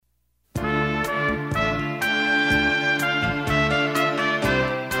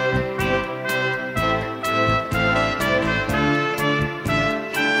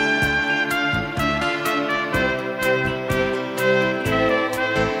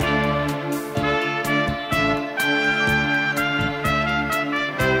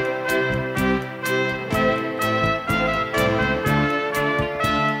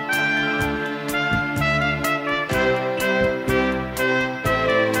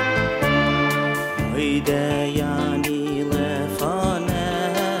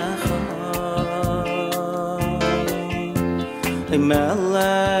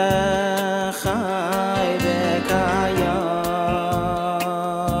melech chai v'kayam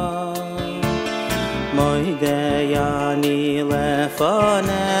moidei ani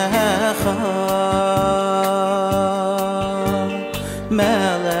lefanecha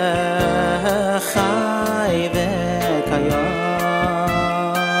melech chai v'kayam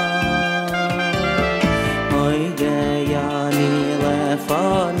moidei ani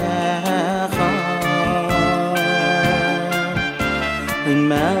lefanecha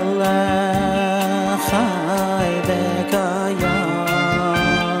melech chai v'kayam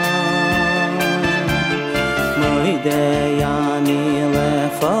moidei ani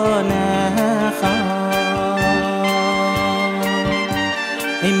lefanecha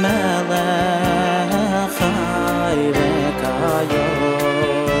melech chai v'kayam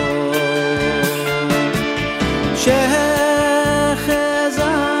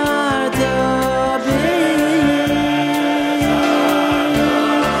shechazart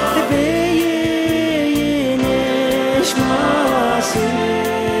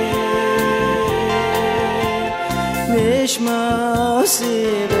nishmasi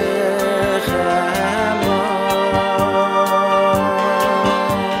b'chema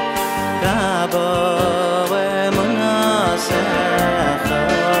Rabbo emunasecha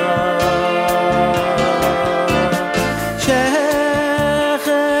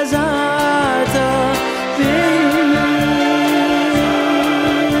shechazarta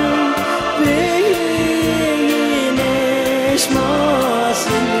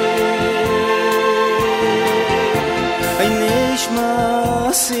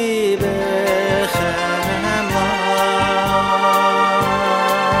nishmasi b'chema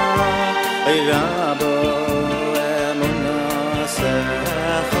Rabbo emunasecha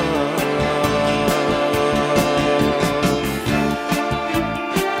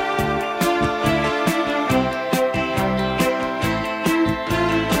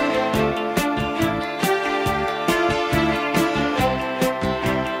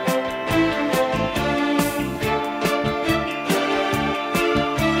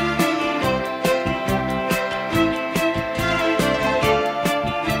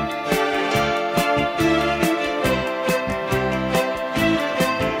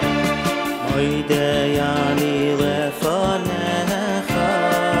moidei ani lefanecha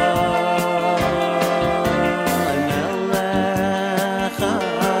melech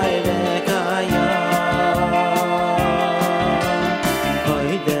chai v'kayam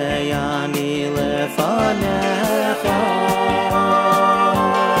moidei ani lefanecha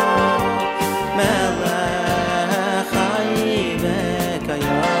melech chai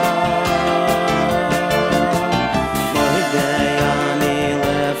v'kayam moidei ani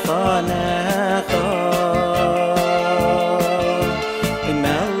lefanecha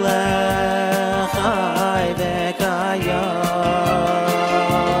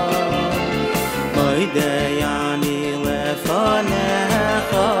moidei ani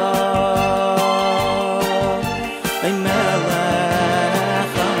lefanecha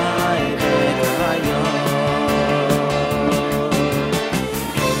melech chai v'kayam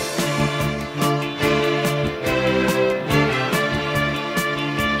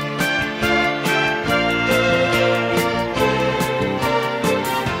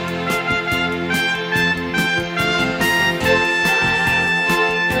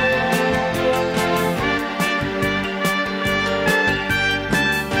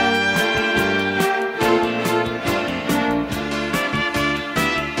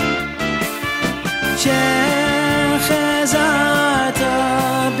shechazart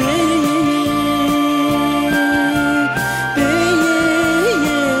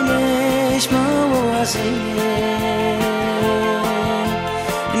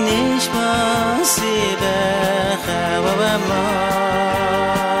nishmasi b'chema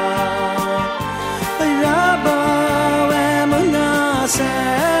Rabbo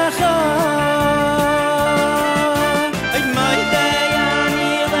emunasecha moidei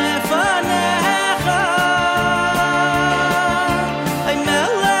ani lefanecha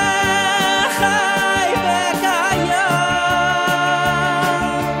melech chai v'kayam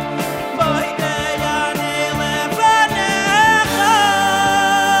moidei ani lefanecha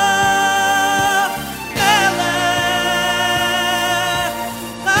melech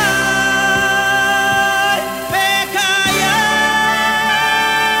chai v'kayam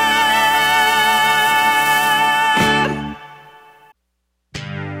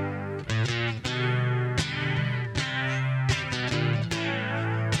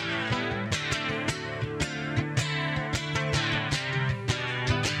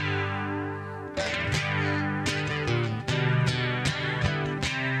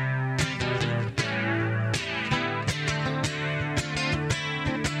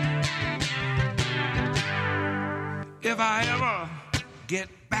I ever get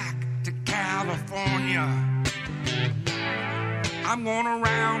back to California, I'm gonna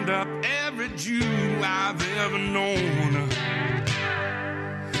round up every Jew I've ever known.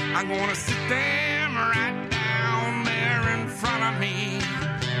 I'm gonna sit them right down there in front of me.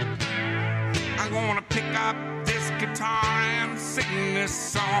 I'm gonna pick up this guitar and sing this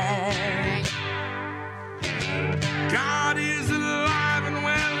song. God is alive and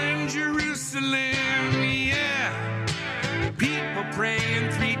well in Jerusalem, yeah. People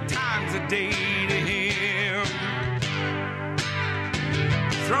praying 3 times a day to Him.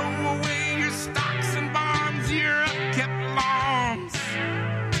 Throw away your stocks and bonds, your upkept lawns.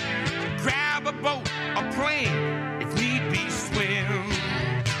 Grab a boat, a plane, if need be, swim.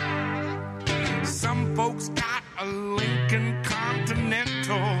 Some folks got a Lincoln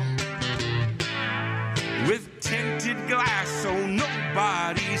Continental with tinted glass so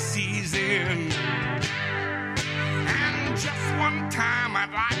nobody sees in. And just one time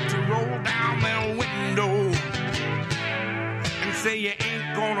I'd like to roll down their window and say you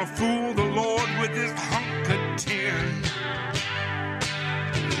ain't gonna fool the Lord with this hunk of tin.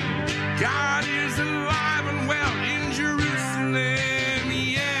 God is alive and well in Jerusalem,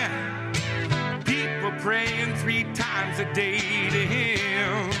 yeah. People praying 3 times a day to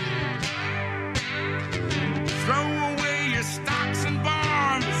Him. Throw away your stocks and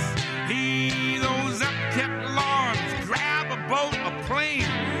bonds, leave those upkept lawns. Grab a boat, a plane,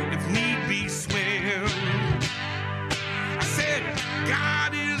 if need be, swim. I said,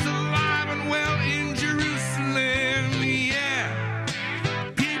 God is alive and well in Jerusalem, yeah.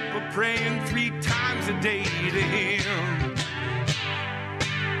 People praying 3 times a day to Him.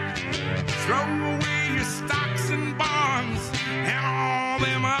 Throw away your stocks and bonds and all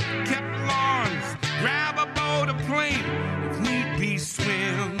them upkept lawns. Grab a boat, a plane, if need be,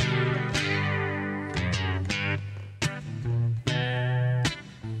 swim.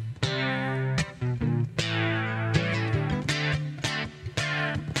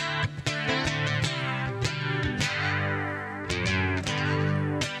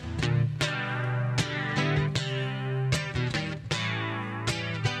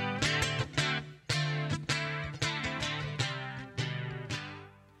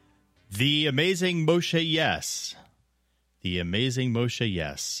 The Amazing Moshe Yes. The Amazing Moshe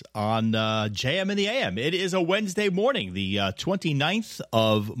Yes on JM in the AM. It is a Wednesday morning, the 29th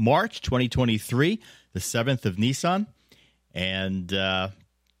of March, 2023, the 7th of Nisan. And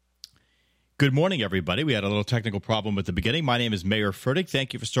good morning, everybody. We had a little technical problem at the beginning. My name is Mayor Fertig.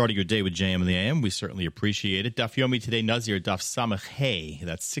 Thank you for starting your day with JM in the AM. We certainly appreciate it. Daf Yomi today, Nazir, Daf Samach Hey.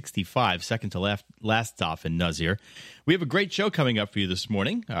 That's 65, second to last Daf in Nazir. We have a great show coming up for you this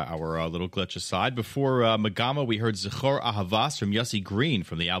morning, our little glitch aside. Before Magama, we heard Zechor Ahavas from Yossi Green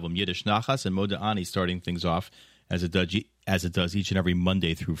from the album Yiddish Nachas, and Moda Ani starting things off as it does each and every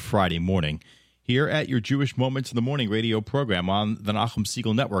Monday through Friday morning here at your Jewish Moments in the Morning radio program on the Nachum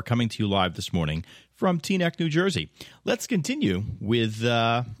Segal Network, coming to you live this morning from Teaneck, New Jersey. Let's continue with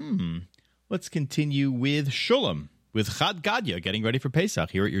Shulam, with Chad Gadya, getting ready for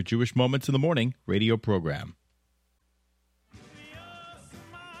Pesach here at your Jewish Moments in the Morning radio program.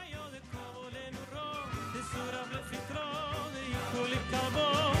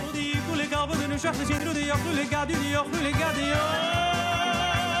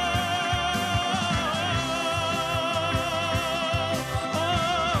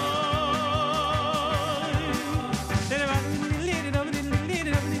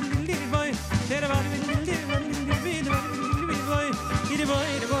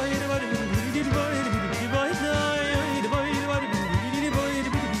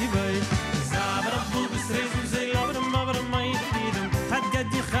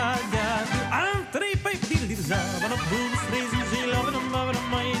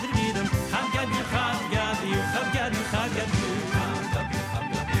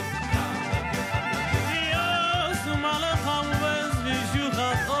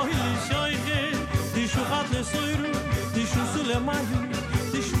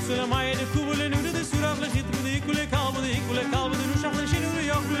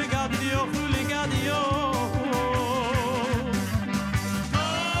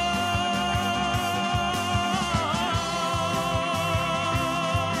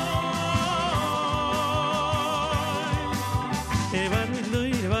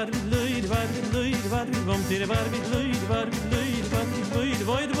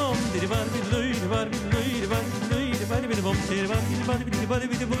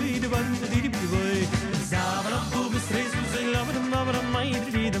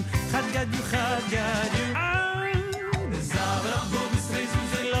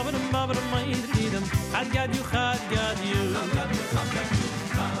 Chad gad you, chad gad you.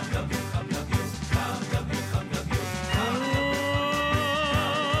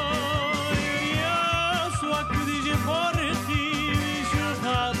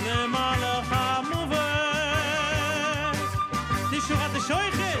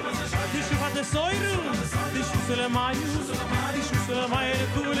 Soiru, di shusle mayu, di shusle mayu,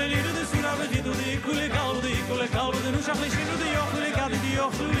 kule liru de sura ve didu de kule kalbu de nu shakle shinu de yokule gadi de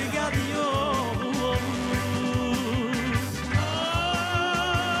yokule gadi yo.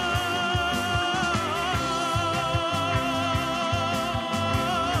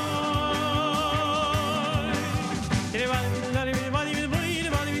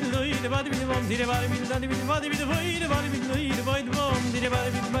 Dire bari bil dani bil vadi bil void bari bil void void bom dire bari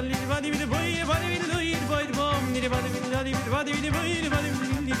bil bali vadi bil void bari bil void void bom dire bari bil dani bil vadi bil void bari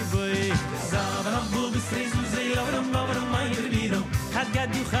bil void zavan abu bisriz uzayla ram ram mai rido had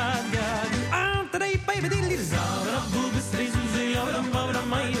gad you antray pay bedil zavan abu bisriz uzayla ram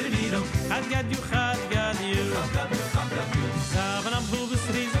mai rido had gad you zavan abu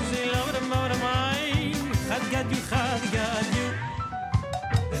bisriz uzayla ram mai had gad you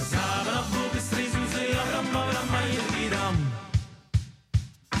zavan abu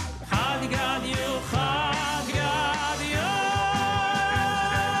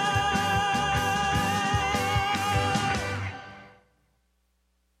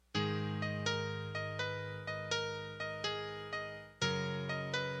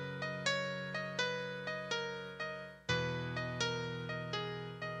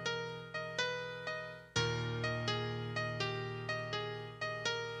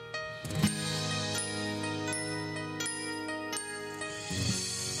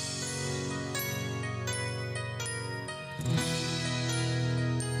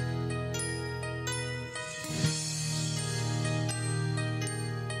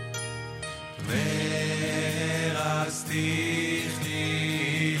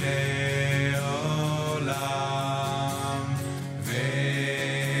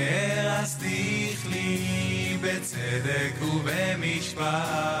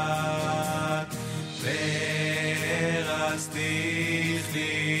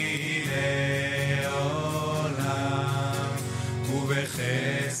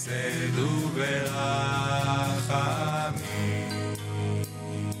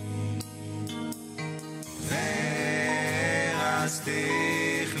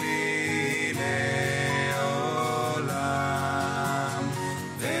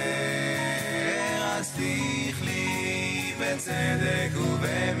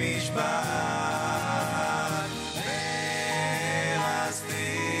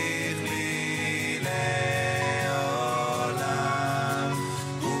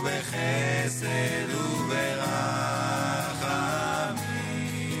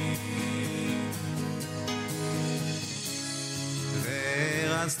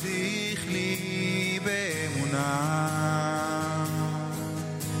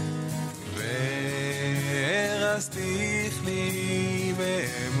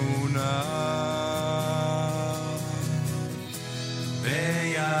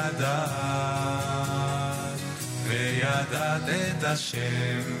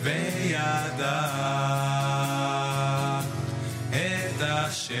Hashem ve'yadat et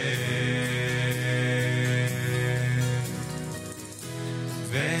Hashem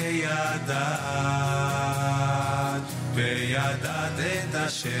ve'yadat et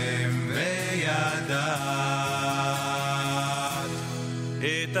Hashem ve'yadat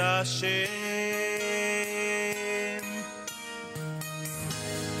et Hashem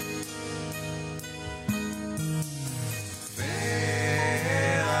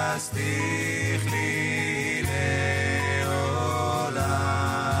Stiich li leolam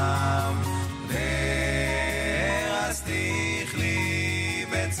Ve'astiich li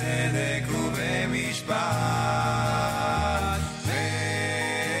betzedek ubemishpat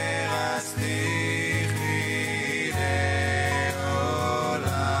Ve'astiich li leolam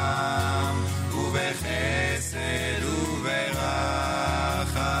Ubechesed uberachamim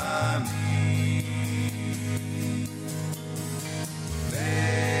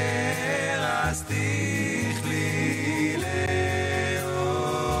Ve'astiich li leolam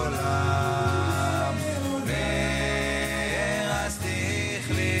Ve'astiich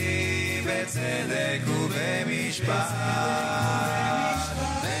li betzedek ubemishpat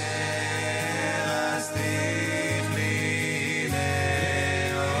Ve'astiich li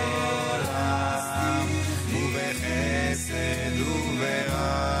leolam Ubechesed uberachamim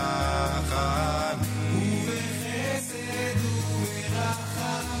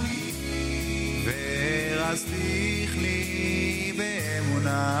Ve'astiich li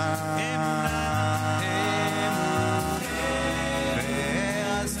be'emunah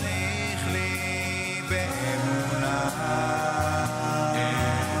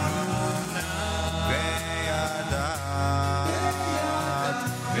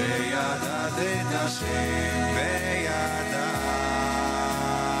השם וידעת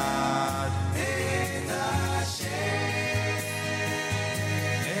את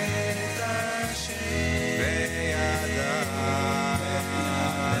השם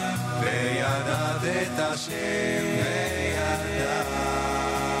וידעת את השם וידעת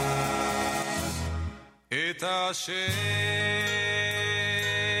את השם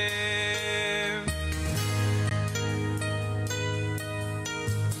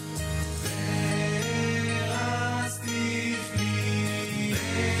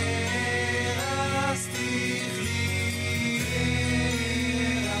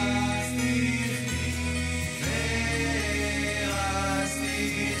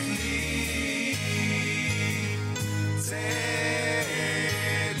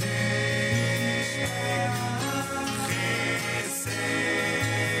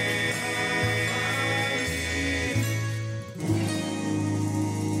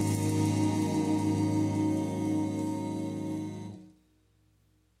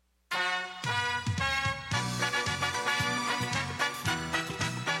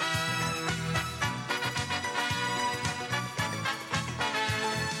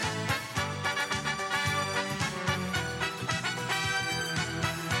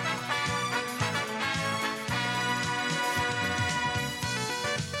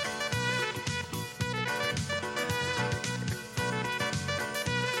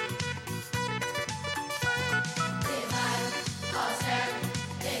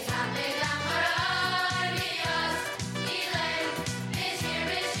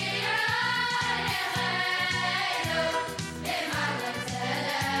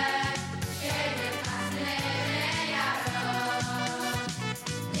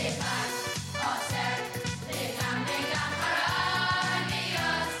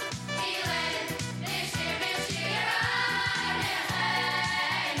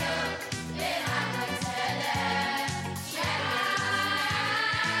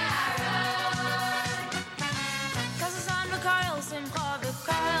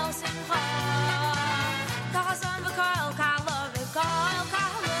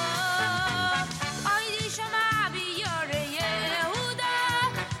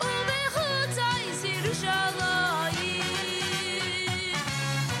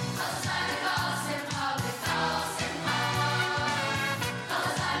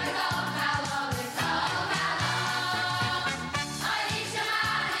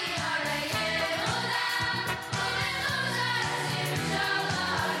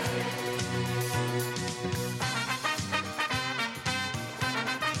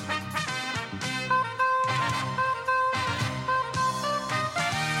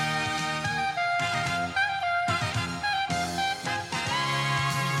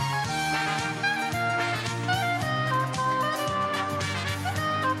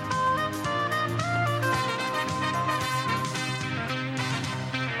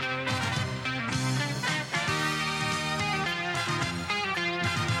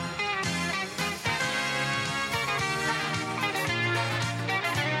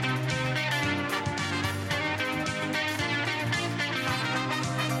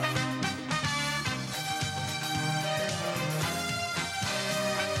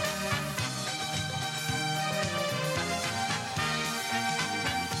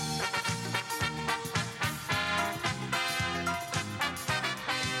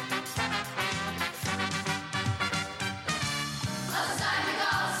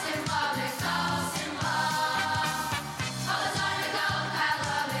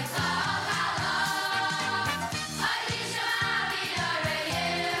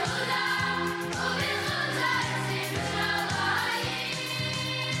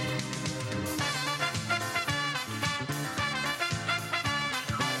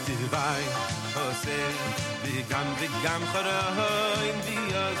וגם חראים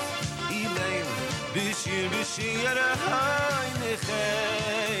ביאז אילם בשיר בשיר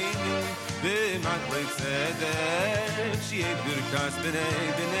נחיינו במקבי צדק שיהיה ברכס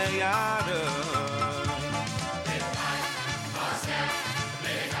בני יערה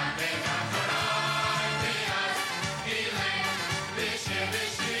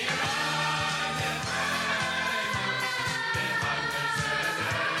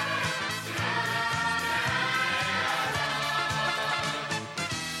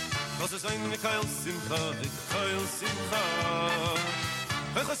Sein Mikael Simcha, Mikael Simcha.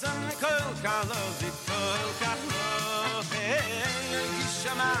 V'chosan Mikael Kala, Mikael Kala. Hey,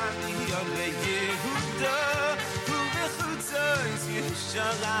 Yishamani Yale Yehuda, U'v'chutzos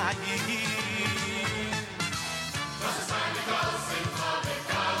Yishalayim. V'chosan Mikael Simcha,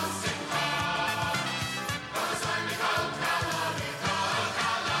 Mikael Simcha. V'chosan Mikael Kala, Mikael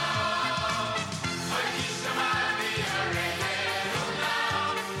Kala.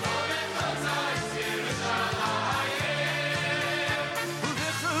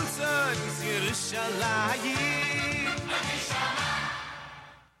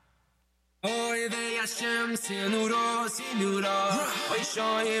 sinuro, sinuro. Oy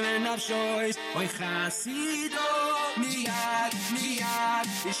shoy men afshoy, oy chasido. Miyad, miyad,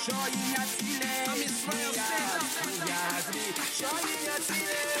 shoy yatzile. Am Israel miyad, shoy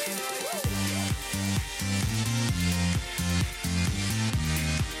yatzile.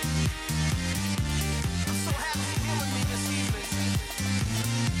 I'm so happy you're here with me this evening.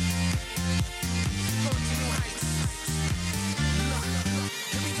 Going to new heights.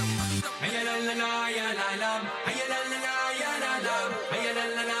 Here we go. Hey la la la ya la la. Hey la la la ya la la. Hey la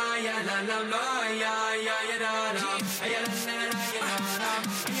la la ya la la. La ya ya ya la la. Hey la la la ya la la.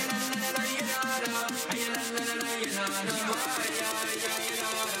 Hey la la la ya la la. Hey la la la ya la la. Ya ya ya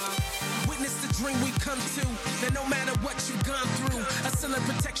la. Witness the dream we come to. That no matter what you've gone through, a seal of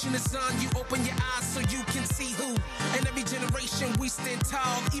protection is on you. Open your eyes so you can see who. In every generation we stand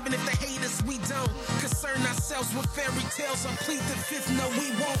tall, even if they hate us, we don't concern ourselves with fairy tales. Or plead the fifth, no,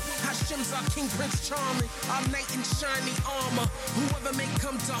 we won't. Hashem's our King, Prince Charming, our knight in shiny armor. Whoever may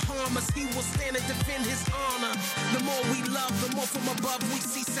come to harm us, he will stand and defend his honor. The more we love, the more from above we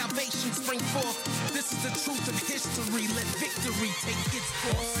see salvation spring forth. This is the truth of history. Let victory take its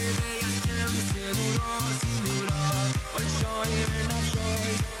course.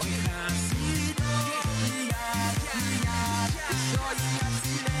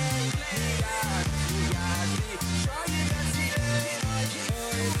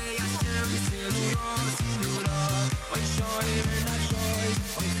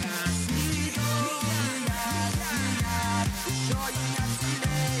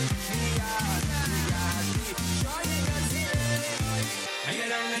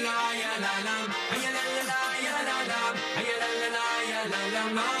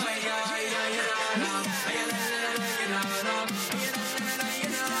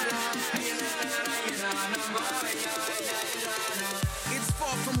 It's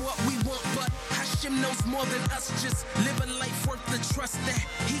far from what we want, but Hashem knows more than us. Just live a life worth the trust that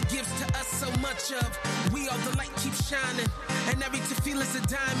he gives to us so much of. We are the light, keep shining, and every tefillah is a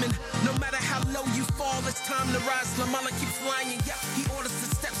diamond. No matter how low you fall, it's time to rise. Lamala keeps flying, yeah, he orders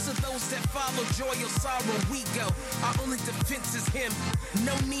the steps of those that follow. Joy or sorrow, we go. Our only defense is him.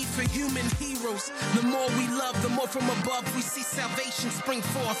 No need for human heroes. The more we love, the more from above we see salvation spring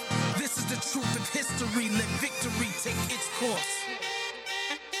forth. This is the truth of history. Let victory take its course.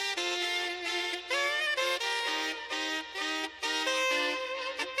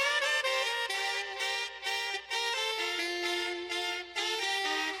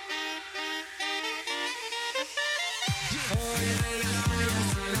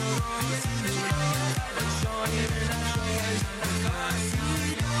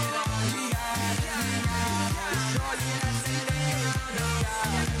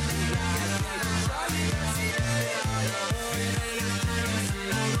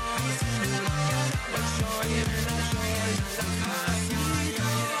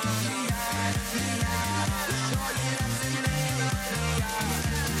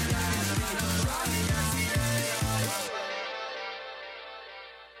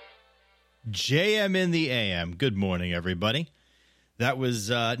 JM in the AM. Good morning, everybody. That was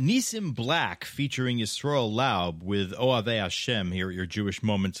Nisim Black featuring Yisrael Laub with Ohavei Hashem here at your Jewish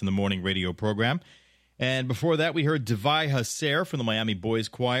Moments in the Morning radio program. And before that, we heard Devai Haser from the Miami Boys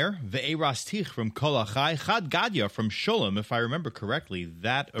Choir, Ve'erastich from Kol Achai, Chad Gadya from Shulam. If I remember correctly,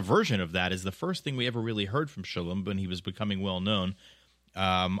 that a version of that is the first thing we ever really heard from Shulam when he was becoming well known.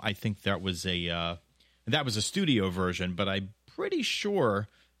 I think that was a studio version, but I'm pretty sure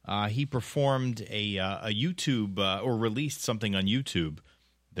he performed a YouTube or released something on YouTube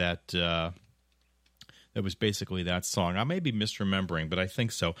that was basically that song. I may be misremembering, but I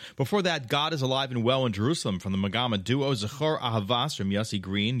think so. Before that, God is Alive and Well in Jerusalem from the Megama duo, Zechor Ahavas from Yossi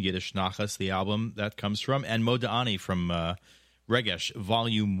Green, Yiddish Nachas, the album that comes from, and Moda'ani from Regesh,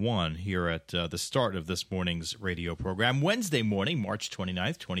 Volume 1, here at the start of this morning's radio program. Wednesday morning, March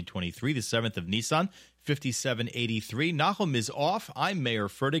 29th, 2023, the 7th of Nisan, 5783. Nahum is off. I'm Mayor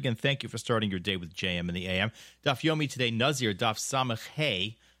Fertig, and thank you for starting your day with JM in the AM. Daf Yomi today, Nazir, Daf Samach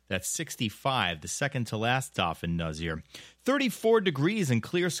Hey. That's 65, the second to last daf in Nazir. 34 degrees and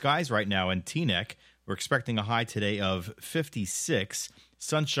clear skies right now in Teaneck. We're expecting a high today of 56.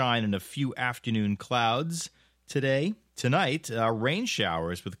 Sunshine and a few afternoon clouds today. Tonight, rain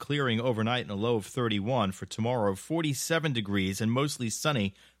showers with clearing overnight and a low of 31. For tomorrow, 47 degrees and mostly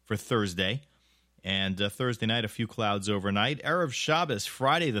sunny for Thursday. And Thursday night, a few clouds overnight. Erev Shabbos,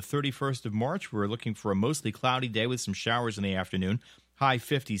 Friday, the 31st of March. We're looking for a mostly cloudy day with some showers in the afternoon. High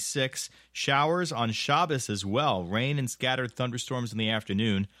 56. Showers on Shabbos as well. Rain and scattered thunderstorms in the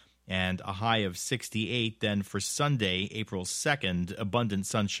afternoon. And a high of 68. Then for Sunday, April 2nd, abundant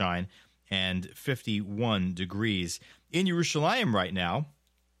sunshine and 51 degrees. In Yerushalayim right now,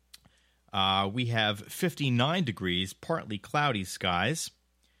 we have 59 degrees, partly cloudy skies,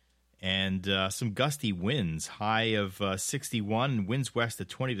 and some gusty winds, high of 61, winds west at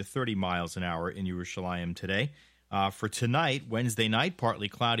 20 to 30 miles an hour in Yerushalayim today. For tonight, Wednesday night, partly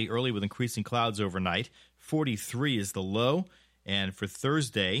cloudy early with increasing clouds overnight. 43 is the low. And for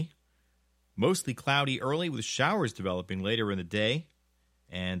Thursday, mostly cloudy early with showers developing later in the day.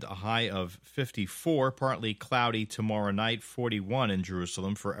 And a high of 54, partly cloudy tomorrow night, 41 in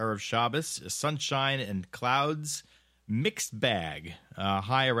Jerusalem. For Erev Shabbos, sunshine and clouds, mixed bag.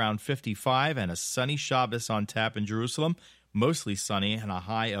 High around 55 and a sunny Shabbos on tap in Jerusalem. Mostly sunny and a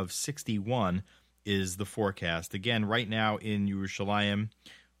high of 61 is the forecast. Again, right now in Yerushalayim,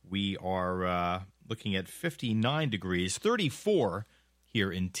 we are looking at 59 degrees, 34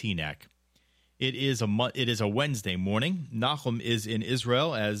 here in Teaneck. It is a Wednesday morning. Nachum is in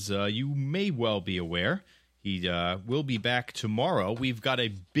Israel, as you may well be aware. He will be back tomorrow. We've got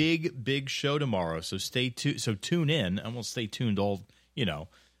a big show tomorrow, so tune in, and we'll stay tuned all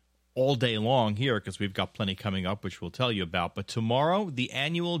day long here because we've got plenty coming up, which we'll tell you about. But tomorrow, the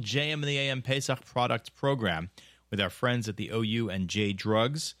annual JM and the AM Pesach Products Program with our friends at the OU and J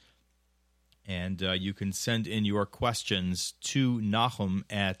Drugs. And you can send in your questions to Nachum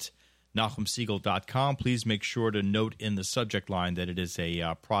at NachumSiegel.com. Please make sure to note in the subject line that it is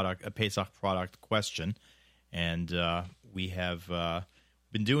a Pesach product question. And we have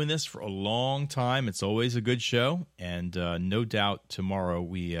been doing this for a long time. It's always a good show, and no doubt tomorrow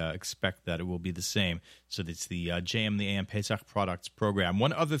we expect that it will be the same. So it's the JM the AM Pesach Products Program.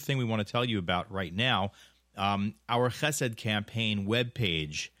 One other thing we want to tell you about right now, our Chesed campaign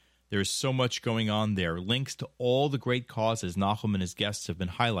webpage. There's so much going on there. Links to all the great causes Nachum and his guests have been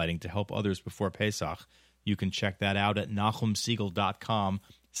highlighting to help others before Pesach. You can check that out at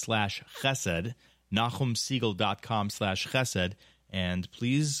NachumSiegel.com/chesed, NachumSiegel.com/chesed, and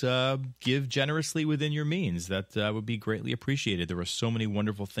please give generously within your means. That would be greatly appreciated. There are so many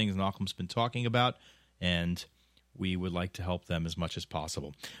wonderful things Nachum's been talking about, and we would like to help them as much as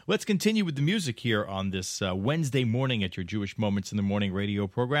possible. Let's continue with the music here on this Wednesday morning at your Jewish Moments in the Morning radio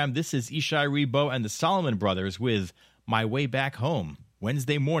program. This is Ishai Rebo and the Solomon Brothers with My Way Back Home.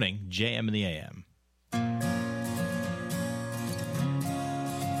 Wednesday morning, JM in the AM.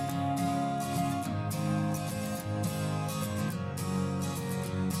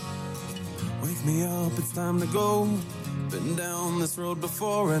 Wake me up, it's time to go. Been down this road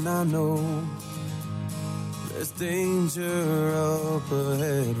before and I know there's danger up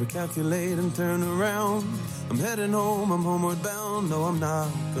ahead. Recalculate and turn around. I'm heading home, I'm homeward bound. No, I'm not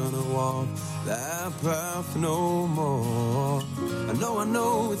gonna walk that path no more. I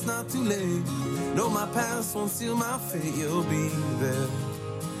know it's not too late. No, my past won't seal my fate. You'll be there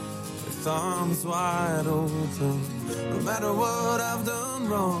with arms wide open. No matter what I've done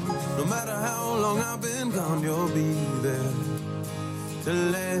wrong, no matter how long I've been gone, you'll be there to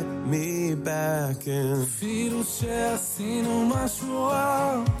let me back in. אפילו שעשינו משהו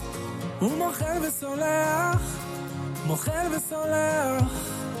רע, הוא מוחל וסולח, מוחל וסולח,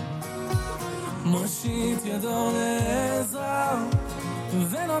 מושיט ידו לעזרה,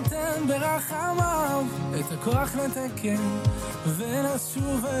 ונותן ברחמיו את הכוח לתקן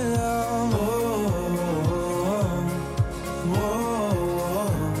ולשוב אליו.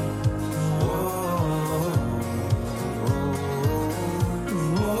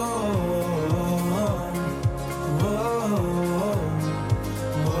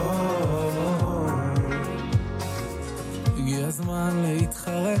 הזמן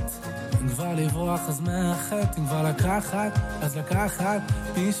להתחרט, אם כבר לברוח אז מאחת, אם כבר לקחת אז לקחת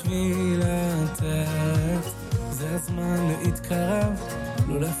בשביל לתת. זה הזמן להתקרב,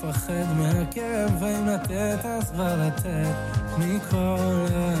 לא לפחד מהכאב, ואם לתת אז כבר לתת מכל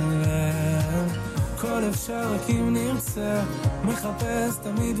הלב. כל אפשר רק אם נרצה, מחפש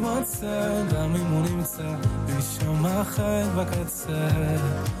תמיד מוצא, גם אם הוא נמצא בשום אחר בקצה.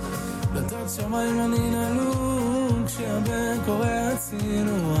 דלתות שמיים לא ננעלו, כשהבן קורא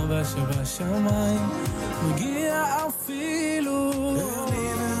הצילו, אבא שבשמיים מגיע אפילו. And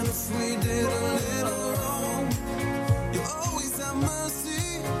even if we did a little wrong, you always have mercy.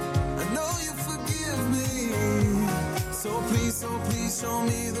 I know you forgive me. So please show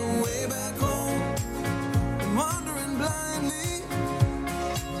me the way back home. I'm wandering blindly,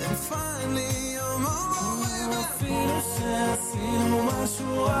 and finally I'm on my way back אפילו שעשינו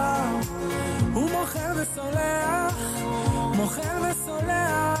משהו רע, הוא מוחל וסולח, מוחל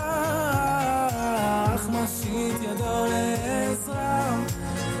וסולח, מושיט ידו לעזרה,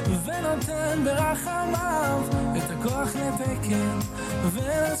 ונותן ברחמיו את הכוח לתקן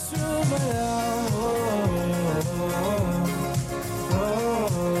ולשוב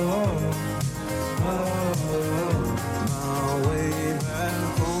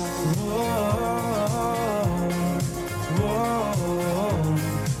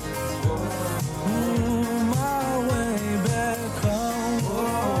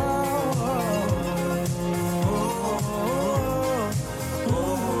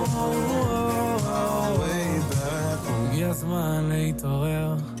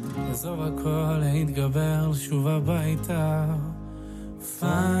להתגבר שוב הביתה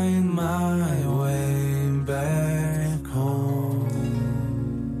Find my way back home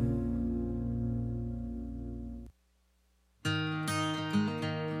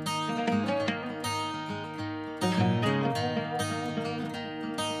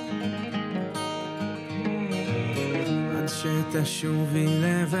עד שתשובי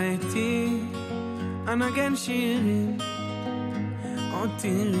לביתי אנגן שירים עוד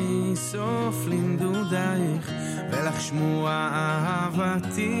תראי סוף לימדודייך ולך שמוע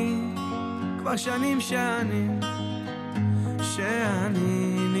אהבתי כבר שנים שאני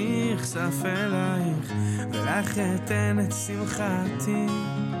נחשף אלייך ולך אתן את שמחתי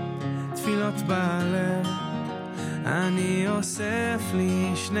תפילות בלב אני אוסף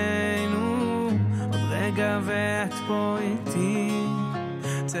לי שנינו עוד רגע ואת פה איתי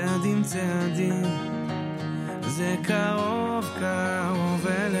צעדים זה קרוב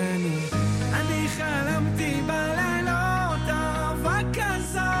אלינו אני חלמתי בלילות אהבה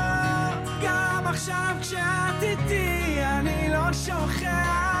כזאת גם עכשיו כשאת איתי אני לא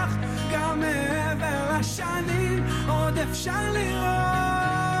שוכח גם מעבר לשנים עוד אפשר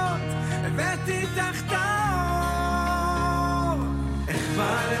לראות הבאתי תחת האור איך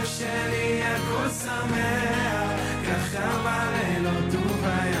בלב שלי הכל שמח ככה בלילות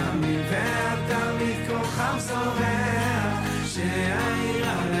ובימים ואתה מכוכב זורח שיעיר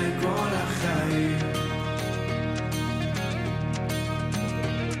עלי כל החיים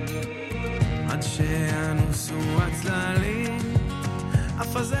עד שאנוסו הצללים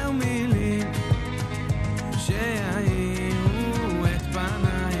אפזר מילים שיעירו את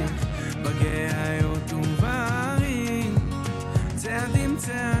פנייך בגאיות ובערים צעדים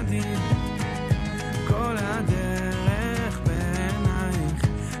כל הדרך בעינייך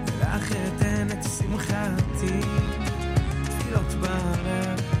ולך אתן את שמחתי תפילות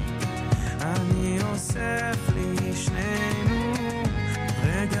בלב אני אוסף לי שנינו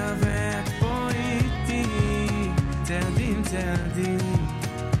רגע ואת פה איתי צעדים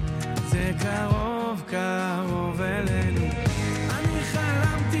זה קרוב אלינו אני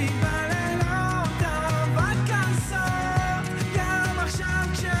חלמתי בלילות אהבה כזאת גם עכשיו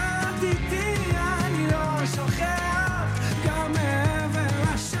כשאת איתי אני לא שוכח גם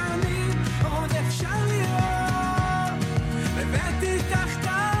מעבר לשנים עוד אפשר לראות הבאתי תחת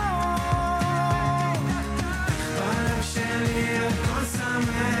האור בלב שלי הכל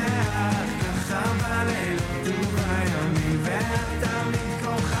שמח ככה בלילות ובימים ואתה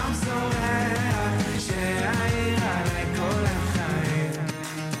מכוכב זורח שיעיר עלי כל החיים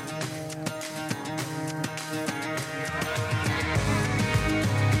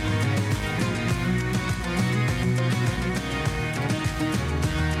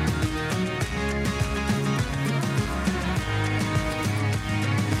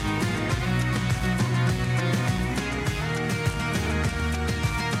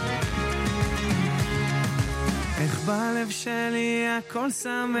איך בלב שלי הכל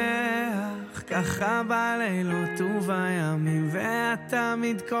שמח ככה בלילות ובימים ואתה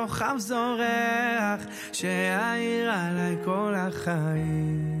תמיד כוכב זורח שיעיר עליי כל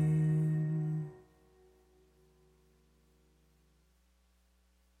החיים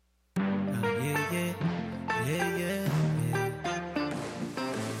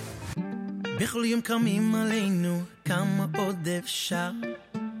בכל יום קמים עלינו כמה עוד אפשר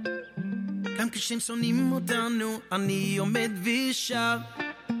גם כשהם שונאים אותנו אני עומד ושר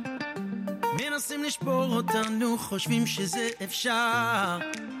מנסים לשבור אותנו חושבים שזה אפשר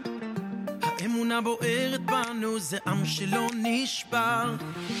האמונה בוערת בנו זה עם שלא נשבר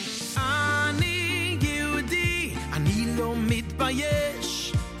אני יהודי אני לא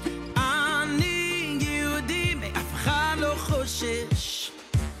מתבייש אני יהודי מאף אחד לא חושש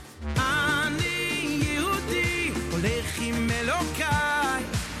אני יהודי הולך עם אלוקיי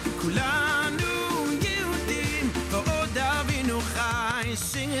כולנו יהודים ועוד אבינו חי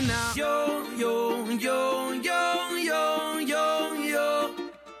singing now yo yo yo yo yo yo yo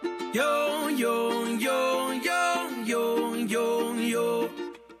yo yo yo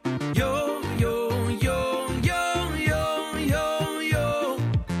yo yo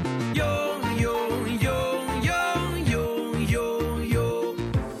yo yo yo yo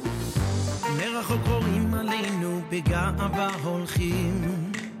באהבה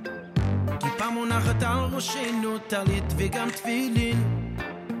הולכים. כיפה מונחת על ראשנו, טלית וגם תפילין.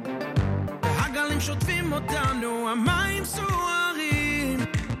 והגלים שוטפים אותנו, המים סוערים.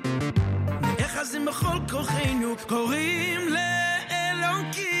 נאחזים בכל כוחנו, קוראים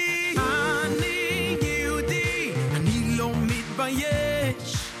לאלוקים. אני יהודי, אני לא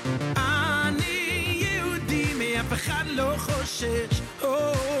מתבייש. אני יהודי, מאף אחד לא חושש.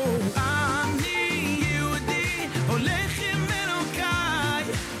 אני יהודי, הולך עם אלוקיי.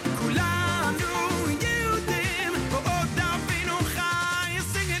 כולנו יהודים, ועוד אבינו חי.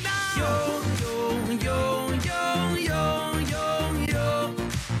 Sing it now. Yo, yo, yo, yo, yo, yo, yo.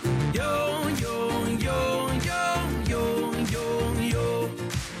 Yo, yo, yo, yo, yo, yo, yo.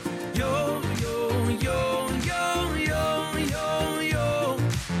 Yo, yo, yo, yo, yo, yo, yo.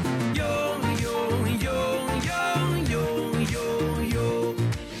 Yo, yo, yo, yo, yo, yo, yo.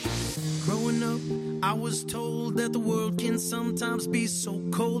 Growing up, I was told that the world can sometimes be so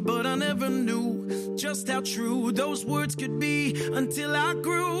cold, but I never knew just how true those words could be until I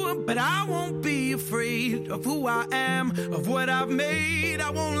grew up. But I won't be afraid of who I am, of what I've made. I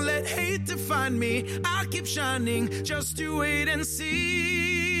won't let hate define me. I'll keep shining just to wait and see.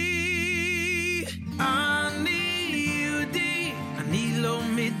 אני יהודי, אני לא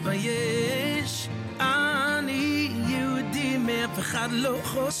מתבייש. אני יהודי, מאף אחד לא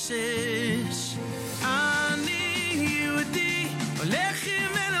חושש. אני יהודי, הולך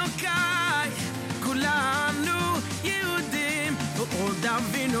עם אלוקיי. כולנו יהודים, ועוד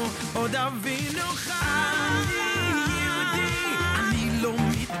אבינו חי. אני יהודי, אני לא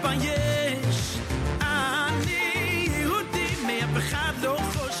מתבייש. אני יהודי, מאף אחד לא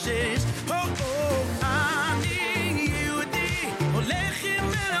חושש. אני יהודי, הולך עם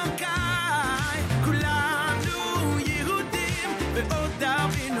אלוקיי. כולנו יהודים, ועוד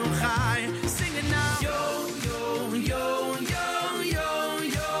אבינו חי. Sing it now. Yo, yo, yo, yo, yo,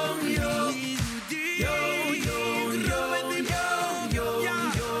 yo, yo. Yo, yo, yo, yo, yo,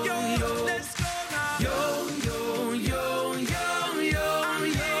 yo, yo. Let's go now. Yo, yo, yo, yo, yo,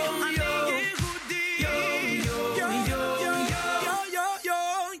 yo, yo. Yo, yo, yo, yo, yo, yo,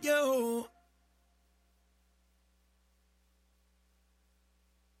 yo.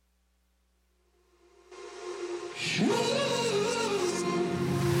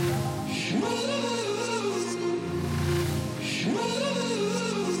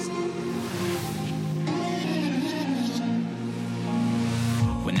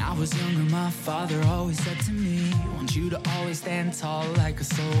 When I was younger, my father always said to me, want you to always stand tall like a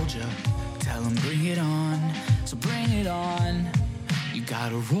soldier. Tell him bring it on, so bring it on. You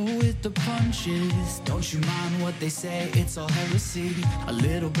gotta roll with the punches. Don't you mind what they say, it's all heresy. A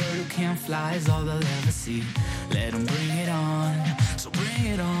little bird who can't fly is all they'll ever see. Let him bring it on, so bring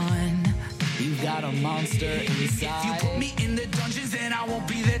it on. You got a monster inside. If you put me in the dungeons, then I won't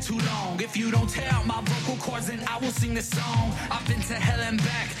be there too long. If you don't tear out my vocal cords, then I will sing the song. I've been to hell and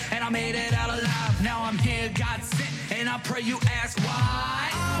back, and I made it out alive. Now I'm here, God sent, and I pray you ask why.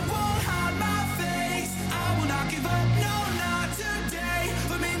 I won't hide my face. I will not give up, no, not today.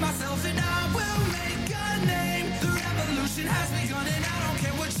 For me, myself, and I will make a name. The revolution has begun, and I don't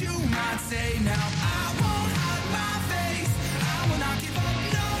care what you might say now. I won't hide my face. I will not give up,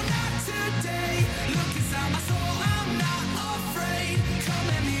 no, not today. Look inside my soul, I'm not afraid. Come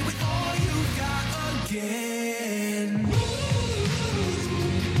at me with all you've got again.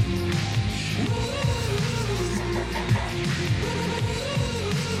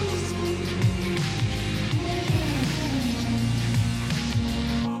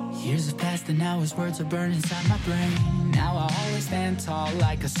 Years have passed and now his words are burned inside my brain. Now I always stand tall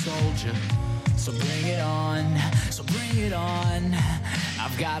like a soldier. So bring it on, so bring it on.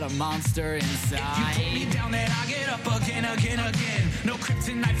 I've got a monster inside. If you put me down, then I get up again, again, again. No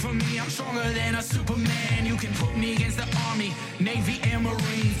kryptonite for me, I'm stronger than a Superman. You can put me against the Army, Navy, and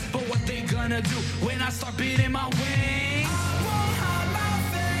Marines. But what they gonna do when I start beating my wings? I won't hide my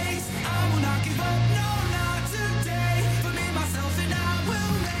face. I will not give up, no, not today. For me, myself, and I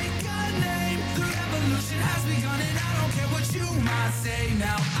will make a name. The revolution has begun, and I don't care what you might say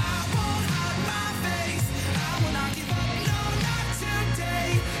now. I won't hide my face. I will not give up, no, not today.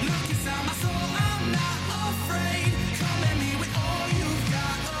 Look inside my soul, I'm not afraid. Come at me with all you've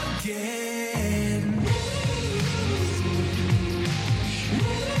got again.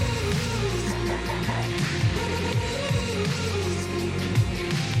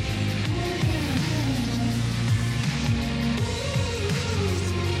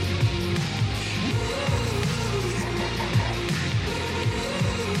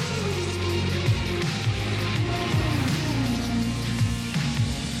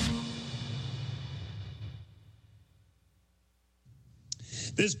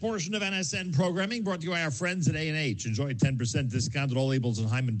 This portion of NSN programming brought to you by our friends at A&H. Enjoy a 10% discount at all labels and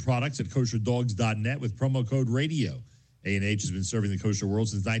Hyman products at kosherdogs.net with promo code RADIO. A&H has been serving the kosher world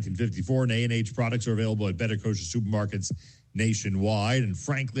since 1954, and A&H products are available at better kosher supermarkets nationwide. And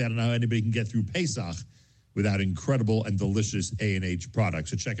frankly, I don't know how anybody can get through Pesach without incredible and delicious A&H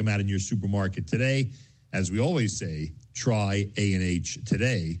products. So check them out in your supermarket today. As we always say, try A&H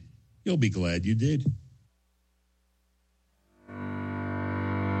today. You'll be glad you did.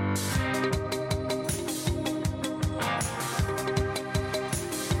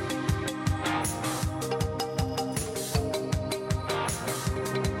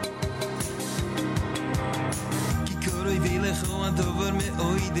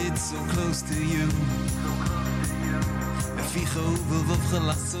 So close to you.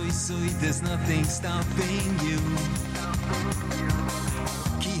 There's nothing stopping you.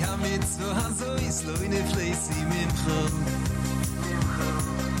 Ki hamitzvah hazois lo neflesi mimcho.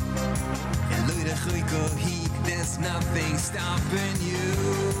 Eloi rechui kohi, there's nothing stopping you.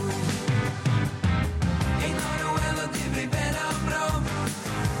 Ein lanu ela divrei ben Amram.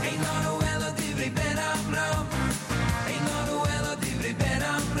 Ein lanu ela divrei ben Amram. Ein lanu ela divrei ben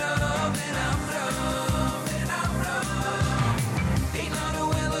Amram. Ben Amram, ben Amram. Ein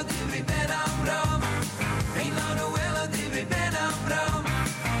lanu ela divrei ben Amram. Ein lanu ela divrei ben Amram.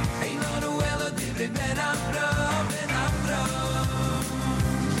 Ein lanu ela divrei ben Amram. Ben Amram.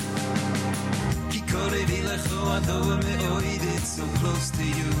 Ki korevi lecho ador me'oid, it's so close to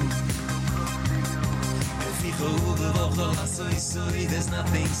you. There's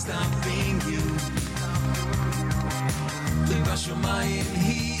nothing stopping you.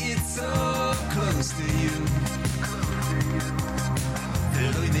 It's so close to you.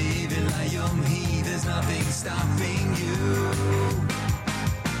 There's nothing stopping you.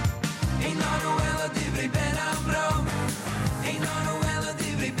 Ein lanu ela divrei ben Amram. Ein lanu ela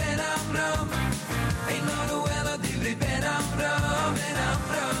divrei ben Amram. Ein lanu ela divrei ben Amram. Ben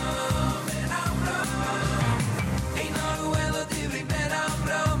Amram.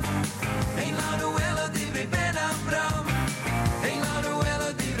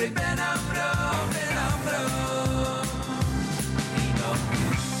 Ben Amram, Ben Amram.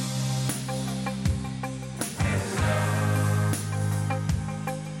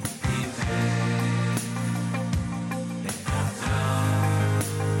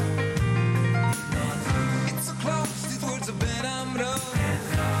 It's so close, these words of Ben Amram.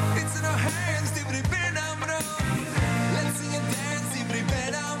 It's in our hands, Divri Ben Amram. Let's sing and dance, Divri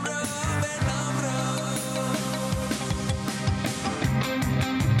Ben Amram, Ben Amram.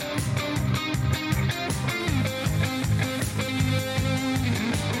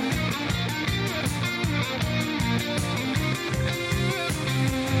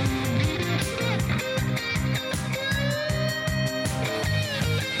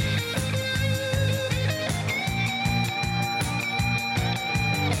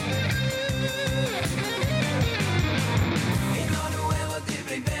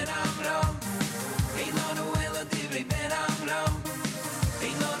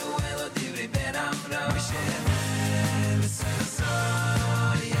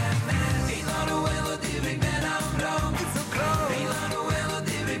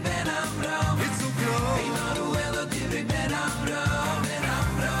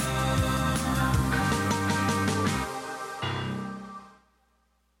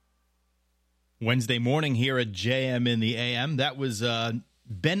 Wednesday morning here at JM in the AM. That was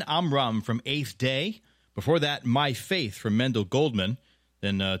Ben Amram from Eighth Day. Before that, My Faith from Mendel Goldman.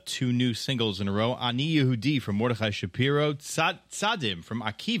 Then two new singles in a row. Ani Yehudi from Mordechai Shapiro. Tzadim from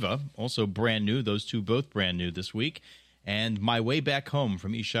Akiva, also brand new. Those two both brand new this week. And My Way Back Home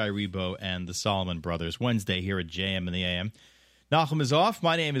from Ishai Rebo and the Solomon Brothers. Wednesday here at JM in the AM. Nachum is off.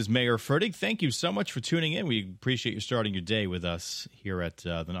 My name is Meir Fertig. Thank you so much for tuning in. We appreciate you starting your day with us here at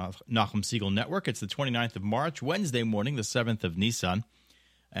the Nachum Segal Network. It's the 29th of March, Wednesday morning, the 7th of Nisan.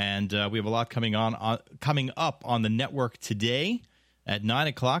 And we have a lot coming up on the network today. At 9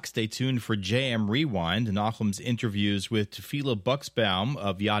 o'clock, stay tuned for JM Rewind, Nachum's interviews with Tefillah Buxbaum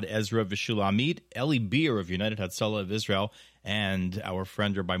of Yad Ezra V'Shulamit, Eli Beer of United Hatzalah of Israel, and our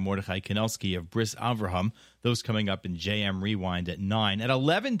friend Rabbi Mordechai Kanelsky of Bris Avraham. Those coming up in JM Rewind at 9. At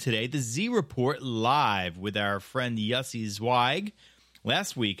 11 today, the Z Report live with our friend Yossi Zweig.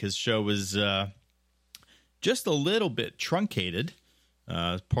 Last week, his show was just a little bit truncated.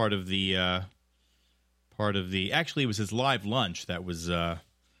 Actually, it was his live lunch that was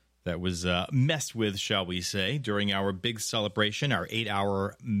messed with, shall we say, during our big celebration, our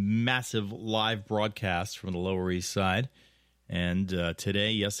 8-hour massive live broadcast from the Lower East Side. And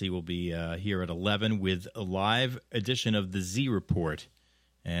today, Yossi will be here at 11 with a live edition of the Z Report.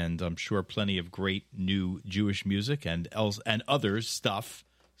 and I'm sure plenty of great new Jewish music and other stuff.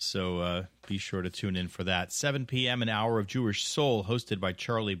 So be sure to tune in for that. 7 p.m., an hour of Jewish soul hosted by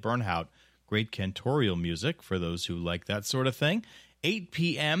Charlie Bernhout. Great cantorial music for those who like that sort of thing. 8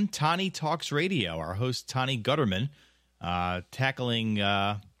 p.m., Tani Talks Radio. Our host, Tani Gutterman, tackling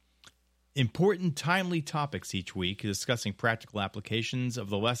important, timely topics each week, discussing practical applications of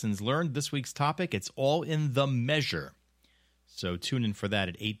the lessons learned. This week's topic, it's all in the measure. So tune in for that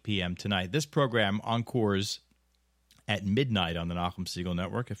at 8 p.m. tonight. This program encores at midnight on the Nachum Segal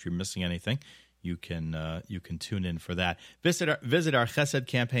Network. If you're missing anything, you can tune in for that. Visit our Chesed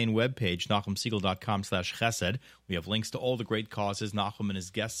campaign webpage, nachumsegal.com/chesed. We have links to all the great causes Nachum and his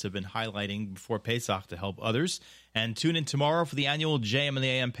guests have been highlighting before Pesach to help others. And tune in tomorrow for the annual JM and the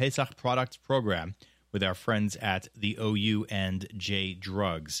AM Pesach Products Program with our friends at the OU and J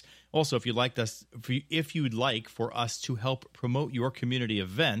Drugs. Also, if you'd like for us to help promote your community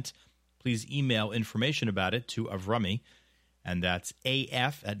event, please email information about it to Avrami, and that's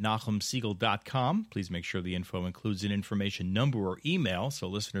af@nachumsegal.com. Please make sure the info includes an information number or email so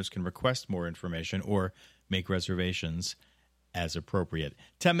listeners can request more information or make reservations as appropriate.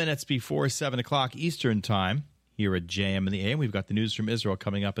 10 minutes before 7 o'clock Eastern Time here at JM and the AM. We've got the news from Israel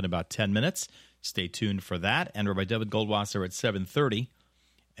coming up in about 10 minutes. Stay tuned for that. And Rabbi David Goldwasser at 7:30,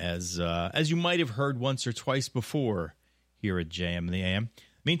 as you might have heard once or twice before here at JM and the AM.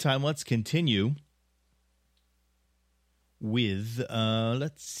 Meantime, let's continue with,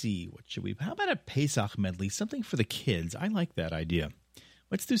 let's see, how about a Pesach medley? Something for the kids. I like that idea.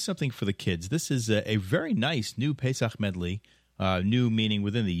 Let's do something for the kids. This is a very nice new Pesach medley, new meaning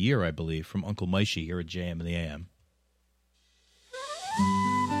within the year, I believe, from Uncle Maishi here at JM and the AM.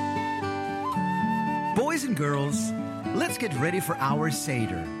 Boys and girls, let's get ready for our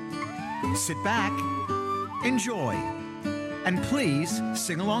Seder. Sit back, enjoy, and please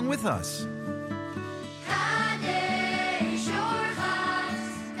sing along with us.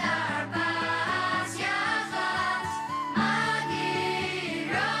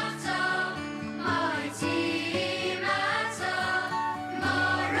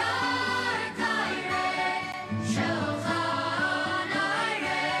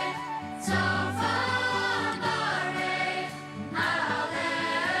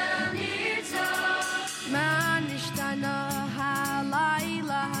 Man, ich deine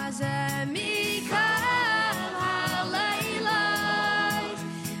Halayla Hazemi.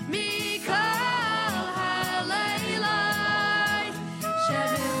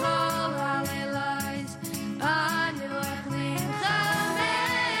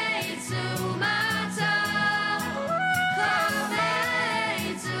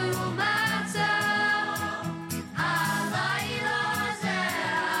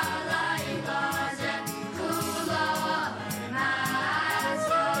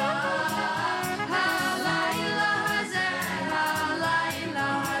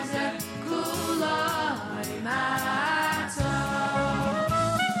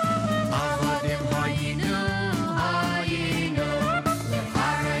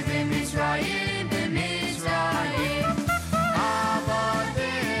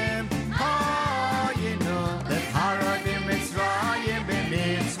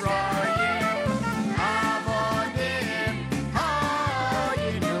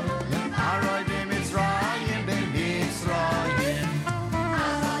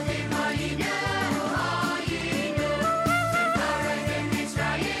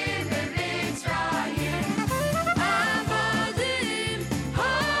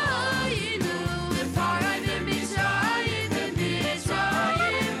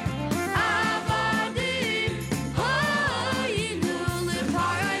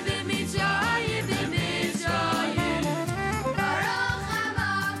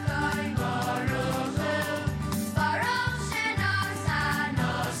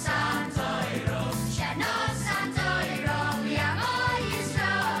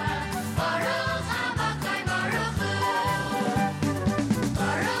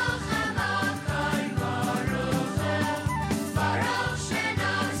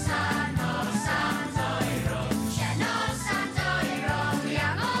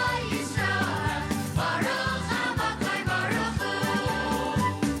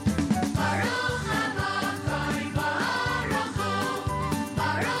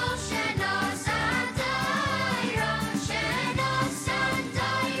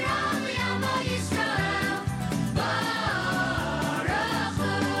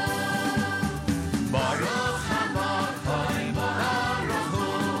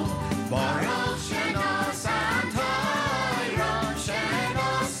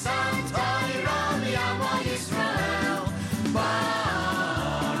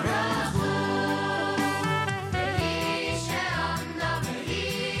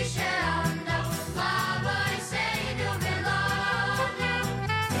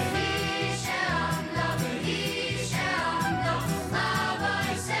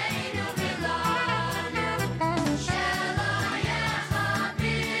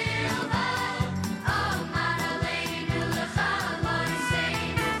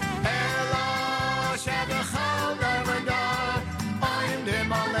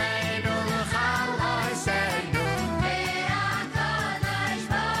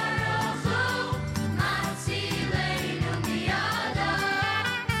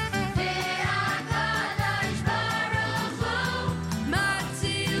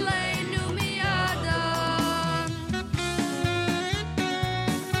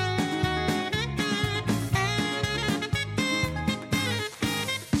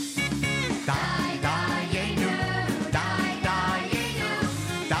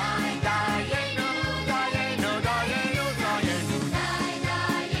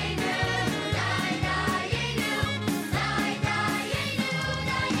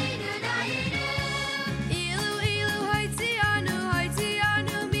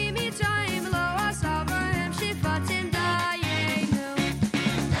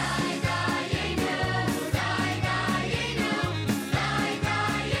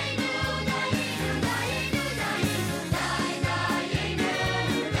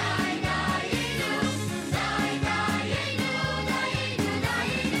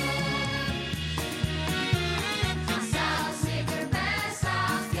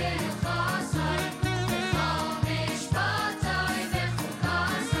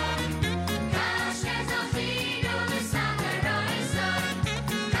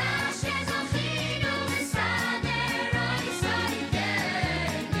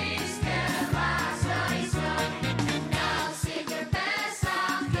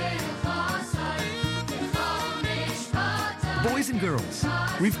 Boys and girls,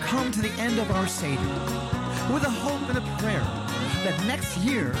 we've come to the end of our Seder with a hope and a prayer that next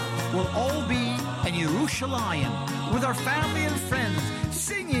year we'll all be in Yerushalayim with our family and friends,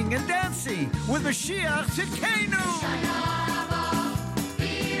 singing and dancing with Mashiach Tzidkenu.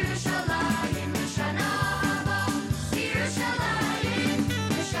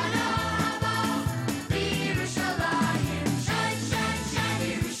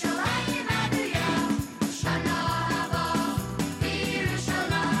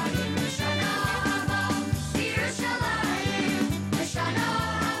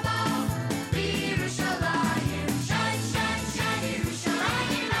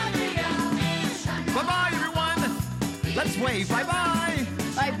 Let's wave. Bye-bye.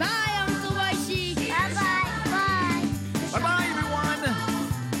 Bye-bye, Uncle Moishi. Bye-bye. Bye. Bye-bye, everyone.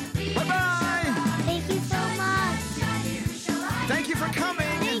 Bye-bye. Thank you so much. Thank you for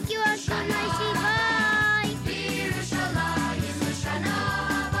coming. Thank you, Uncle Moishi. Bye.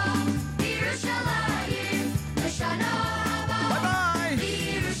 Bye-bye.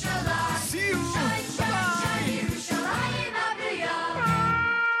 See you. Bye-bye.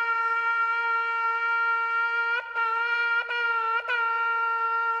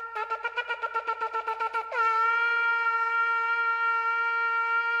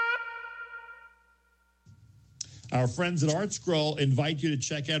 Our friends at Art Scroll invite you to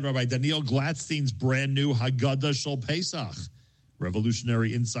check out Rabbi Daniel Gladstein's brand new Haggadah Shel Pesach.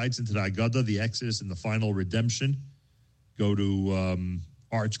 Revolutionary insights into the Haggadah, the Exodus, and the final redemption. Go to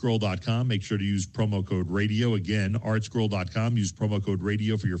artscroll.com. Make sure to use promo code radio. Again, artscroll.com. Use promo code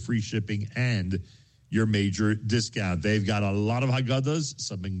radio for your free shipping and your major discount. They've got a lot of Haggadahs,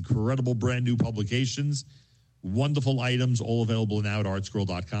 some incredible brand new publications, wonderful items, all available now at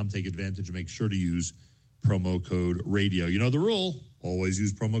artscroll.com. Take advantage and make sure to use promo code radio. You know the rule. Always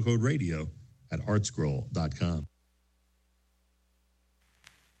use promo code radio at artscroll.com.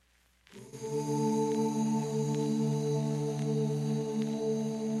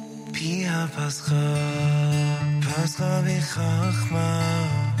 Pia Pascha b'chachma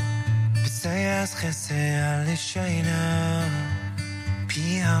b'sayas chesed al shayna.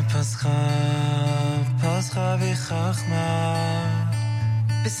 Pia Pascha b'chachma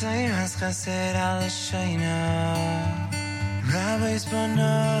b'sayas chesed al shayna. Rabbis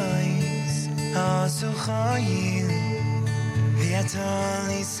b'nois asu chayil v'yatol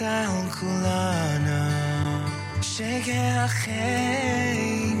yisal kulana. Shekeh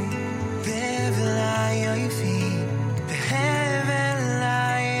achein bevelai yoifi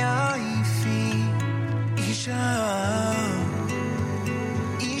behevelai yoifi.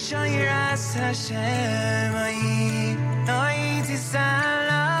 Isha yiras Hashem ayi noit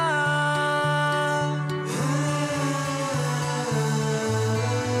isala.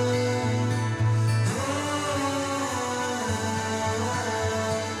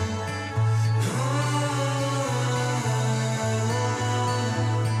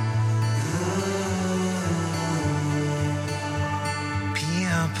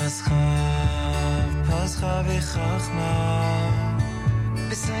 Pascha b'chachma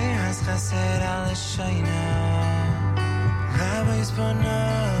b'sayas chesed al shayna. Rabbis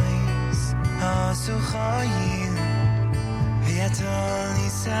b'nois asu chayil v'yatol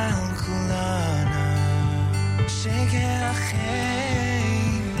yisal kulana. Shekeh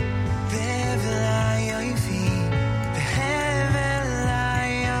achein bevelai yoifi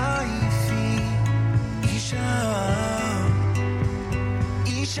behevelai yoifi.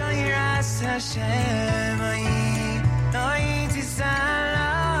 Isha yiras Hashem ayi noit isala.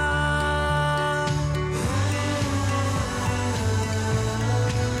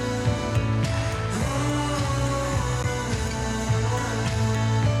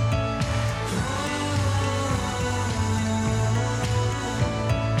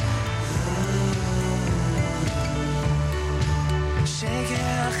 Shekeh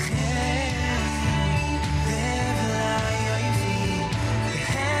achein bevelai yoifi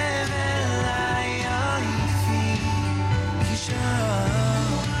behevelai yoifi.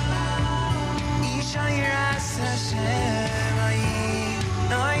 Isha yiras Hashem ayi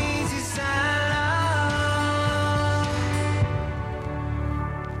noit isala.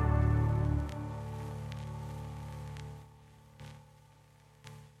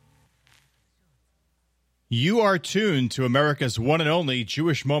 You are tuned to America's one and only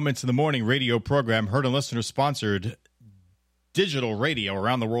Jewish Moments in the Morning radio program, heard and listener-sponsored digital radio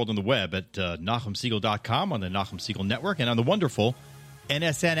around the world on the web at NachumSegal.com, on the Nachum Segal Network, and on the wonderful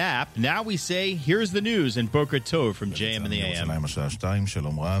NSN app. Now we say, here's the news and Boker Tov from JM and the AM. ירושלים השעה 2,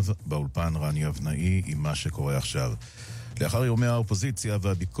 שלום רב, באולפן רן יבנאי עם מה שקורה עכשיו. לאחר יומי האופוזיציה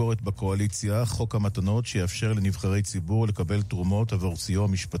והביקורת בקואליציה, חוק המתנות שיאפשר לנבחרי ציבור לקבל תרומות עבור סיוע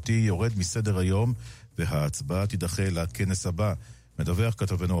משפטי יורד מסדר היום, וההצבעה תידחה לכנס הבא. מדווח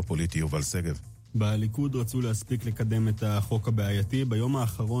כתבנו הפוליטי יובל סגב. בליכוד רצו להספיק לקדם את החוק הבעייתי ביום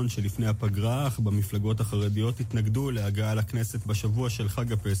האחרון שלפני הפגרה, אך במפלגות החרדיות התנגדו להגעה לכנסת בשבוע של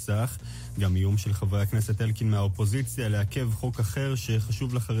חג הפסח. גם איום של חברי הכנסת אלקין מהאופוזיציה לעכב חוק אחר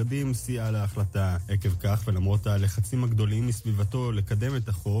שחשוב לחרדים סייע להחלטה. עקב כך ולמרות הלחצים הגדולים מסביבתו לקדם את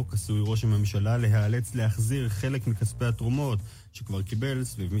החוק, עשוי ראש הממשלה להיאלץ להחזיר חלק מכספי התרומות שכבר קיבל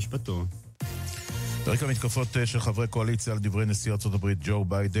סביב משפטו. ברקע מתקפות של חברי קואליציה על דברי נשיא ארצות הברית ג'ו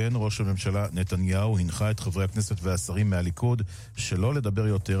ביידן, ראש הממשלה נתניהו הנחה את חברי הכנסת והשרים מהליכוד שלא לדבר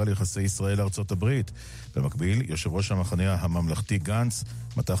יותר על יחסי ישראל לארצות הברית. במקביל, יושב ראש המחנה הממלכתי גנץ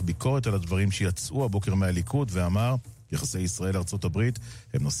מתח ביקורת על הדברים שיצאו הבוקר מהליכוד ואמר, יחסי ישראל לארצות הברית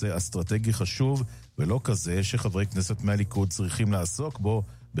הם נושא אסטרטגי חשוב ולא כזה שחברי כנסת מהליכוד צריכים לעסוק בו,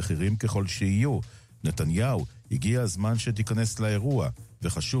 בכירים ככל שיהיו. נתניהו, הגיע הזמן שתיכנס לאירוע,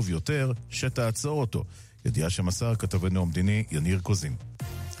 וחשוב יותר שתעצור אותו. ידיעה שמסר כתבנו המדיני יניר קוזין.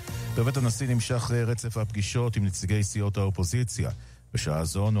 בבית הנשיא נמשך רצף הפגישות עם נציגי סיעות האופוזיציה. בשעה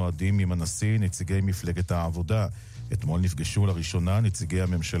זו נועדים עם הנשיא נציגי מפלגת העבודה. אתמול נפגשו לראשונה נציגי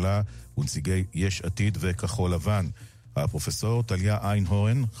הממשלה ונציגי יש עתיד וכחול לבן. הפרופסור טליה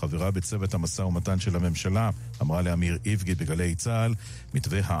איינהורן, חברה בצוות המשא ומתן של הממשלה, אמרה לאמיר איבגי בגלי צה"ל,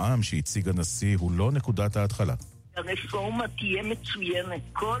 מתווה העם שהציג הנשיא הוא לא נקודת ההתחלה. הרפורמה תהיה מצוינת.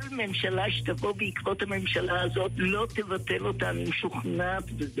 כל ממשלה שתבוא בעקבות הממשלה הזאת לא תבטל אותה, אני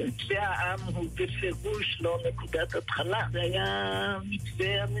משוכנעת בזה. והעם הוא בפירוש לא נקודת התחלה. זה היה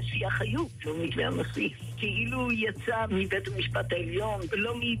מתווה הנשיא החיות, לא מתווה הנשיא. כאילו יצא מבית המשפט העליון,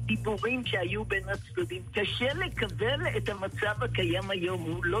 ולא מדיבורים שהיו בין הצדדים. קשה לקבל את המצב הקיים היום,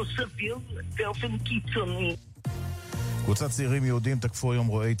 הוא לא סביר באופן קיצוני. קבוצת צעירים יהודים תקפו היום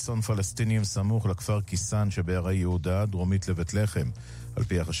רועי צאן פלסטינים סמוך לכפר קיסן שבערי יהודה, דרומית לבית לחם. על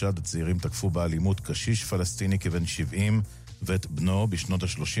פי החשד, הצעירים תקפו באלימות קשיש פלסטיני כבן 70 ואת בנו בשנות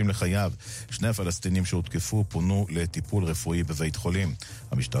ה-30 לחייו. שני הפלסטינים שהותקפו פונו לטיפול רפואי בבית חולים.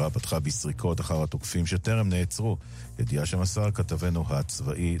 המשטרה פתחה בסריקות אחר התוקפים שטרם נעצרו. ידיעה שמסר כתבנו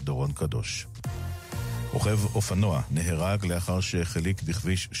הצבאי דורון קדוש. רוכב אופנוע נהרג לאחר שהחליק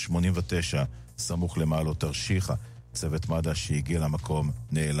בכביש 89 סמוך למעלות תרשיחא. צוות מד"א שהגיע למקום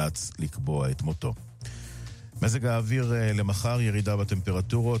נאלץ לקבוע את מותו. מזג האוויר למחר, ירידה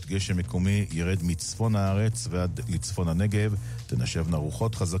בטמפרטורות, גשם מקומי ירד מצפון הארץ ועד לצפון הנגב, תנשבנה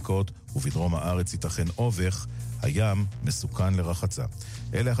רוחות חזקות ובדרום הארץ ייתכן אובך, הים מסוכן לרחצה.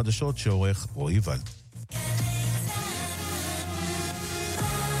 אלה החדשות שעורך רועי ולד.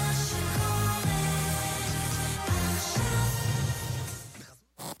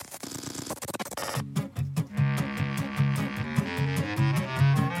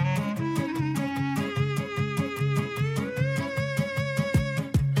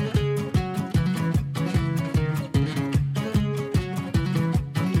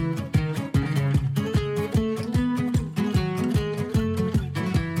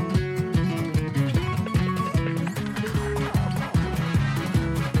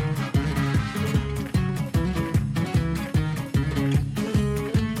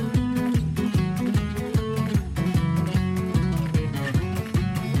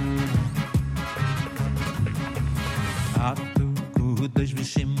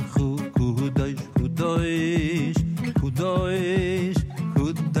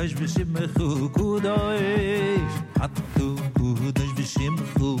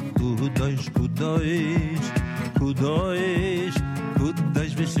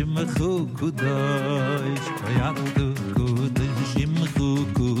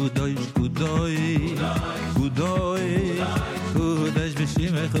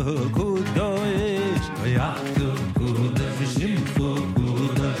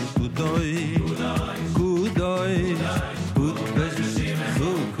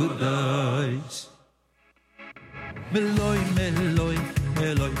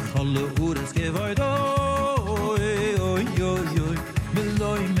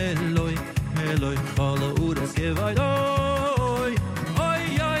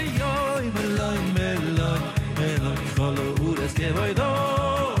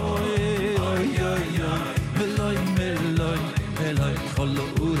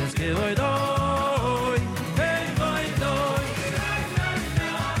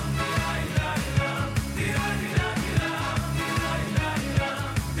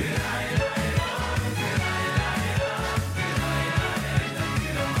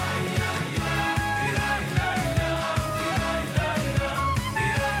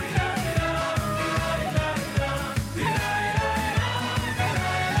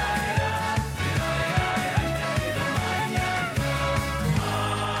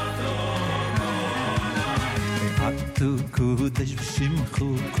 tu kudosh v'shimchu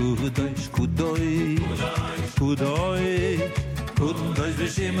kudosh kudosh kudosh kudosh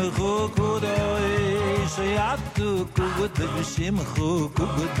v'shimchu kudosh yatu kudosh v'shimchu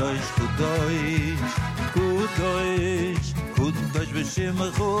kudosh kudosh kudosh kudosh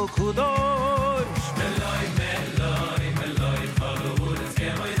v'shimchu kudosh Meloi meloi meloi chalul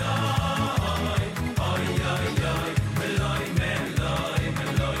tzkevay dai oy oy oy meloi meloi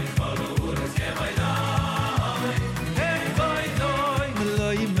meloi chalul tzkevay dai hey boy doy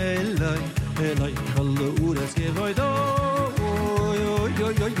meloi meloi meloi chalul tzkevay dai oy oy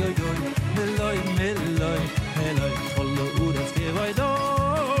oy oy oy meloi meloi meloi chalul tzkevay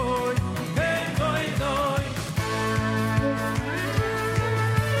dai hey boy doy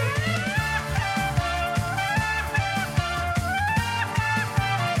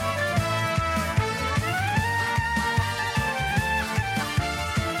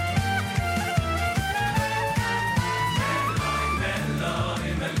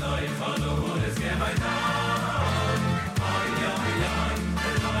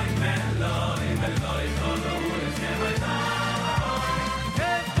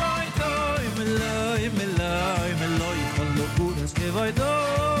Vai do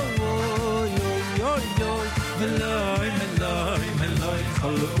oy oy oy oy meloi meloi meloi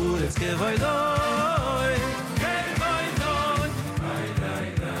khol ures ke vai do ke vai do vai dai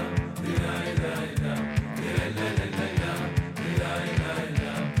da dai dai da dai dai da dai dai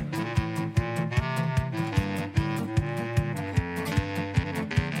da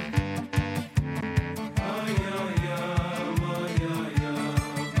ay ay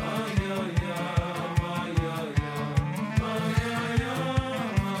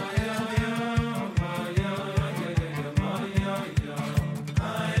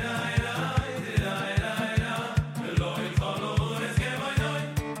ay ay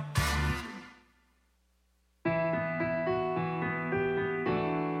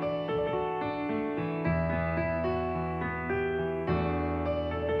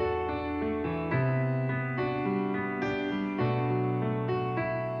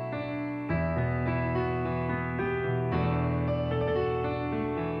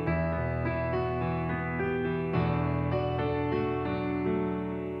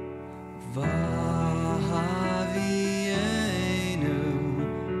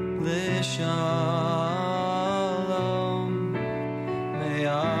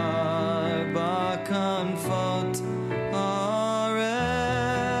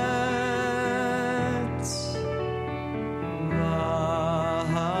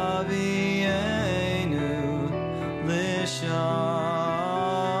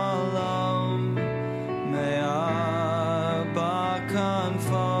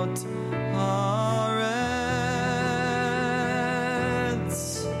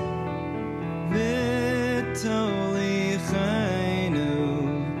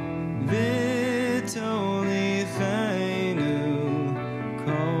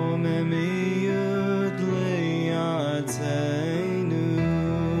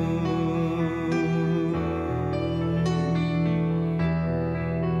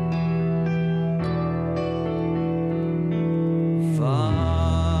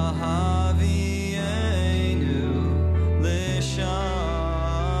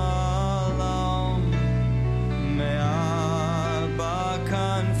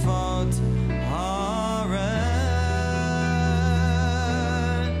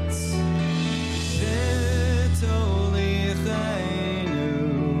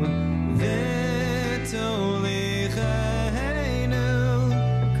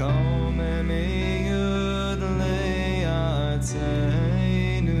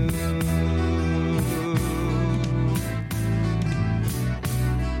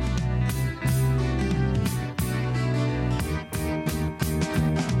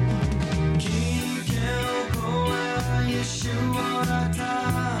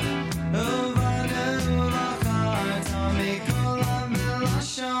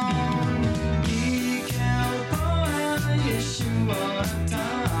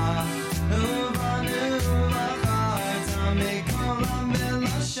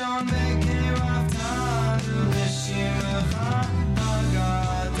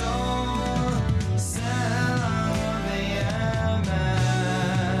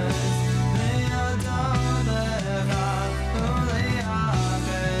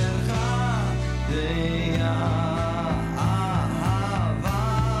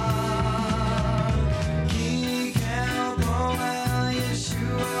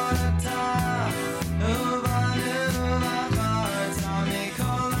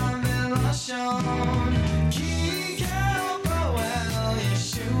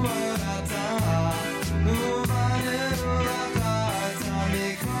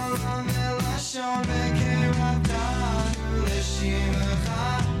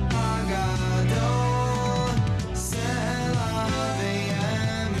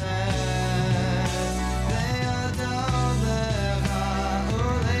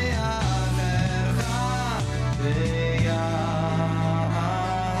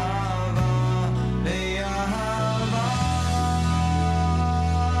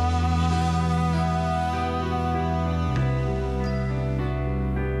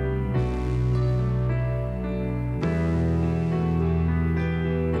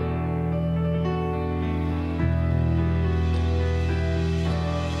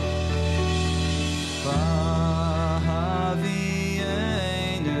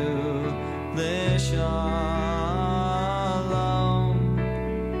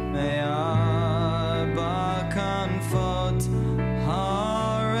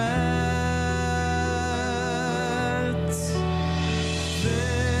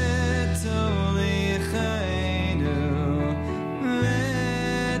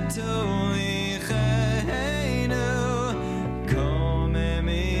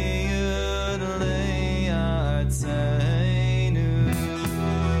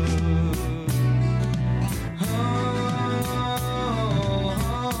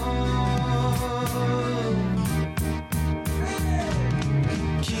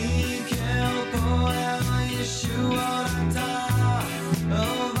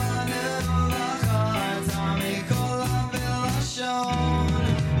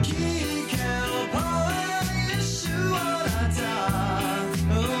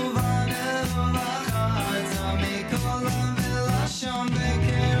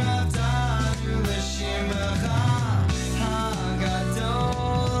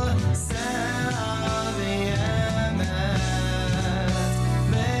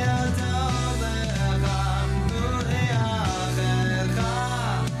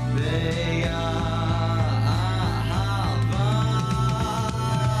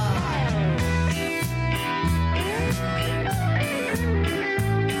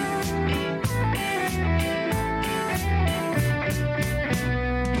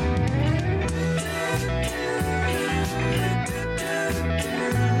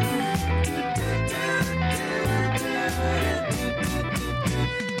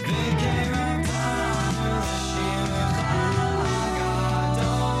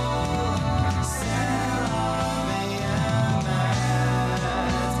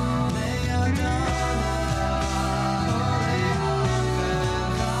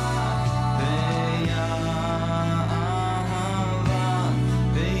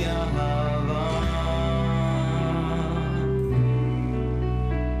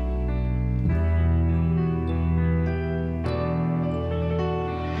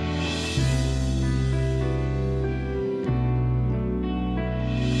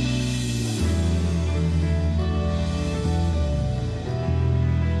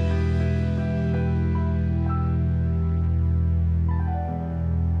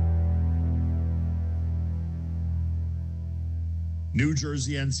New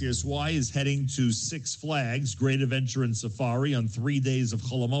Jersey NCSY is heading to Six Flags Great Adventure and Safari on 3 days of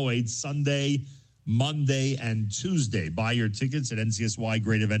Chol HaMoed, Sunday, Monday, and Tuesday. Buy your tickets at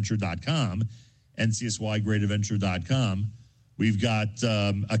ncsygreatadventure.com, ncsygreatadventure.com. We've got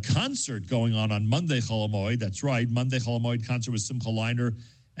a concert going on Monday, Chol HaMoed. That's right, Monday Chol HaMoed concert with Simcha Leiner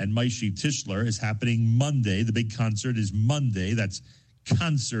and Maishi Tischler is happening Monday. The big concert is Monday. That's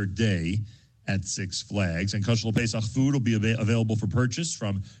concert day at Six Flags. And Kosher Pesach food will be available for purchase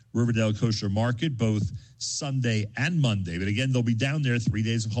from Riverdale Kosher Market both Sunday and Monday. But again, they'll be down there 3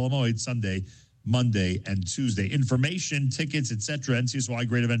 days of Chol HaMoed, Sunday, Monday, and Tuesday. Information, tickets, etc.,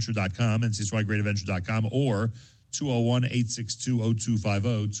 ncsygreatadventure.com, ncsygreatadventure.com, or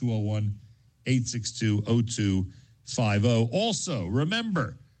 201-862-0250, 201-862-0250. Also,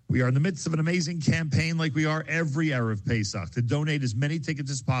 remember, we are in the midst of an amazing campaign like we are every Erev Pesach to donate as many tickets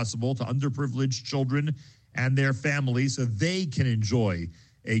as possible to underprivileged children and their families so they can enjoy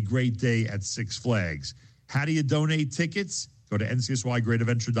a great day at Six Flags. How do you donate tickets? Go to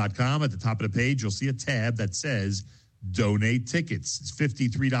ncsygreatadventure.com. At the top of the page, you'll see a tab that says Donate Tickets. It's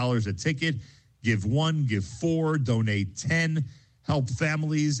 $53 a ticket. Give 1, give 4, donate 10. Help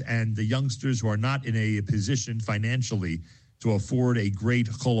families and the youngsters who are not in a position financially to afford a great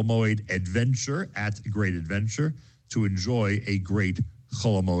Chol HaMoed adventure at Great Adventure, to enjoy a great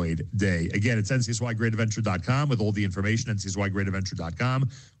Chol HaMoed day. Again, it's ncsygreatadventure.com with all the information, ncsygreatadventure.com.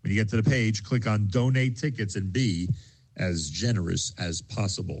 When you get to the page, click on Donate Tickets and be as generous as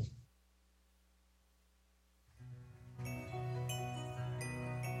possible.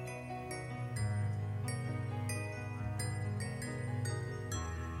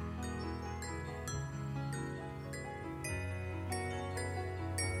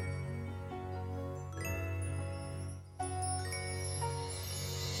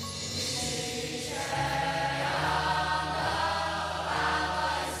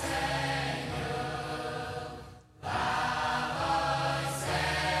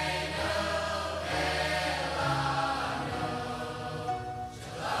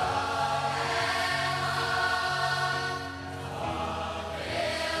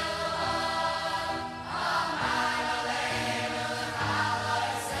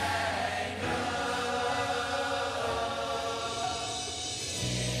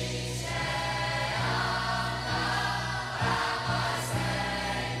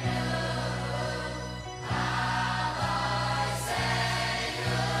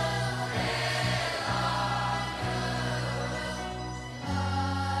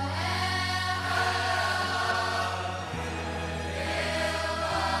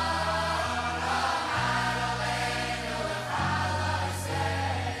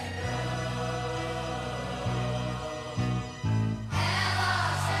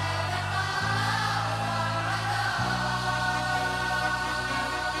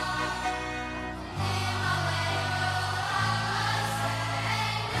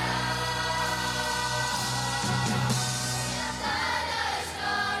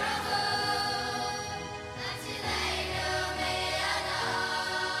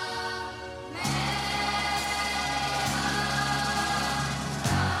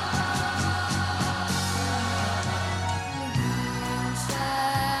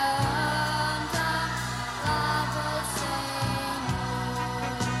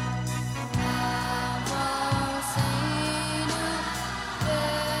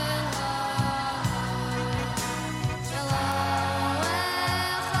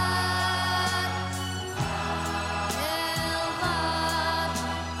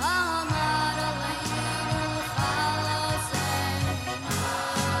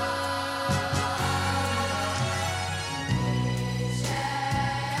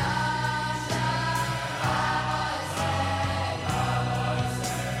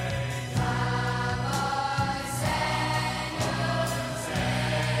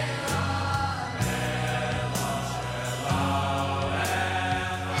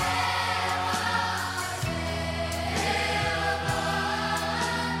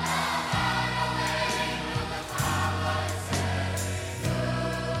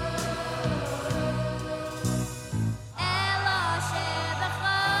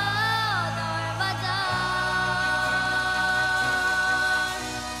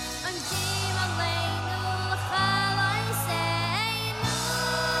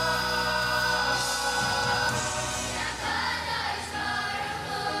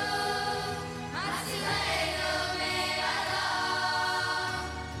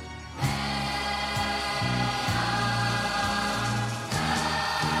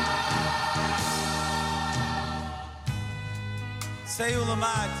 Say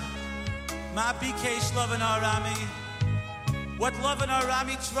ulamad, ma bikesh loven arami, what Lavan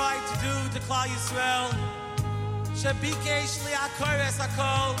Arami tried to do to Klal Yisrael. Shebikesh li'akores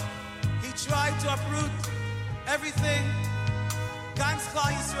hakol. He tried to uproot everything, Gans Klal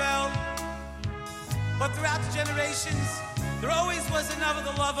Yisrael. But throughout the generations, there always was another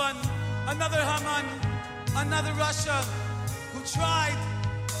Lavan, another Haman, another Russia, who tried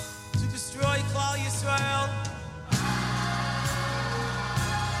to destroy Klal Yisrael.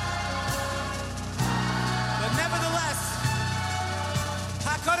 But nevertheless,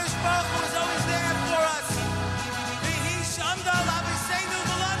 HaKadosh Baruch Hu is always there for us. V'hi shamda l'aviseinu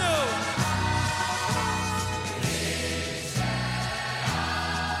v'lanu.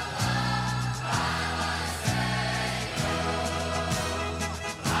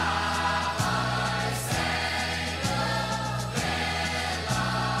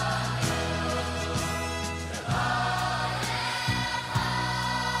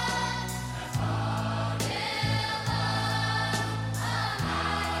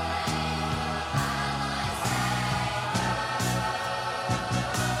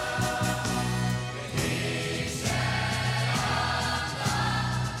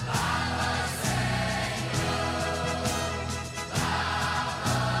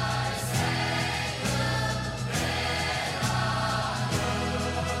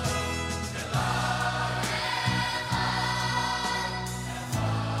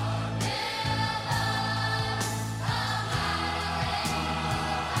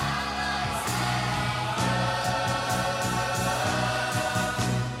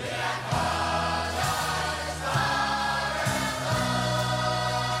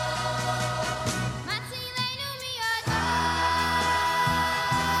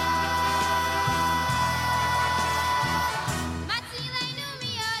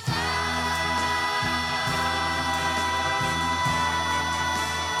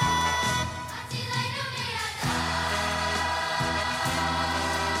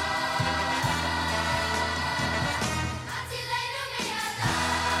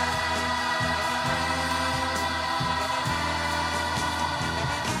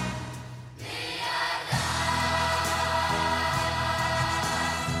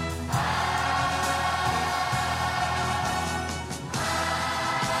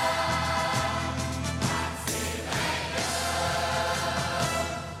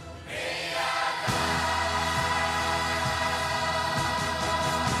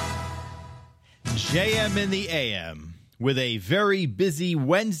 JM in the AM with a very busy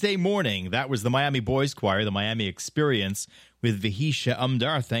Wednesday morning. That was the Miami Boys Choir, the Miami Experience with Vihisha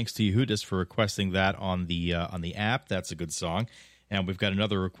Umdar. Thanks to Yehudis for requesting that on the app. That's a good song. And we've got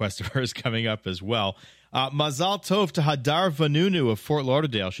another request of hers coming up as well. Mazal Tov to Hadar Vanunu of Fort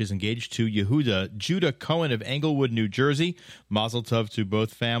Lauderdale. She's engaged to Yehuda Judah Cohen of Englewood, New Jersey. Mazal Tov to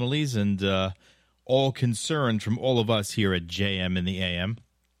both families and all concerned from all of us here at JM in the AM.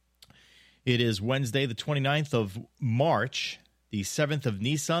 It is Wednesday, the 29th of March, the 7th of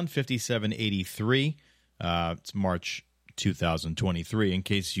Nisan, 5783. It's March 2023, in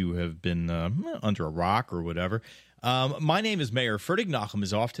case you have been under a rock or whatever. My name is Mayor Fertig. Nachum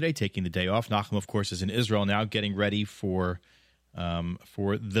is off today, taking the day off. Nachum, of course, is in Israel now, getting ready for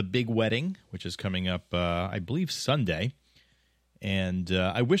the big wedding, which is coming up, I believe, Sunday. And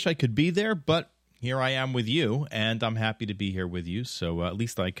I wish I could be there, but here I am with you, and I'm happy to be here with you. So at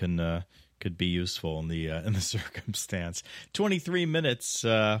least I can could be useful in the circumstance. 23 minutes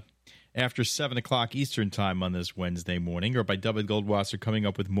after 7 o'clock Eastern time on this Wednesday morning, or by David Goldwasser coming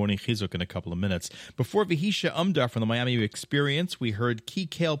up with Morning Chizuk in a couple of minutes. Before Vihisha Umdar from the Miami Experience, we heard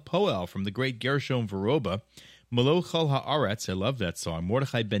Kikale Poel from the great Gershon Veroba. Melo Chol Haaretz, I love that song.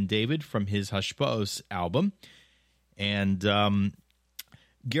 Mordechai Ben David from his Hashpaos album. And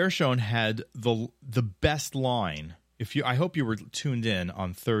Gershon had the best line. I hope you were tuned in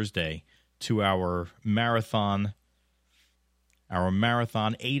on Thursday to our marathon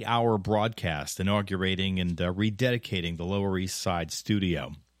 8-hour broadcast inaugurating and rededicating the Lower East Side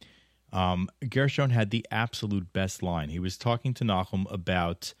studio. Gershon had the absolute best line. He was talking to Nachum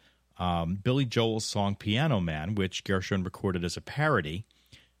about Billy Joel's song Piano Man, which Gershon recorded as a parody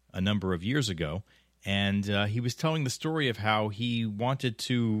a number of years ago. And he was telling the story of how he wanted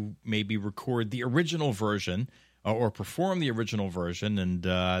to maybe record the original version or perform the original version, and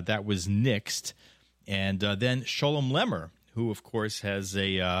that was nixed. And then Sholem Lemmer, who, of course, has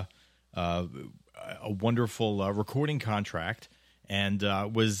a wonderful recording contract and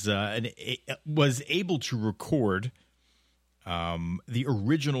was able to record the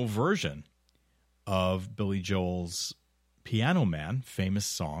original version of Billy Joel's Piano Man, famous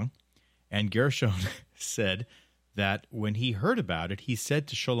song. And Gershon said that when he heard about it, he said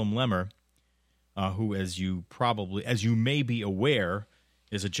to Sholem Lemmer, who, as you may be aware,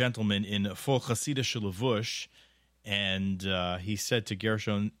 is a gentleman in full Hasidish levush. And he said to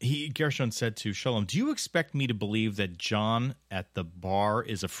Gershon, Gershon said to Shalom, "Do you expect me to believe that John at the bar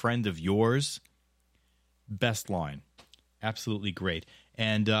is a friend of yours?" Best line. Absolutely great.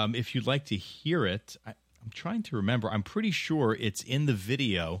 And if you'd like to hear it, I'm trying to remember. I'm pretty sure it's in the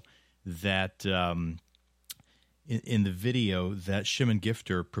video that in the video that Shimon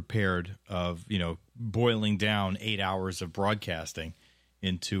Gifter prepared of, boiling down 8 hours of broadcasting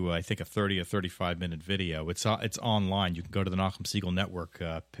into, I think, a 30 or 35-minute video. It's online. You can go to the Nachum Segal Network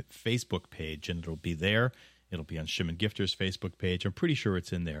Facebook page, and it'll be there. It'll be on Shimon Gifter's Facebook page. I'm pretty sure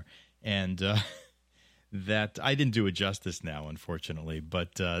it's in there. And that I didn't do it justice now, unfortunately,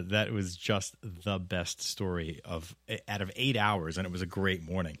 but that was just the best story out of 8 hours, and it was a great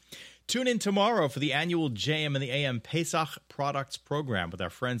morning. Tune in tomorrow for the annual JM and the AM Pesach Products Program with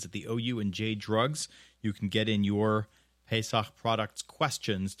our friends at the OU and J Drugs. You can get in your Pesach Products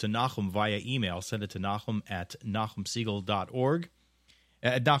questions to Nachum via email. Send it to Nachum at NachumSegal.org,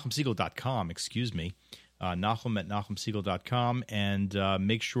 at NachumSegal.com, excuse me, Nachum at NachumSegal.com, and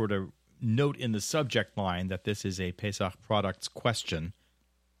make sure to note in the subject line that this is a Pesach Products question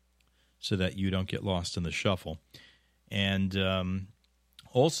so that you don't get lost in the shuffle. And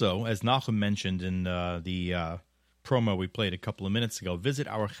also, as Nachum mentioned in the promo we played a couple of minutes ago, visit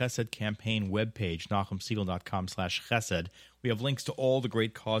our Chesed campaign webpage, NachumSegal.com/Chesed. We have links to all the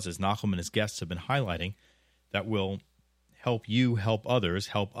great causes Nachum and his guests have been highlighting that will help you help others,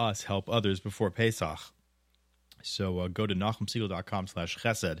 help us help others before Pesach. So go to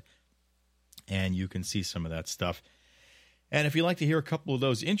NachumSegal.com/Chesed, and you can see some of that stuff. And if you'd like to hear a couple of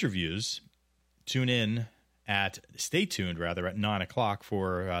those interviews, stay tuned at 9 o'clock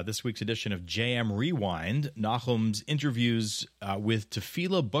for this week's edition of JM Rewind. Nachum's interviews with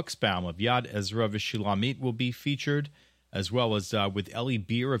Tefillah Buxbaum of Yad Ezra V'Shulamit will be featured, as well as with Eli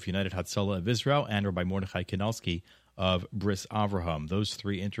Beer of United Hatzalah of Israel and Rabbi Mordechai Kinelski of Bris Avraham. Those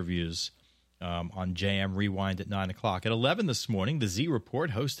three interviews on JM Rewind at 9 o'clock. At 11 this morning, the Z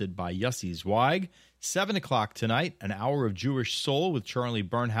Report, hosted by Yossi Zweig. 7 o'clock tonight, an hour of Jewish Soul with Charlie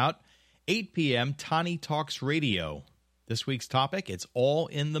Bernhout. 8 p.m., Tani Talks Radio. This week's topic, it's all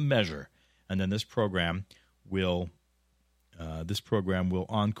in the measure. And then this program will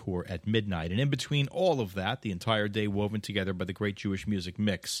encore at midnight. And in between all of that, the entire day woven together by the great Jewish music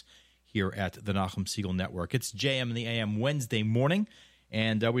mix here at the Nachum Segal Network. It's JM in the AM Wednesday morning,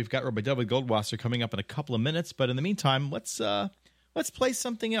 and we've got Rabbi David Goldwasser coming up in a couple of minutes. But in the meantime, let's play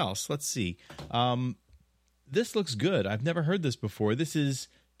something else. Let's see. This looks good. I've never heard this before. This is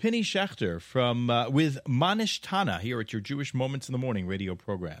Penny Schechter with Manish Tana here at your Jewish Moments in the Morning radio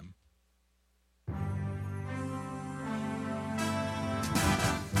program.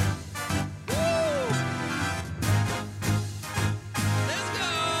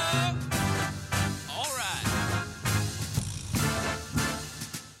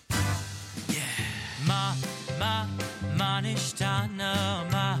 Manishtana,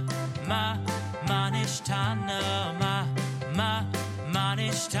 Manishtana,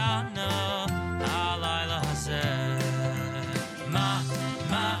 Manishtana, Alayla Hazeh.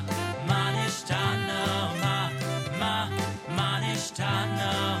 Manishtana,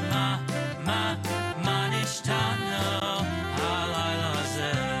 Manishtana, Manishtana, Alayla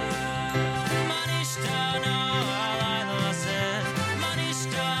Hazeh. Manishtana, Alayla Hazeh.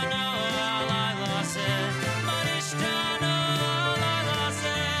 Manishtana, Alayla Hazeh. Manishtana, Alayla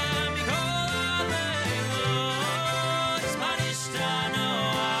Hazeh. Mikol Alelos. Manishtana,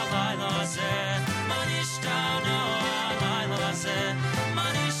 Alayla Hazeh. Manishtana, Alayla Hazeh.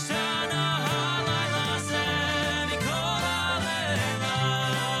 Manishtana, Alayla Hazeh. Mikol Alelos.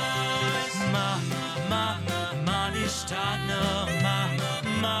 Manishtana, Manishtana,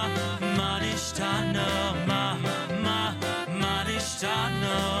 Manishtana,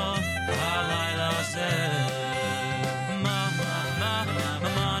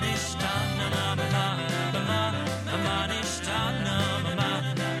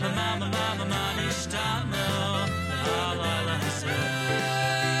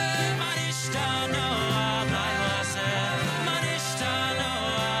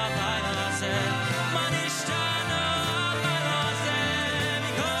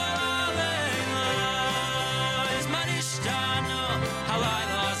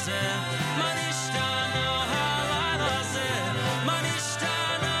 Alayla Hazeh. Manishta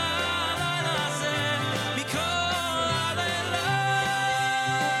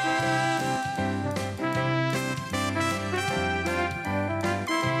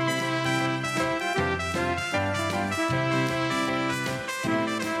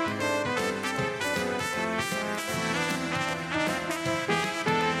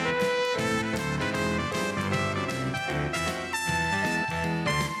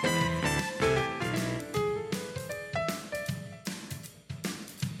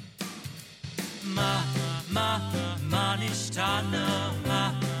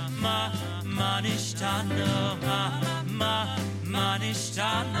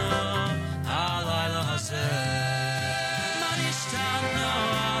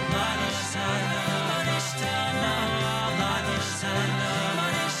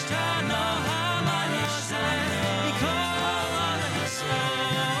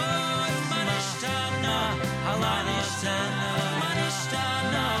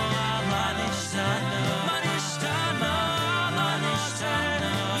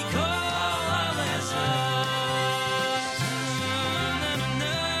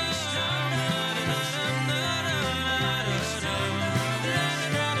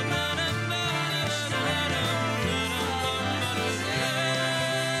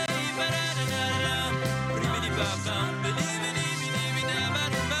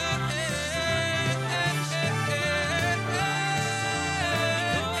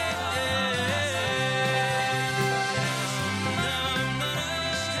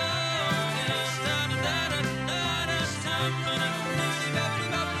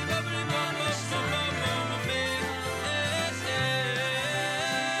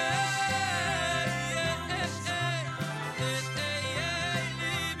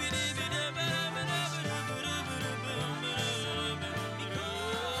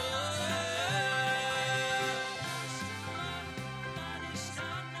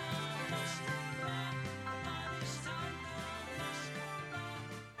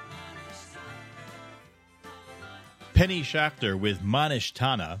Penny Schachter with Manish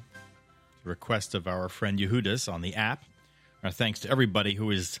Tana, the request of our friend Yehudis on the app. Our thanks to everybody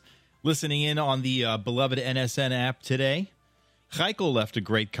who is listening in on the beloved NSN app today. Heikel left a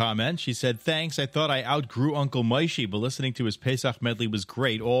great comment. She said, thanks, I thought I outgrew Uncle Moishi, but listening to his Pesach medley was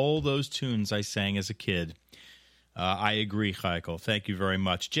great. All those tunes I sang as a kid. I agree, Heikel. Thank you very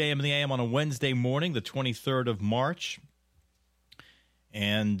much. JM and the AM on a Wednesday morning, the 23rd of March.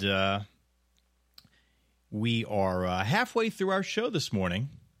 And we are halfway through our show this morning.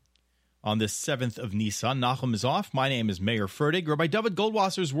 On this 7th of Nisan, Nachum is off. My name is Meir Fertig. Rabbi David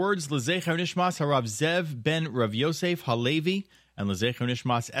Goldwasser's words, L'zecher Nishmas Harav Zev ben Rav Yosef Halevi, and L'zecher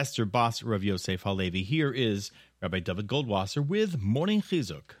Nishmas Esther Bas Rav Yosef Halevi. Here is Rabbi David Goldwasser with Morning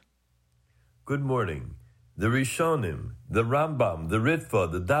Chizuk. Good morning. The Rishonim, the Rambam, the Ritva,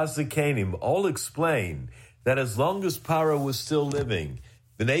 the Dazikanim all explain that as long as Paro was still living,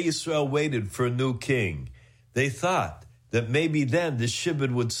 Bnei Yisrael waited for a new king. They thought that maybe then the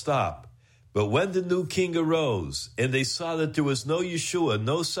Shibud would stop. But when the new king arose and they saw that there was no Yeshua,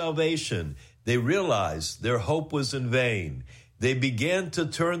 no salvation, they realized their hope was in vain. They began to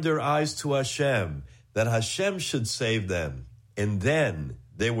turn their eyes to Hashem, that Hashem should save them. And then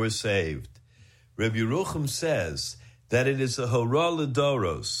they were saved. Rabbi Yerucham says that it is a Horah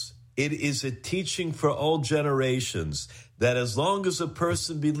L'Doros. It is a teaching for all generations that as long as a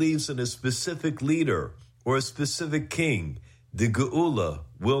person believes in a specific leader or a specific king, the Geula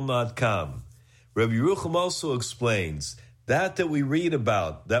will not come. Rabbi Yerucham also explains that we read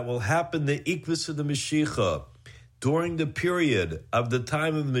about that will happen the Ikvus of the Mashiach during the period of the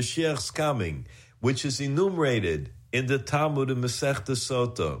time of the Mashiach's coming, which is enumerated in the Talmud of Masechta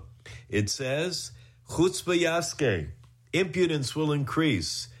Sota. It says, Chutzpah Yaske, impudence will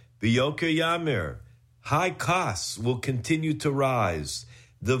increase, V'yoker Yamer, high costs will continue to rise.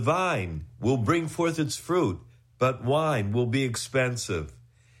 The vine will bring forth its fruit, but wine will be expensive.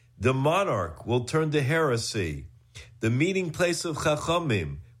 The monarch will turn to heresy. The meeting place of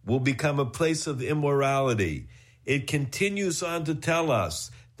Chachamim will become a place of immorality. It continues on to tell us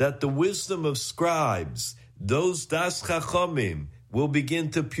that the wisdom of scribes, those Das Chachamim, will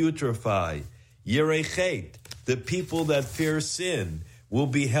begin to putrefy. Yerechet, the people that fear sin, will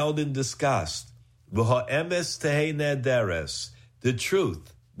be held in disgust. V'ha'emes tehei nederes, the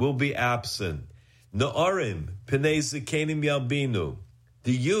truth will be absent. Na'arim pnei zikenim yalbinu,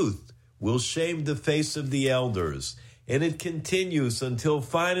 the youth will shame the face of the elders. And it continues until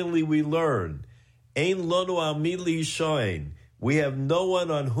finally we learn, Ein lonu al mi lishoin, we have no one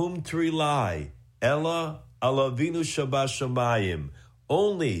on whom to rely, Ella al Avinu Shabashamayim,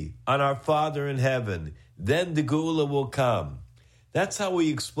 only on our Father in heaven. Then the Geula will come. That's how we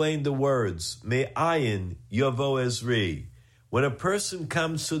explain the words, Me'ayin Yavo Ezri. When a person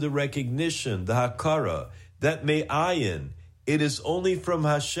comes to the recognition, the Hakara, that Me'ayin, it is only from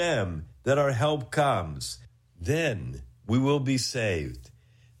Hashem that our help comes. Then we will be saved.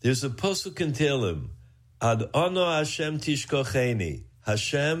 There's a posuk in Tehillim, Ad ono Hashem tishkocheni.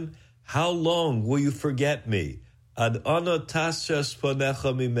 Hashem, how long will you forget me? Ad ono tasjas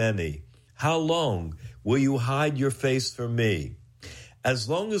ponecha mimeni. How long will you hide your face from me? As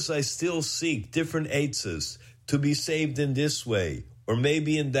long as I still seek different eitzes to be saved in this way, or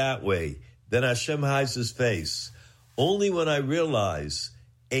maybe in that way, then Hashem hides his face. Only when I realize,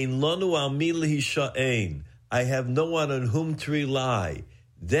 Ein lanu al mi l'hisha'ein, I have no one on whom to rely,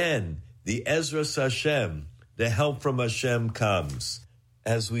 then the Ezras Hashem, the help from Hashem comes.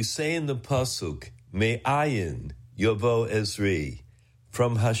 As we say in the Pasuk, Me'ayin Yovo Ezri,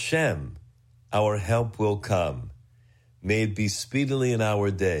 from Hashem our help will come. May it be speedily in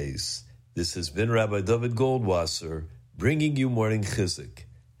our days. This has been Rabbi David Goldwasser, bringing you Morning Chizuk.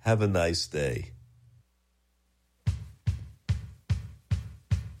 Have a nice day.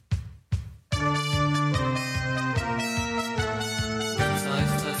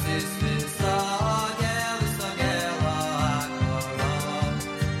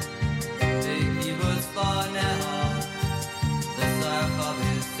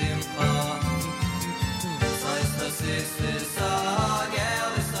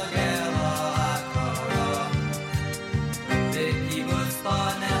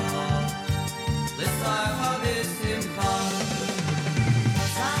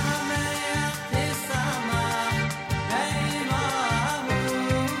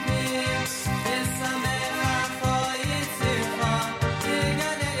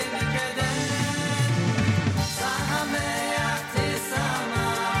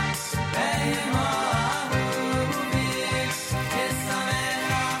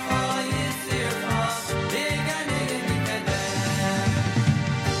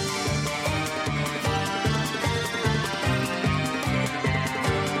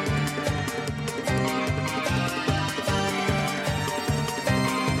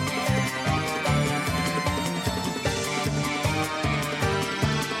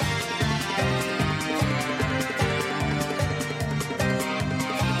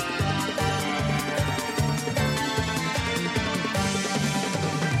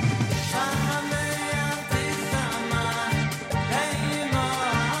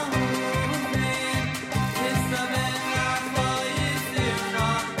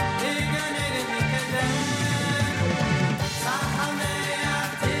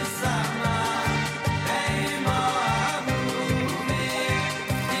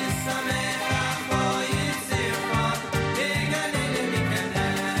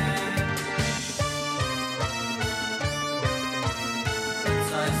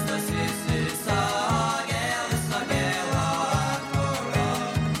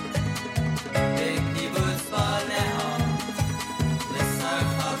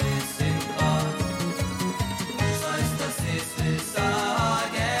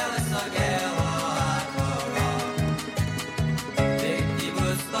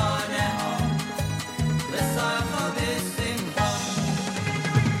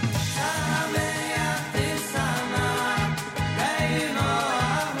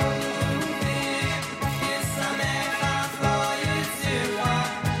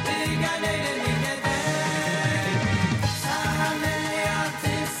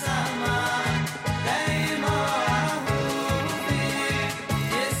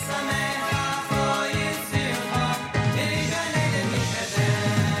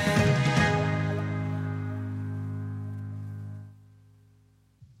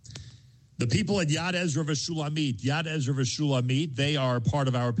 The people at Yad Ezra V'Shulamit, they are part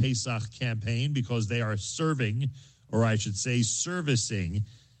of our Pesach campaign because they are serving, or I should say servicing,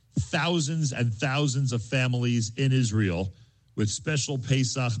 thousands and thousands of families in Israel with special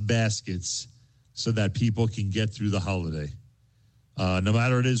Pesach baskets so that people can get through the holiday. No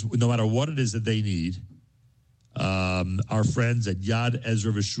matter what it is that they need, our friends at Yad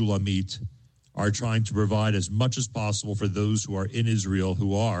Ezra V'Shulamit are trying to provide as much as possible for those who are in Israel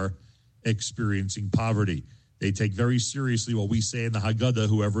who are experiencing poverty. They take very seriously what we say in the Haggadah,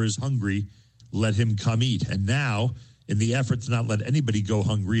 whoever is hungry, let him come eat. And now, in the effort to not let anybody go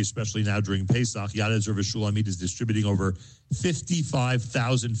hungry, especially now during Pesach, Yad Ezra V'Shulamit is distributing over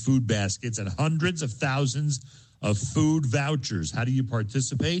 55,000 food baskets and hundreds of thousands of food vouchers. How do you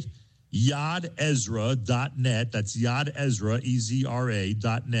participate? YadEzra.net, that's YadEzra,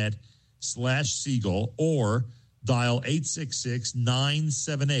 EZRA.net/Siegel, or dial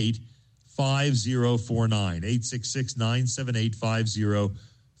 866-978-5049,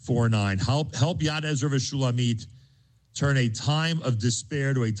 866-978-5049. Help Yad Ezra V'Shulamit turn a time of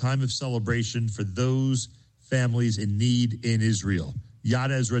despair to a time of celebration for those families in need in Israel.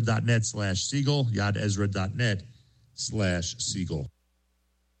 YadEzra.net/Siegel, YadEzra.net/Siegel.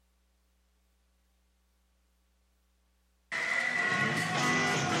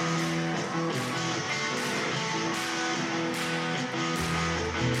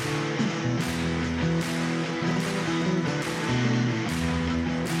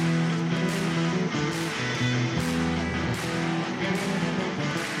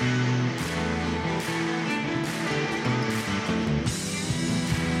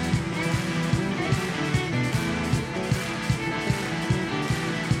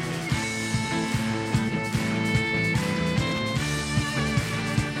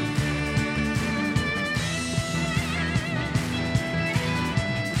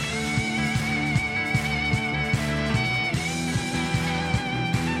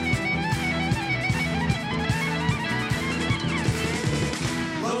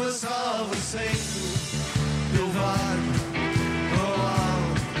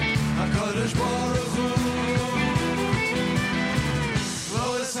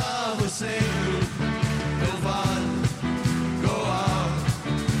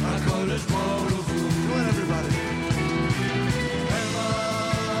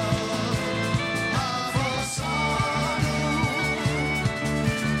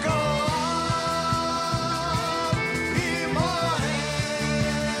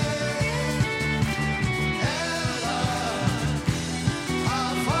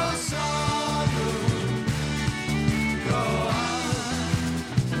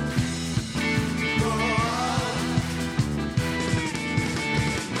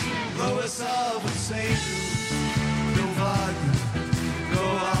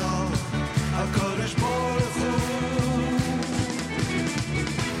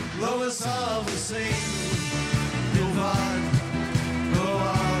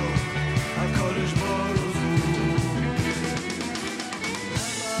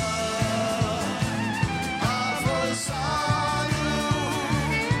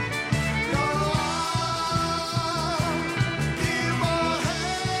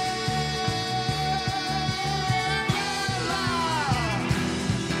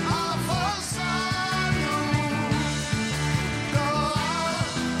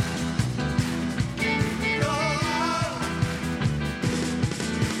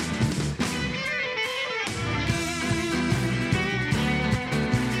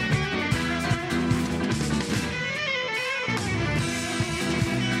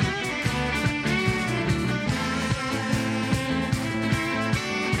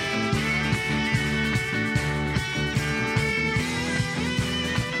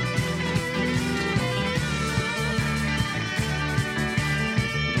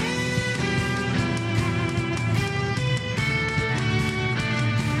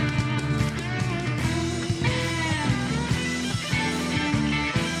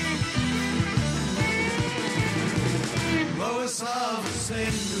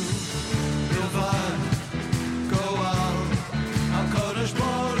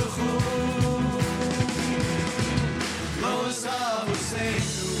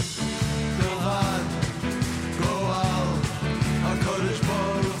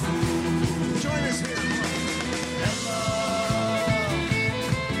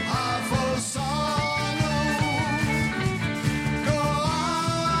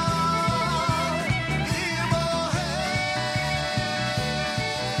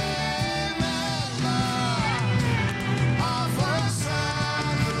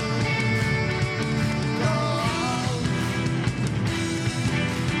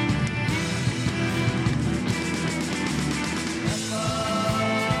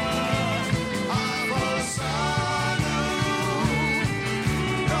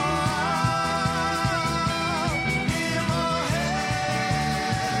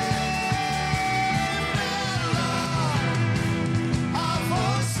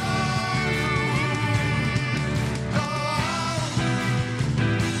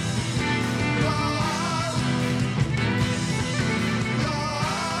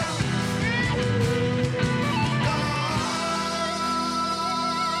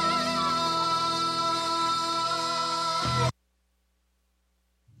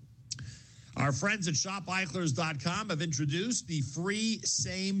 Our friends at shopeichlers.com have introduced the free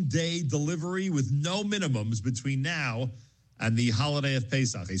same-day delivery with no minimums between now and the holiday of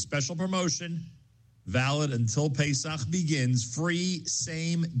Pesach. A special promotion valid until Pesach begins. Free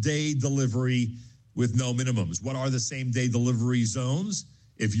same-day delivery with no minimums. What are the same-day delivery zones?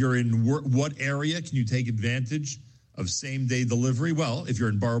 If you're in what area can you take advantage of same-day delivery? Well, if you're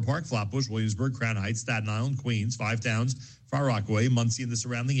in Borough Park, Flatbush, Williamsburg, Crown Heights, Staten Island, Queens, Five Towns, Far Rockaway, Muncie, and the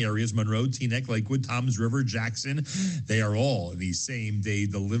surrounding areas, Monroe, Teaneck, Lakewood, Toms River, Jackson, they are all in the same-day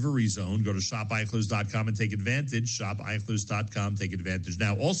delivery zone. Go to shopeichlers.com and take advantage. Shopeichlers.com, take advantage.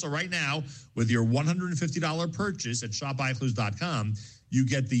 Now, also right now, with your $150 purchase at shopeichlers.com, you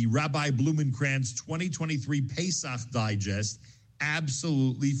get the Rabbi Blumenkrantz 2023 Pesach Digest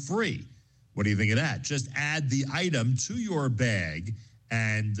absolutely free. What do you think of that? Just add the item to your bag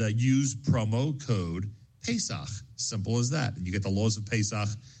and use promo code Pesach. Simple as that. And you get the Laws of Pesach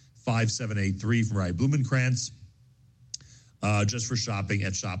 5783 from Rabbi Blumenkrantz just for shopping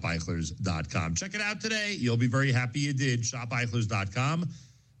at shopeichlers.com. Check it out today. You'll be very happy you did. Shopeichlers.com.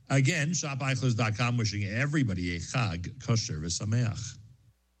 Again, shopeichlers.com, wishing everybody a Chag Kosher V'Sameach.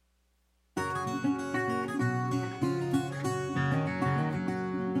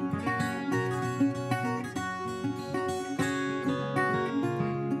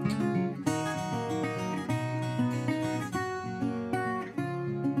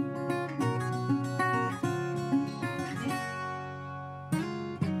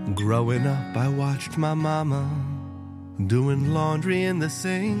 Growing up, I watched my mama doing laundry in the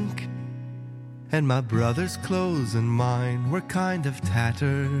sink, and my brother's clothes and mine were kind of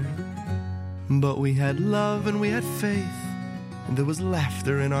tattered. But we had love and we had faith, and there was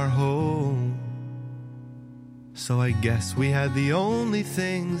laughter in our home. So I guess we had the only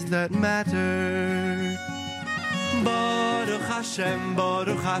things that mattered. Baruch Hashem,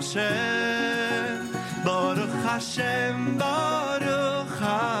 Baruch Hashem, Baruch Hashem, Baruch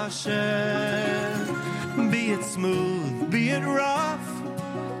Hashem. Be it smooth, be it rough,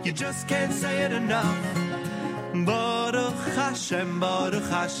 you just can't say it enough. Baruch Hashem, Baruch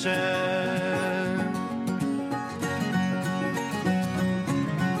Hashem.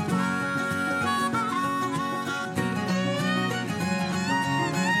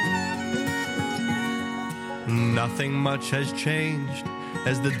 Nothing much has changed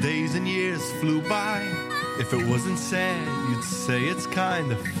as the days and years flew by. If it wasn't sad, you'd say it's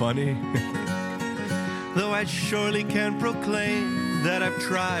kind of funny. Though I surely can proclaim that I've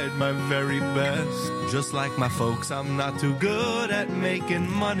tried my very best. Just like my folks, I'm not too good at making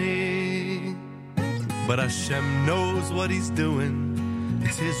money. But Hashem knows what he's doing.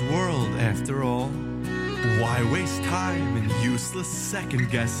 It's his world after all. Why waste time in useless second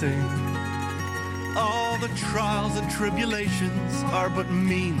guessing? All the trials and tribulations are but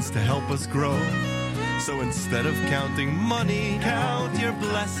means to help us grow. So instead of counting money, count your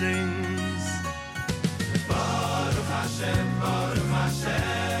blessings. Baruch Hashem, Baruch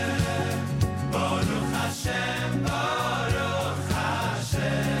Hashem, Baruch Hashem, Baruch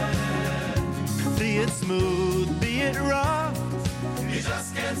Hashem. Be it smooth, be it rough, you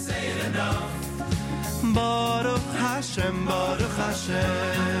just can't say it enough. Baruch Hashem, Baruch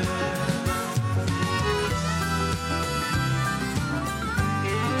Hashem.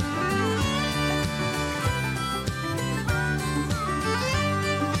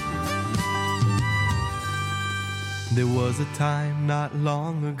 There was a time not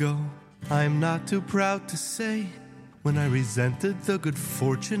long ago, I'm not too proud to say, when I resented the good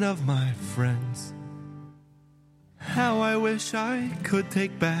fortune of my friends. How I wish I could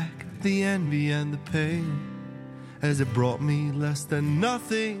take back the envy and the pain, as it brought me less than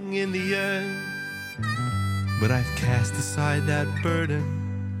nothing in the end. But I've cast aside that burden,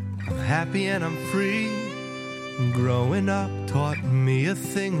 I'm happy and I'm free. Growing up taught me a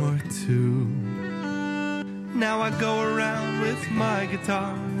thing or two. Now I go around with my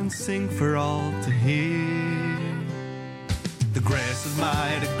guitar and sing for all to hear. The grass is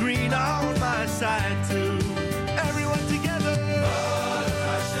mighty green on my side too. Everyone together. Baruch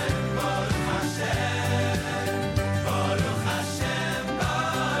Hashem, Baruch Hashem, Baruch Hashem,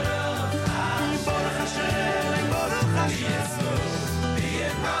 Baruch Hashem, Baruch Hashem, Baruch Hashem. Be it smooth, be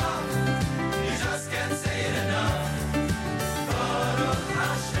it rough, you just can't say it enough. Baruch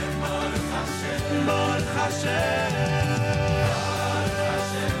Hashem, Baruch Hashem, Baruch Hashem.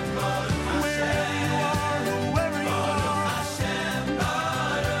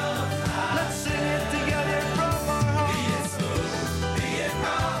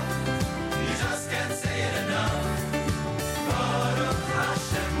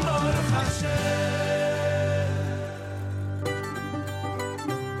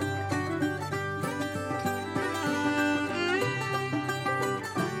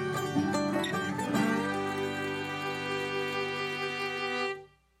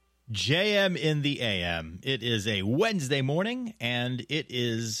 JM in the AM. It is a Wednesday morning, and it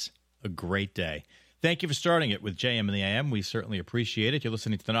is a great day. Thank you for starting it with JM in the AM. We certainly appreciate it. You're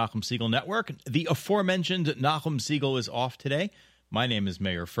listening to the Nachum Siegel Network. The aforementioned Nachum Siegel is off today. My name is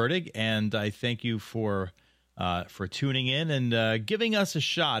Mayor Fertig, and I thank you for tuning in and giving us a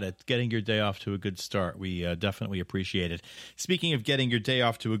shot at getting your day off to a good start. We definitely appreciate it. Speaking of getting your day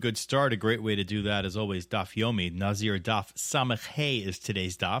off to a good start, a great way to do that is always Daf Yomi. Nazir Daf Samech Hey is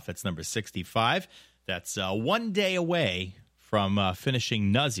today's Daf. That's number 65. That's 1 day away from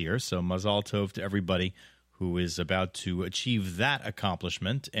finishing Nazir, so Mazal Tov to everybody who is about to achieve that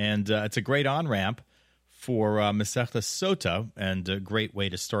accomplishment. And it's a great on-ramp for Masechta Sota, and a great way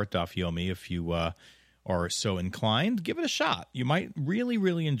to start Daf Yomi if you are so inclined. Give it a shot. You might really,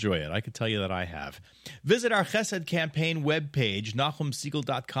 really enjoy it. I can tell you that I have. Visit our Chesed campaign webpage,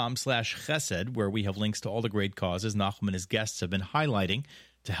 nachumsiegel.com/chesed, where we have links to all the great causes Nachum and his guests have been highlighting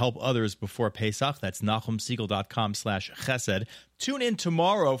to help others before Pesach. That's nachumsiegel.com/chesed. Tune in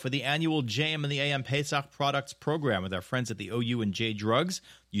tomorrow for the annual JM and the AM Pesach Products Program with our friends at the OU and J Drugs.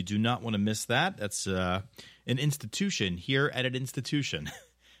 You do not want to miss that. That's an institution here at an institution.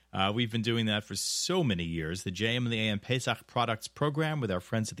 We've been doing that for so many years, the JM and the AM Pesach Products Program with our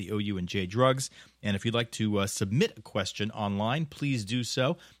friends at the OU and J Drugs. And if you'd like to submit a question online, please do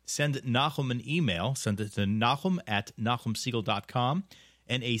so. Send Nachum an email. Send it to Nachum at nachumsiegel.com,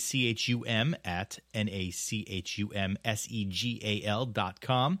 NACHUM at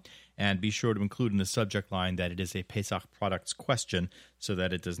NACHUMSEGAL.com. And be sure to include in the subject line that it is a Pesach Products question so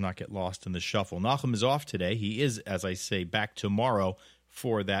that it does not get lost in the shuffle. Nachum is off today. He is, as I say, back tomorrow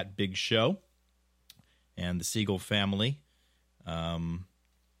for that big show. And the Siegel family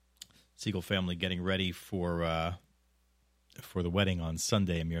getting ready for the wedding on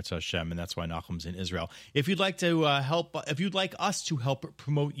Sunday, Amir Hashem, and that's why Nachum's in Israel. If you'd like to if you'd like us to help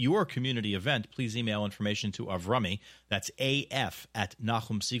promote your community event, please email information to Avrami. That's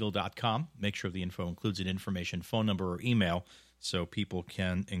af@nachumsiegel.com. Make sure the info includes an information, phone number, or email so people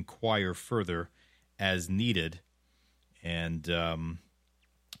can inquire further as needed. And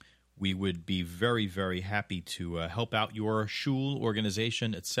we would be very, very happy to help out your shul,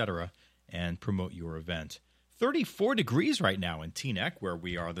 organization, etc., and promote your event. 34 degrees right now in Teaneck, where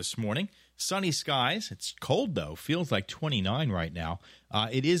we are this morning. Sunny skies. It's cold, though. Feels like 29 right now.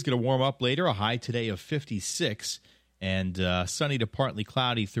 It is going to warm up later, a high today of 56, and sunny to partly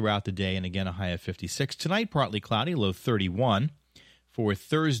cloudy throughout the day, and again a high of 56. Tonight, partly cloudy, low 31. For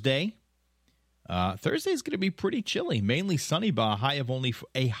Thursday, Thursday is going to be pretty chilly, mainly sunny, by a high of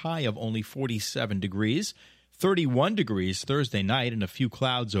only 47 degrees. 31 degrees Thursday night and a few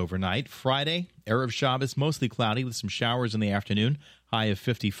clouds overnight. Friday, Erev Shabbos, mostly cloudy with some showers in the afternoon, high of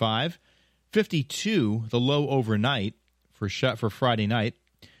 55. 52, the low overnight for Friday night.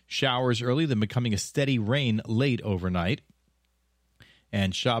 Showers early, then becoming a steady rain late overnight.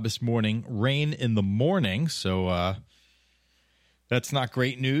 And Shabbos morning, rain in the morning, so that's not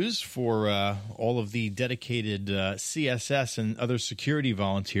great news for all of the dedicated CSS and other security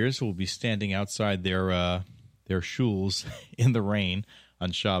volunteers who will be standing outside their shuls in the rain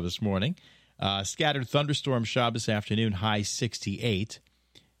on Shabbos morning. Scattered thunderstorm Shabbos afternoon, high 68.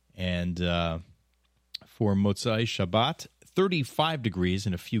 And for Motzai Shabbat, 35 degrees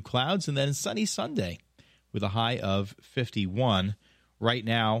and a few clouds. And then sunny Sunday with a high of 51. Right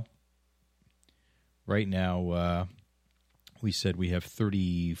now, we said we have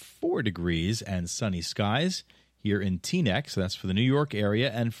 34 degrees and sunny skies here in Teaneck, so that's for the New York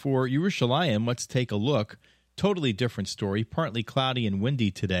area. And for Yerushalayim, let's take a look. Totally different story. Partly cloudy and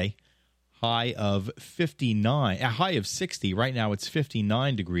windy today. High of 59, a high of 60. Right now it's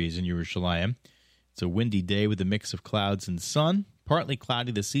 59 degrees in Yerushalayim. It's a windy day with a mix of clouds and sun. Partly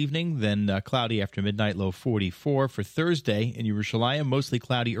cloudy this evening, then cloudy after midnight, low 44. For Thursday in Yerushalayim, mostly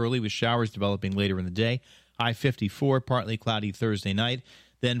cloudy early with showers developing later in the day. High 54, partly cloudy Thursday night.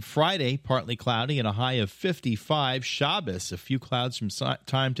 Then Friday, partly cloudy and a high of 55. Shabbos, a few clouds from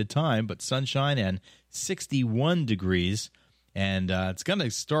time to time, but sunshine and 61 degrees. And it's going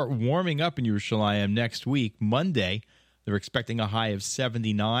to start warming up in Yerushalayim next week. Monday, they're expecting a high of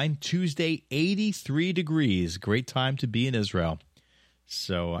 79. Tuesday, 83 degrees. Great time to be in Israel.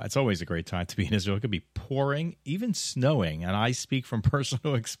 So it's always a great time to be in Israel. It could be pouring, even snowing. And I speak from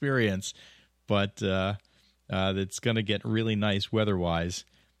personal experience, but it's going to get really nice weather-wise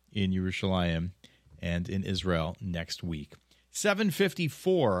in Yerushalayim and in Israel next week.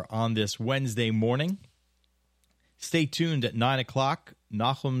 7:54 on this Wednesday morning. Stay tuned at 9 o'clock.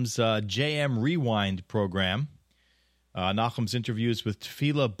 Nachum's JM Rewind program Nachum's interviews with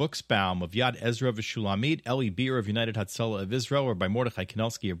Tefillah Buxbaum of Yad Ezra V'Shulamit, Eli Beer of United Hatzalah of Israel, or by Mordechai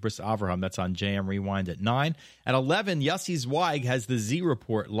Kanelsky of Bris Avraham. That's on JM Rewind at 9. At 11, Yossi Zweig has the Z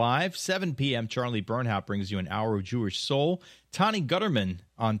Report live. 7 p.m., Charlie Bernhout brings you an hour of Jewish soul. Tani Gutterman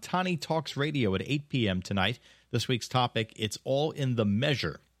on Tani Talks Radio at 8 p.m. tonight. This week's topic, it's all in the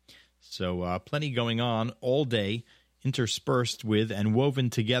measure. So plenty going on all day, interspersed with and woven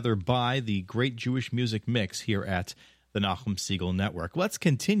together by the great Jewish music mix here at the Nachum Segal Network. Let's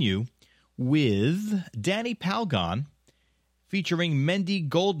continue with Danny Palgon featuring Mendy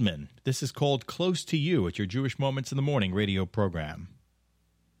Goldman. This is called Close to You at your Jewish Moments in the Morning radio program.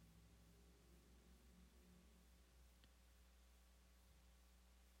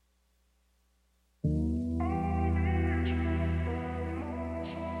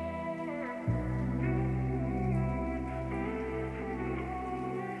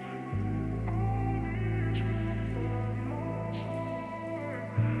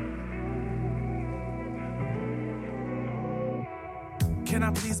 Can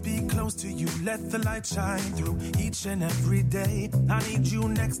I please be close to you? Let the light shine through each and every day. I need you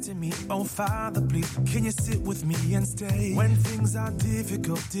next to me. Oh, Father, please, can you sit with me and stay? When things are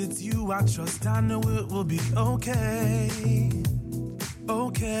difficult, it's you I trust. I know it will be okay.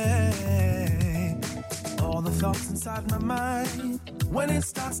 Okay. All the thoughts inside my mind, when it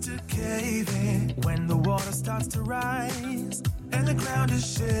starts to cave in, when the water starts to rise and the ground is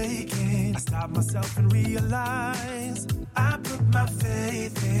shaking, I stop myself and realize I put my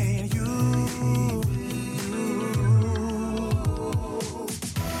faith in you.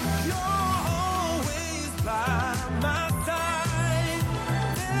 You're always by my side.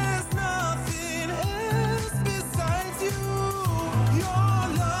 There's nothing else besides you. Your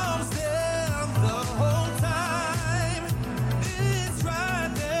love's there the whole time. It's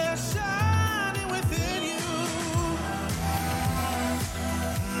right there shining within you.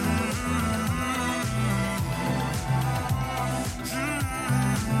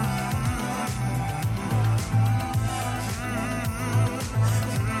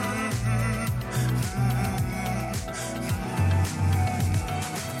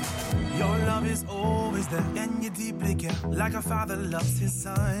 Your love is always there and you deeply care, like a father loves his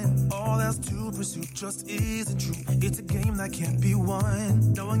son. All else to pursue just isn't true. It's a game that can't be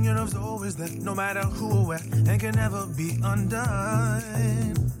won. Knowing your love's always there, no matter who or where, and can never be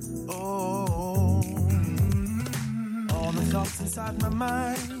undone. Oh, all the thoughts inside my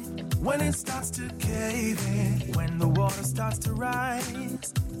mind, when it starts to cave in, when the water starts to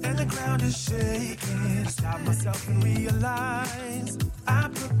rise and the ground is shaking, I stop myself and realize I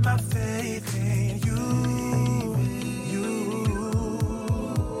put my faith in you.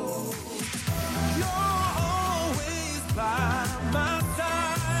 You're always by my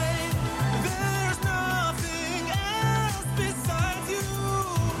side. There's nothing else besides you.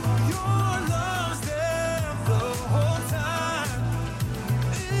 Your love's there the whole time.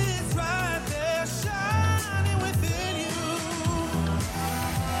 It's right there shining within you.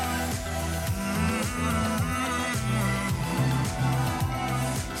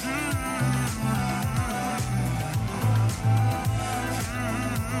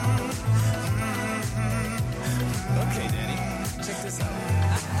 Okay, Danny, check this out.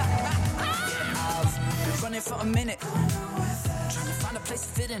 I've been running for a minute, trying to find a place to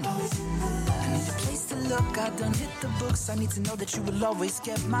fit in. I need a place to look, I done hit the books. I need to know that you will always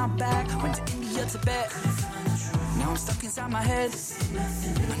get my back. Went to India, Tibet, now I'm stuck inside my head.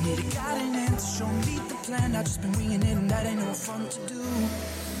 I need a guiding hand to show me the plan. I've just been winging it and that ain't no fun to do.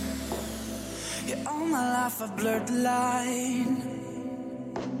 Yeah, all my life I've blurred the line.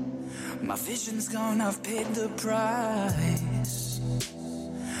 My vision's gone, I've paid the price.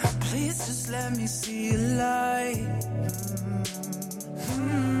 Please just let me see a light.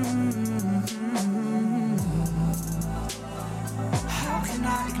 How can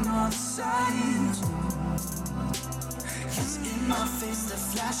I ignore the signs? It's in my face, they're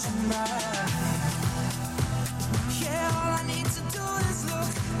flashing bright. Yeah, all I need to do is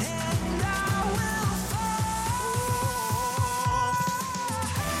look and I will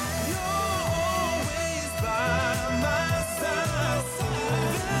By my side,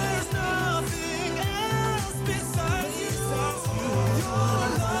 there's nothing else besides you. Your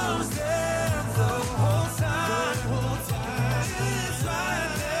love's there the whole time. It's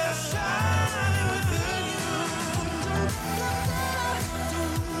right there shining within you.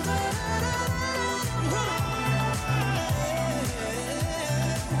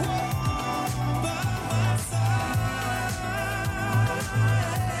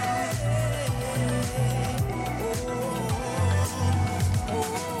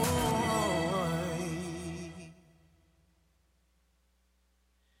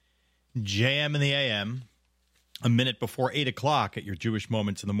 JM in the AM, a minute before 8 o'clock at your Jewish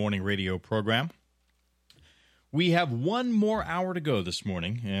Moments in the Morning radio program. We have one more hour to go this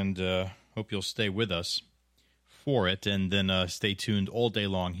morning, and hope you'll stay with us for it, and then stay tuned all day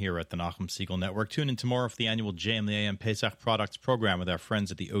long here at the Nachum Segal Network. Tune in tomorrow for the annual JM in the AM Pesach Products Program with our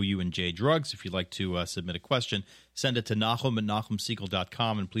friends at the OU&J Drugs. If you'd like to submit a question, send it to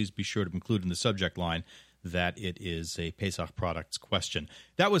Nachum@NachumSegal.com, and please be sure to include in the subject line that it is a Pesach Products question.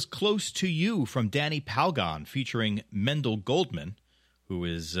 That was Close to You from Danny Palgon, featuring Mendel Goldman, who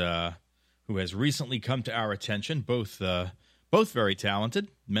has recently come to our attention, both very talented.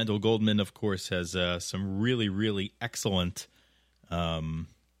 Mendel Goldman, of course, has some really, really excellent reels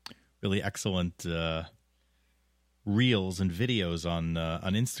and videos on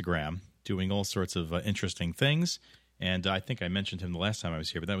Instagram, doing all sorts of interesting things. And I think I mentioned him the last time I was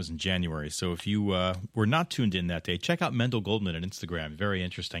here, but that was in January. So if you were not tuned in that day, check out Mendel Goldman on Instagram. Very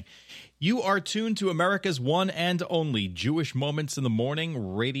interesting. You are tuned to America's one and only Jewish Moments in the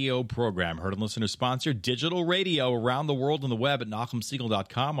Morning radio program. Heard and listener sponsored digital radio around the world on the web at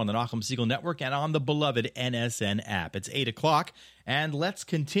NachumSegal.com, on the Nachum Segal Network, and on the beloved NSN app. It's 8 o'clock, and let's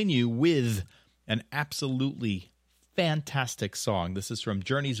continue with an absolutely fantastic song. This is from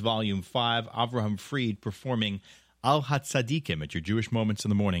Journeys Volume 5, Avraham Fried performing Al Hatzadikim at your Jewish Moments in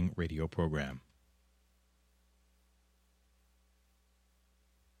the Morning radio program.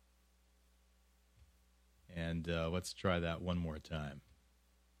 And let's try that one more time.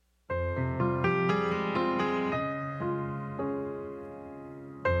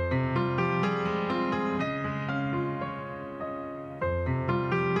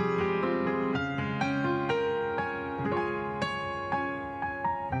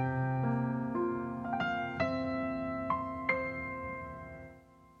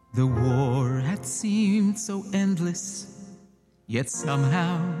 The war had seemed so endless, yet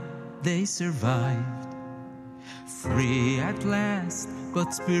somehow they survived. Free at last,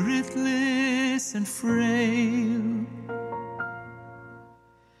 but spiritless and frail.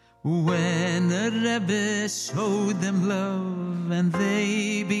 When a Rebbe showed them love and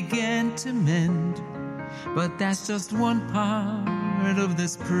they began to mend, but that's just one part of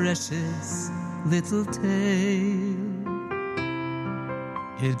this precious little tale.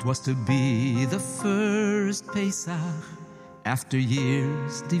 It was to be the first Pesach after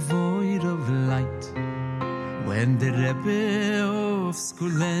years devoid of light, when the Rebbe of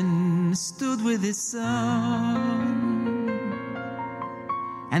Skulen stood with his son,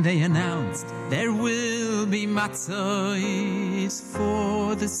 and they announced there will be matzahs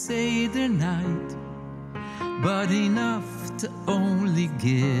for the Seder night, but enough to only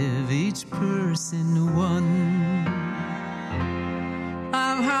give each person one.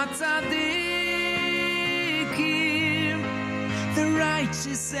 Al Hatzadikim, the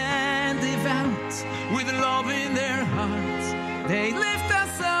righteous and devout, with love in their hearts, they lift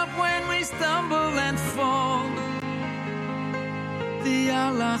us up when we stumble and fall. The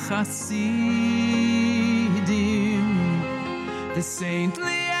Allah Hasidim, the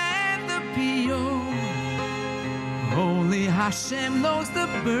saintly and the pure, only Hashem knows the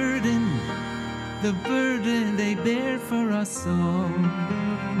burden they bear for us all.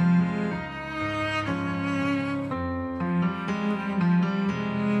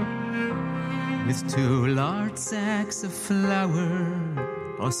 With 2 large sacks of flour,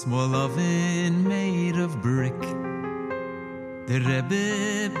 a small oven made of brick, the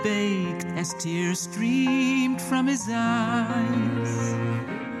Rebbe baked as tears streamed from his eyes,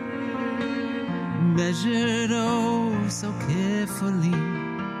 measured oh so carefully,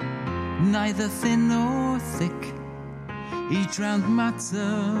 neither thin nor thick, each round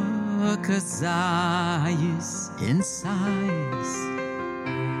matzah kazayis in size.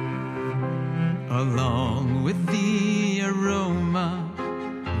 Along with the aroma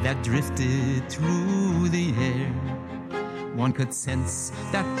that drifted through the air, one could sense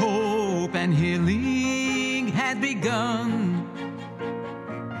that hope and healing had begun.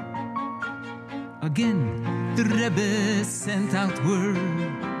 Again, the Rebbe sent out word,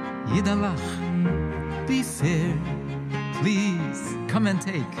 Yidalach, be fair, please come and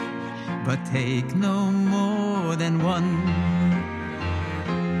take, but take no more than one.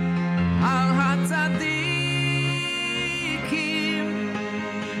 Al Hatzadikim,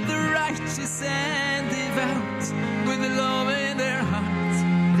 the righteous and devout, with love in their hearts,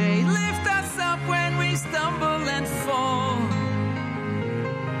 they lift us up when we stumble and fall.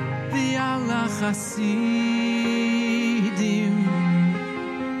 The Allah Hasidim,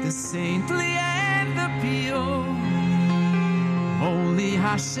 the saintly and the pure, only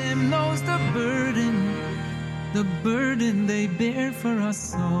Hashem knows the burden they bear for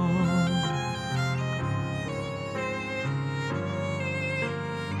us all.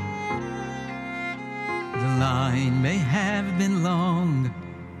 line may have been long,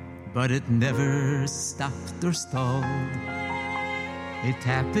 but it never stopped or stalled. A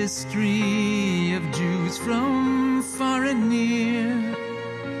tapestry of Jews from far and near.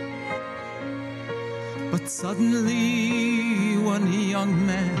 But suddenly one young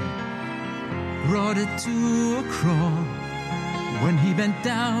man brought it to a crawl when he bent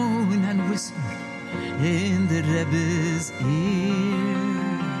down and whispered in the Rebbe's ear.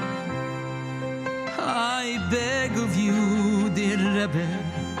 I beg of you, dear Rebbe,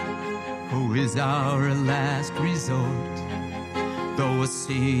 who is our last resort, though a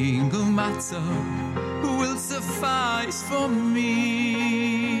single matzah will suffice for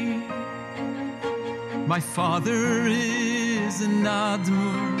me. My father is an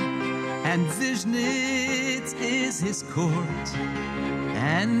Admor, and Vishnitz is his court,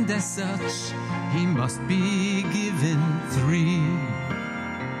 and as such he must be given 3.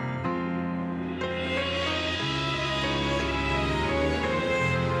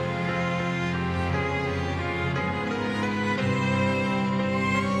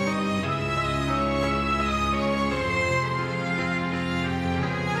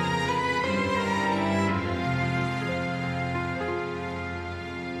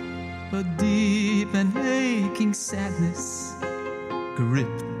 A deep and aching sadness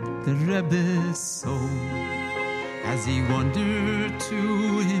gripped the Rebbe's soul as he wondered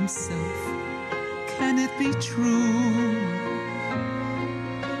to himself, can it be true?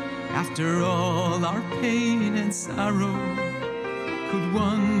 After all our pain and sorrow, could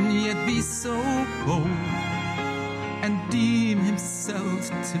one yet be so bold and deem himself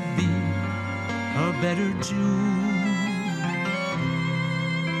to be a better Jew?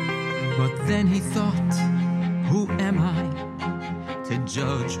 But then he thought, who am I to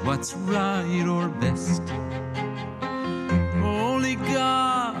judge what's right or best? Only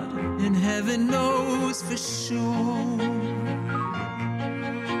God in heaven knows for sure.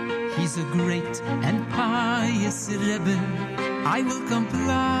 He's a great and pious Rebbe. I will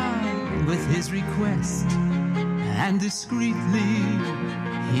comply with his request. And discreetly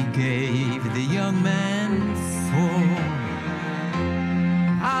he gave the young man 4.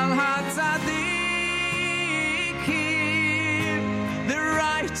 Al-Hatzadikim, the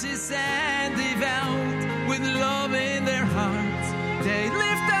righteous and devout, with love in their hearts, they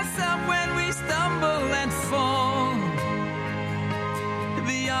lift us up when we stumble and fall.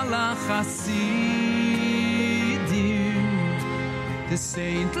 The Allah Hasidim, the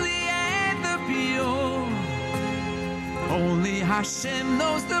saintly and the pure, only Hashem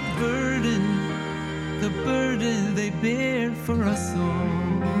knows the burden they bear for us all.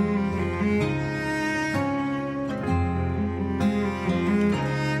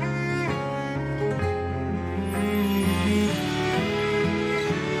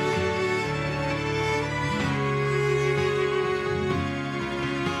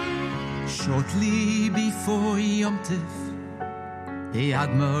 Shortly before Yom Tov, the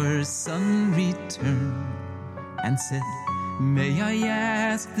Admor's son returned and said, may I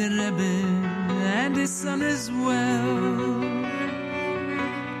ask the Rebbe and his son as well,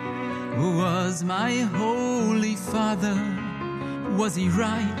 was my holy father, was he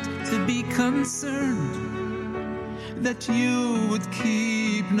right to be concerned that you would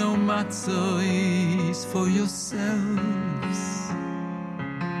keep no matzos for yourselves?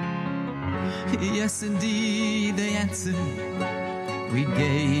 Yes, indeed, they answered, we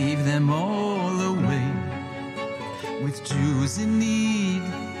gave them all away. With Jews in need,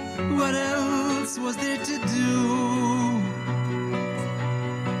 what else was there to do?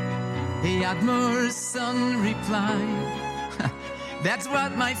 The Admor's son replied, that's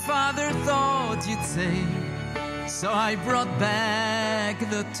what my father thought you'd say. So I brought back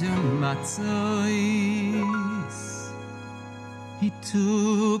the 2 matzos he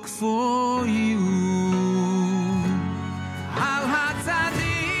took for you.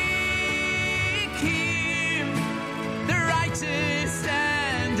 Al-Hatzadikim, the righteous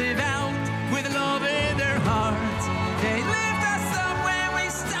and devout, with love in their hearts, they lift us up when we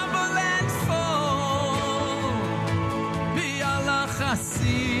stumble and fall. Be Allah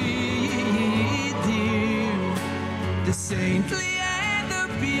Hasidim, the saintly and the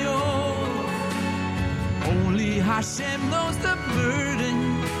pure, only Hashem knows the burden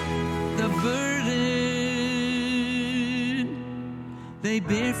they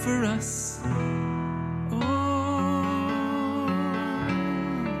bear for us.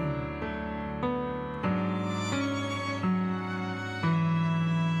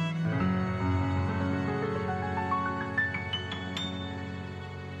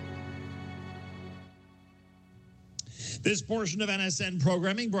 This portion of NSN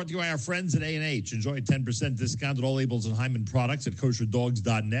programming brought to you by our friends at A&H. Enjoy a 10% discount at all labels and Hyman products at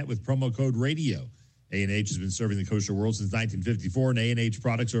kosherdogs.net with promo code radio. A&H has been serving the kosher world since 1954, and A&H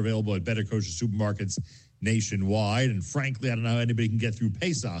products are available at better kosher supermarkets nationwide. And frankly, I don't know how anybody can get through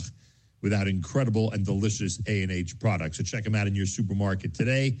Pesach without incredible and delicious A&H products. So check them out in your supermarket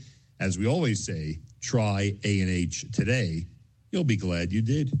today. As we always say, try A&H today. You'll be glad you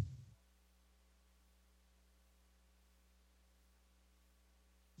did.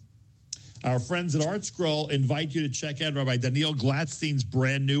 Our friends at Art Scroll invite you to check out Rabbi Daniel Gladstein's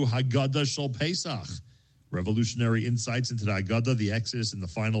brand new Haggadah Shel Pesach. Revolutionary insights into the Haggadah, the Exodus, and the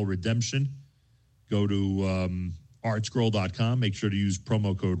final redemption. Go to artscroll.com. Make sure to use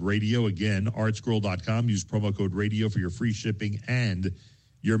promo code radio. Again, artscroll.com. Use promo code radio for your free shipping and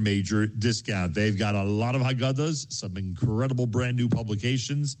your major discount. They've got a lot of Haggadahs, some incredible brand new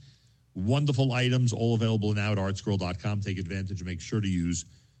publications, wonderful items, all available now at artscroll.com. Take advantage and make sure to use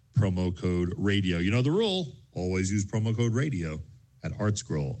promo code radio. You know the rule. Always use promo code radio at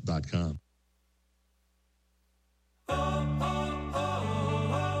artscroll.com.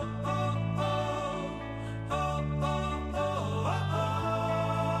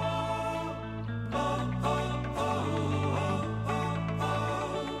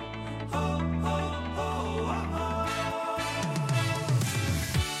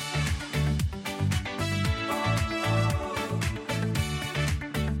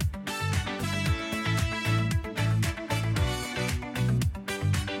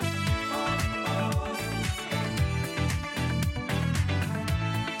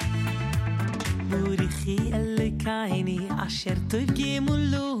 אשר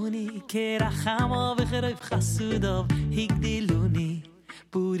תרגמולוני כרחמו וחרב חסודו הגדילוני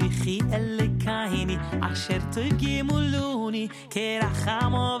בוריחי אלקייני אשר תרגמולוני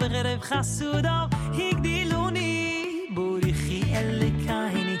כרחמו וחרב חסודו הגדילוני בוריחי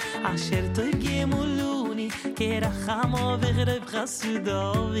אלקייני אשר תרגמולוני כרחמו וחרב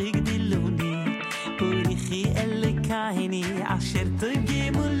חסודו הגדילוני בוריחי אלקייני אשר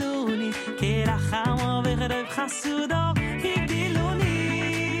תרגמולוני כרחמו וחרב חסודו הגדילוני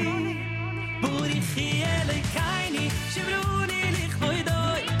בוריחי אלקייני שברוני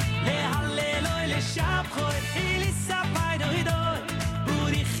לכבודוי להללוי לשבחוי אליספי דוידוי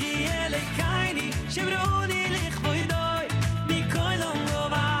בוריחי אלקייני שברוני לכבודוי מכל אומרו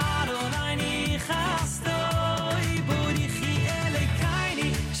וארוני חסדוי בוריחי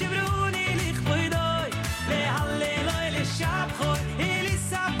אלקייני שברוני לכבודוי להללוי לשבחוי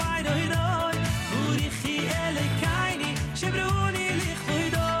אליספי דוידוי בוריחי אלקייני שברוני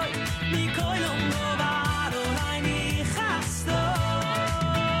לכבודוי מכל אומרו וארוני חסדוי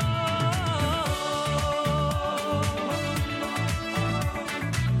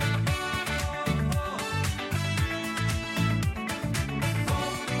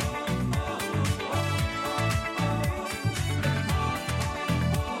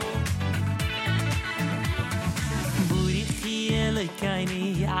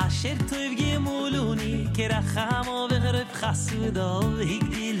אלקייני אשר תרגמולוני כרחמו וחרב חסודו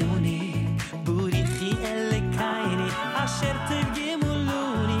הגדילוני בוריחי אלקייני אשר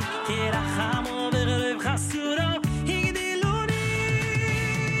תרגמולוני כרחמו וחרב חסודו הגדילוני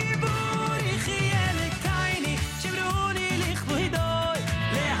בוריחי אלקייני שברוני לכבודוי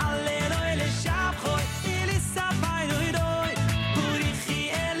להללוי לשבחוי אליספי דוידוי בוריחי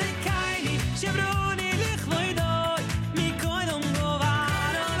אלקייני שברוני לכבודוי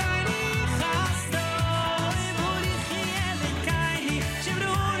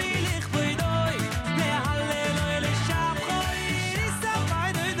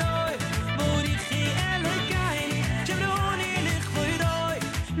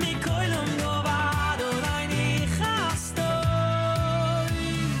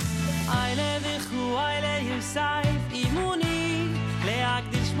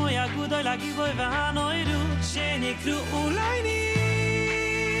לגיבוי והנוירו שנקראו אולי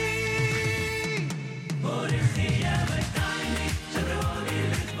בוריחי אלקייני שברוני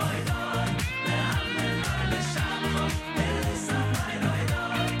לכבודוי להללוי לשבחו אליספי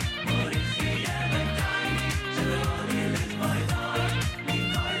דוידוי בוריחי אלקייני שברוני לכבודוי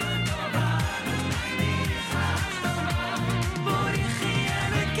מכל אומרו וארוני חסדוי בוריחי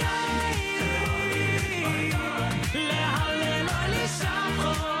אלקייני להללוי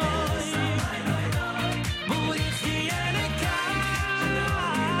לשבחו בוריחי אלקייני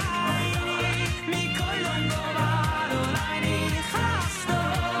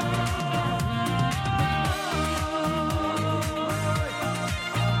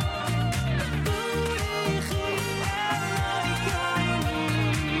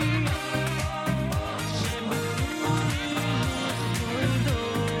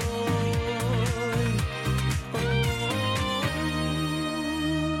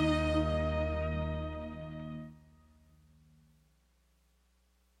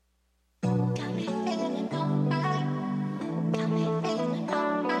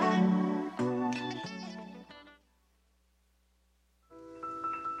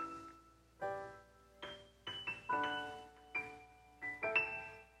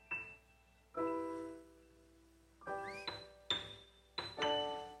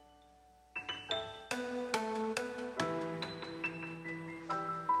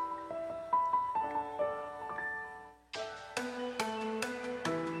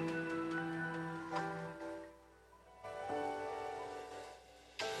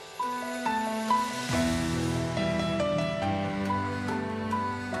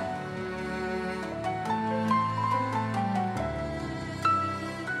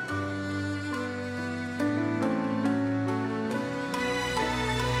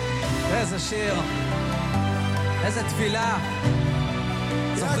איזה שיר, איזה תפילה.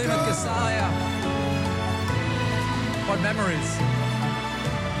 זוכרים את קיסריה. What memories.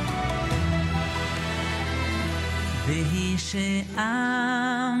 והיא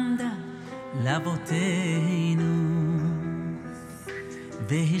שעמדה לאבותינו,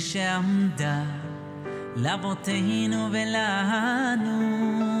 והיא שעמדה לאבותינו ולנו,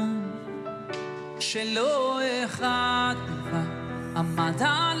 שלא אחד עמד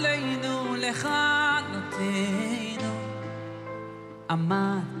עלינו לכלותנו,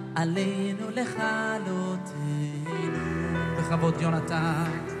 עמד עלינו לכלותנו. בכבוד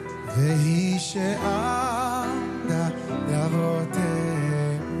יונתן. והיא שעמדה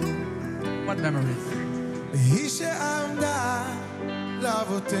לאבותינו. What memories. והיא שעמדה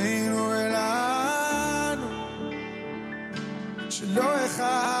לאבותינו ולנו, שלא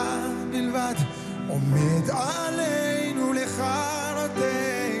אחד בלבד עומד עלינו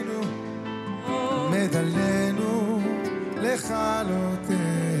לכלותנו, עומד עלינו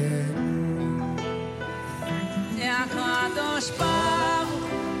לכלותנו. הקדוש ברוך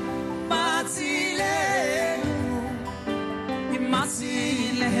מצילנו,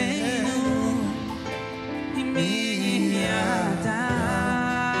 מצילנו, מי ידע.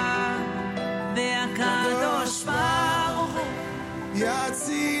 והקדוש ברוך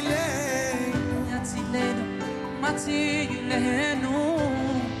יצילנו, יצילנו, מצילנו,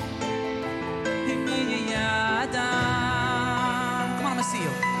 מי ידע. Come on,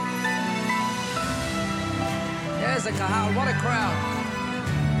 Messiah. איזה קהל, what a crowd.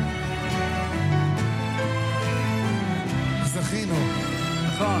 זכינו.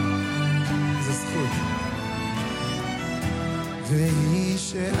 נכון. זה זכות. והיא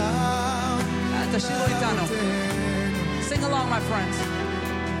שעמדה. תשירו איתנו. Sing along, my friends.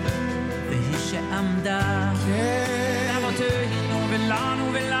 והיא שעמדה לאבותינו ולנו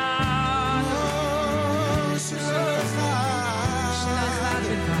ולנו, שלא אחד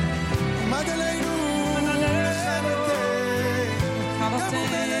עמד עלינו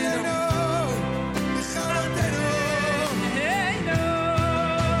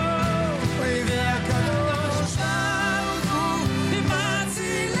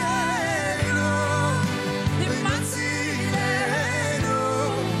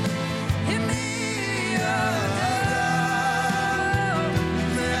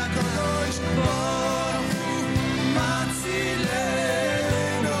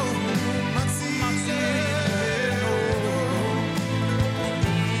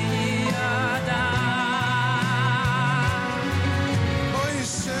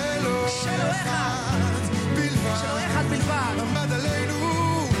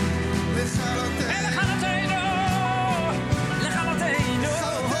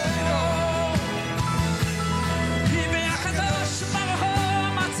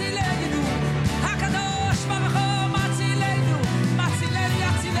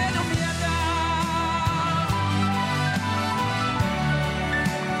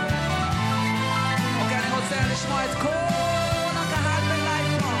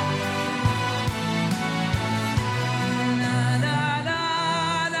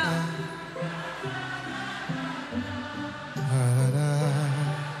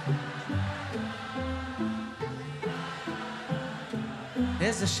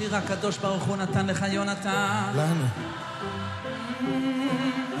איזה שיר הקדוש ברוך הוא נתן לך יונתן. לנו.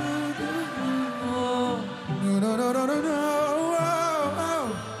 No, no, no, no, no, no.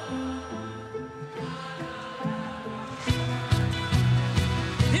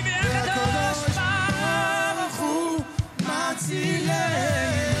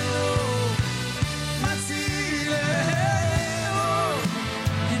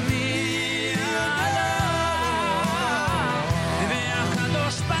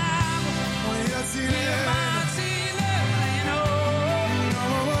 מצילנו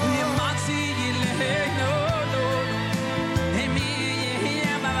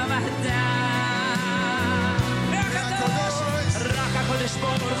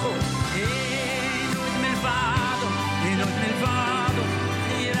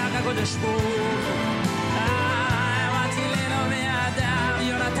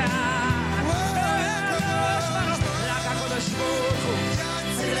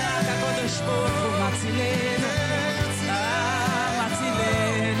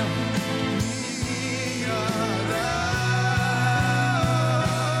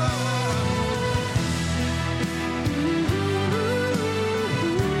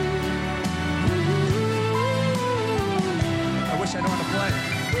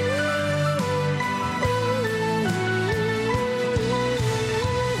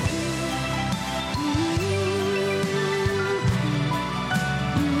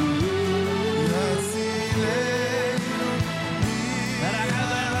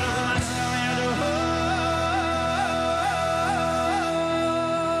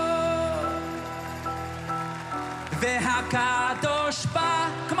והקדוש בא,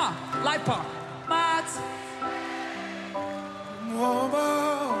 come on, light part, מצ.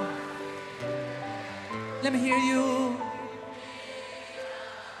 Let me hear you.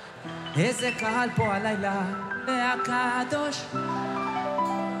 איזה קהל פה הלילה, והקדוש.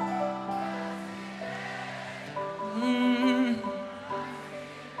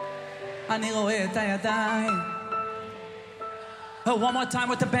 אני רואה את הידיים. One more time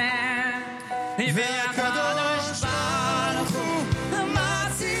with the band. והקדוש ברוך הוא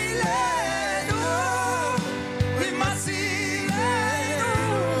מצילנו, מצילנו,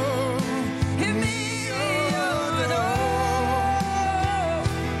 מי יודו.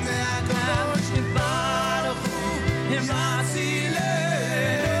 והקדוש ברוך הוא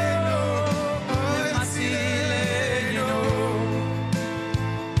מצילנו, מצילנו,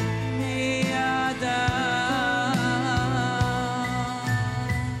 מי ידע.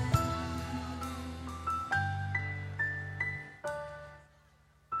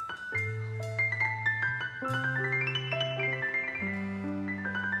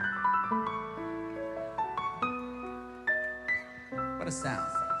 What a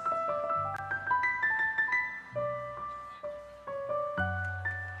sound.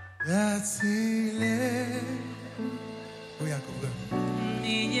 Oh, Yaakov, go.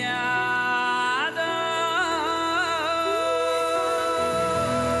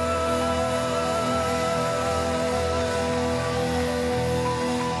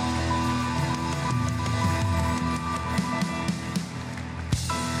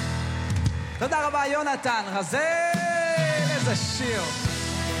 תודה רבה יונתן רזל, איזה שיר.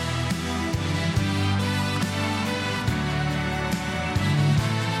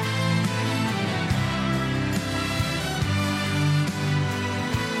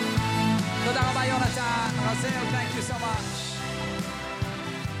 תודה רבה יונתן רזל, thank you so much.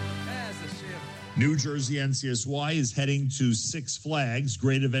 איזה שיר. New Jersey NCSY is heading to Six Flags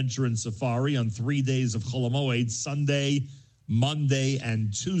Great Adventure and Safari on 3 days of Chol HaMoed, Sunday, Monday,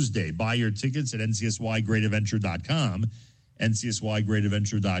 and Tuesday. Buy your tickets at ncsygreatadventure.com,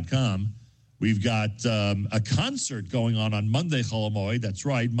 ncsygreatadventure.com. We've got a concert going on Monday, Chol HaMoed. That's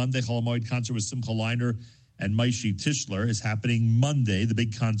right, Monday Chol HaMoed concert with Simcha Leiner and Maishi Tischler is happening Monday. The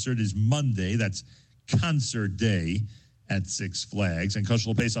big concert is Monday. That's concert day at Six Flags. And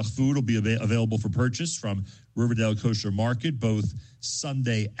Kosher Pesach food will be available for purchase from Riverdale Kosher Market, both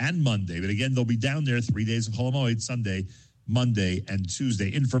Sunday and Monday. But again, they'll be down there 3 days of Chol HaMoed, Sunday, Monday, and Tuesday.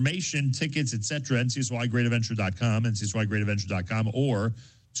 Information, tickets, etc., ncsygreatadventure.com, ncsygreatadventure.com, or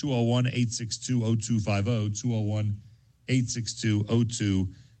 201-862-0250,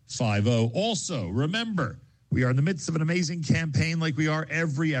 201-862-0250. Also, remember, we are in the midst of an amazing campaign like we are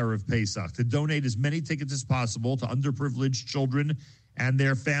every Erev Pesach to donate as many tickets as possible to underprivileged children and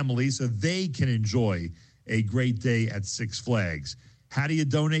their families so they can enjoy a great day at Six Flags. How do you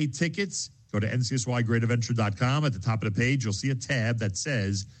donate tickets? Go to ncsygreatadventure.com. At the top of the page, you'll see a tab that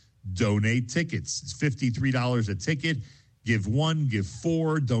says Donate Tickets. It's $53 a ticket. Give 1, give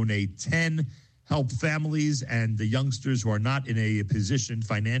 4, donate 10. Help families and the youngsters who are not in a position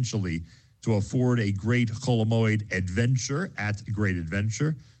financially to afford a great Chol HaMoed adventure at Great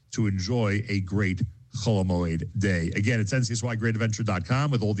Adventure, to enjoy a great Chol HaMoed day. Again, it's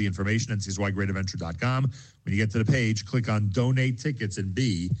ncsygreatadventure.com with all the information, ncsygreatadventure.com. When you get to the page, click on Donate Tickets and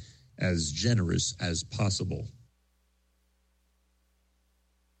be as generous as possible.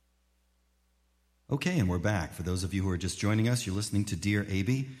 Okay, and we're back. For those of you who are just joining us, you're listening to Dear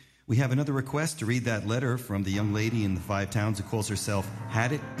A.B. We have another request to read that letter from the young lady in the 5 towns who calls herself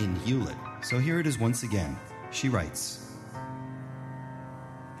Had It in Hewlett. So here it is once again. She writes,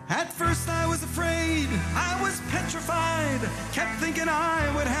 At first I was afraid, I was petrified, kept thinking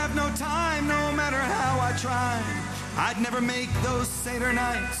I would have no time, no matter how I tried. I'd never make those Seder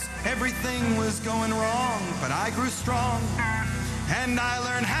nights, everything was going wrong, but I grew strong, and I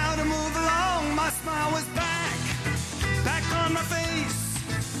learned how to move along. My smile was back on my face.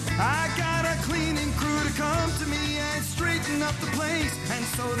 I got a cleaning crew to come to me and straighten up the place. And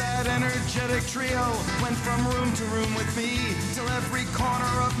so that energetic trio went from room to room with me, till every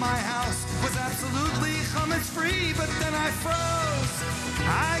corner of my house was absolutely chametz free. But then I froze,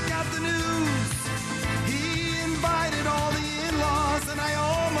 I got the news. He invited all the in-laws and I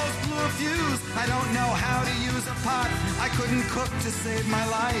almost blew a fuse. I don't know how to use a pot, I couldn't cook to save my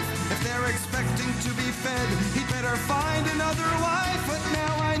life. If they're expecting to be fed, he'd better find another wife. But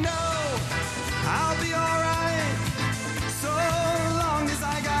now I know I'll be alright, so long as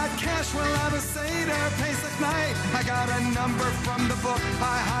I got cash, we'll have a Seder Pesach night. I got a number from the book,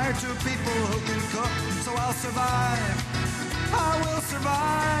 I hired 2 people who can cook, so I'll survive, I will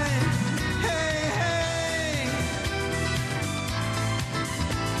survive. Hey, hey,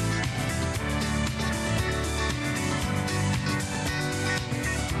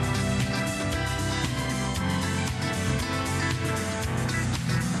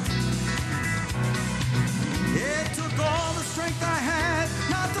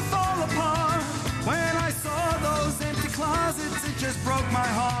 broke my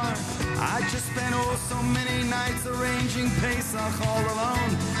heart. I just spent so many nights arranging Pesach all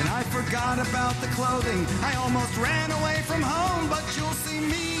alone, and I forgot about the clothing. I almost ran away from home, but you'll see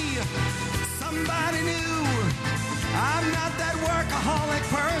me, somebody new. I'm not that workaholic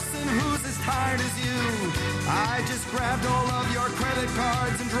person who's as tired as you. I just grabbed all of your credit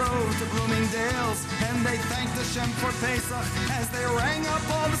cards and drove to Bloomingdale's, and they thanked Hashem for Pesach as they rang up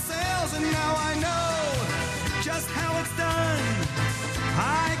all the sales, and now I know just how it's done.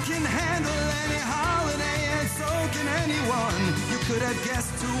 I can handle any holiday, and so can anyone. You could have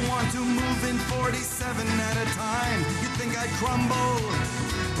guessed who want to move in 47 at a time. You'd think I'd crumble,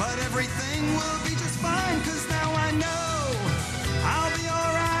 but everything will be just fine, 'cause now I know I'll be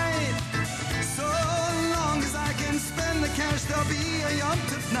alright. So long as I can spend the cash, there'll be a Yom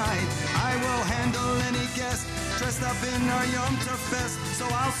Tov night. I will handle any guest dressed up in our Yom Tov best, so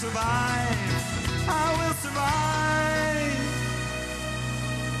I'll survive. I will survive.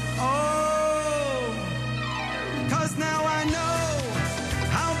 Oh, 'cause now I know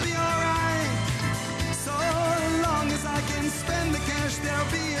I'll be alright. So long as I can spend the cash,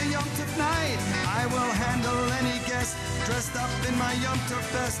 there'll be a Yom Tov night. I will handle any guest dressed up in my Yom Tov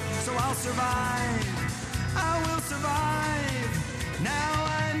best, so I'll survive. I will survive. Now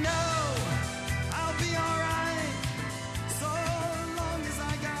I know I'll be alright. So long as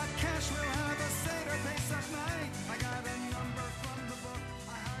I got cash, we'll have a Seder Pesach night. I got a number from the book.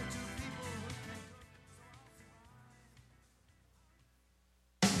 I hired two people who can cook,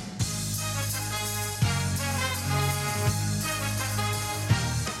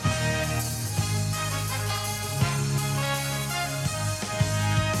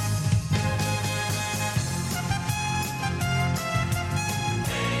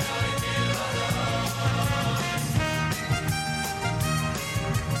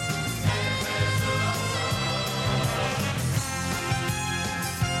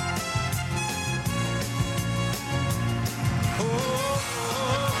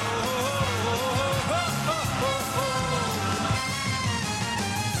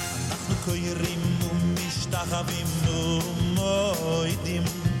 משתחווים ומועדים,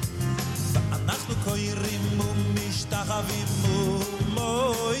 ואנחנו קוראים ומשתחווים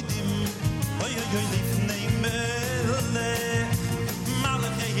ומועדים, אוי אוי אוי לפני מלך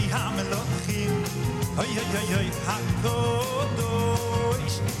מלכי המלוכים, אוי אוי אוי אוי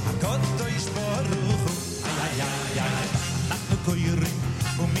הקדוש הקדוש ברוך הוא, איי איי איי, אנחנו קוראים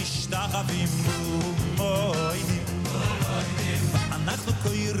ומשתחווים ומועדים, ואנחנו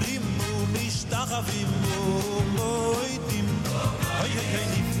קוראים משתחווים ומועדים, אוי אוי אוי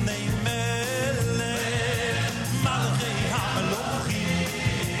לפני מלך מלכי המלוכים,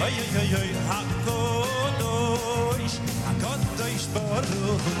 אוי אוי אוי אוי הקדוש הקדוש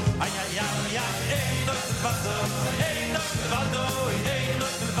ברוך הוא, איי איי איי אין עוד לבדו, אין עוד לבדו, אין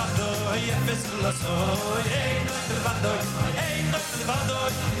עוד לבדו, אפס ולעשוי, אין עוד לבדו, אין עוד לבדו,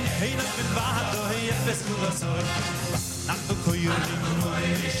 אין עוד לבדו, אפס ולעשוי. אנחנו קוראים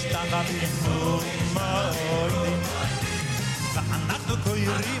ומשתחווים ומועדים, ואנחנו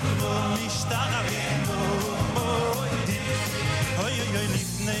קוראים ומשתחווים ומועדים, אוי אוי אוי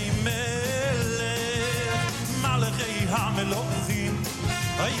לפני מלך מלכי המלוכים,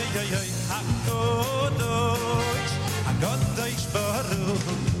 אוי אוי אוי אוי הקדוש הקדוש ברוך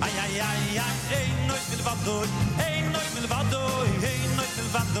הוא, איי איי איי איי אין עוד מלבדו, אין עוד מלבדו, אין עוד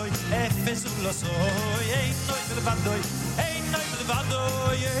מלבדו, אפס ולעשוי, אין עוד מלבדו, אין עוד מלבדו,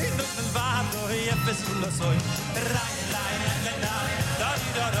 אין עוד מלבדו, אפס ולעשוי, ריי ריי ריי ריי דה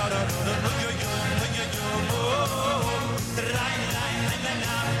דה דה דה דה יו יו יו יו ריי ריי ריי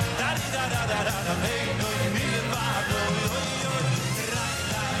ריי דה דה דה דה דה אין עוד מלבדו, יו ריי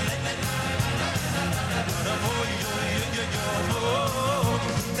ריי ריי דה יו יו יו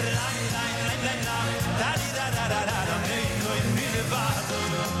ריי ריי ריי דה דה דה דה דה אין עוד מלבדו,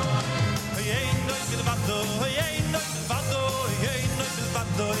 אין עוד מלבדו, אין עוד מלבדו, אין עוד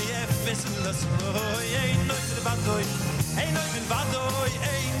מלבדו, אפס ולעשוי, אין עוד מלבדו, אין עוד מלבדו,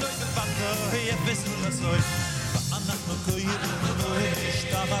 אין עוד מלבדו, אפס ולעשוי, ואנחנו קוראים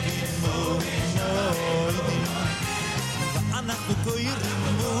ומשתחווים ומועדים, ואנחנו קוראים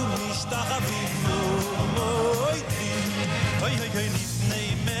ומשתחווים ומועדים, אוי אוי אוי לפני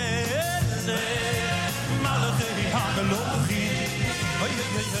מלך מלכי המלוכים, אוי אוי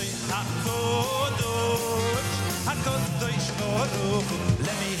אוי אוי הקדוש הקדוש ברוך הוא, let me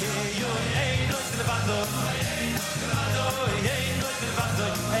hear you, אין עוד מלבדו, אין עוד מלבדו, אין עוד מלבדו,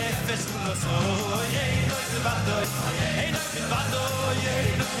 אפס ולעשוי, אין עוד מלבדו, אין עוד מלבדו,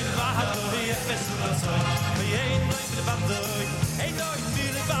 אין עוד מלבדו, אפס ולעשוי, אין עוד מלבדו, אין עוד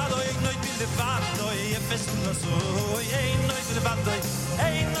מלבדו, אין עוד מלבדו, אפס ולעשוי, אין עוד milvadoi,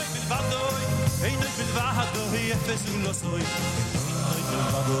 ein noi milvadoi, ein noi milvadoi, efes ulosoi. Ein noi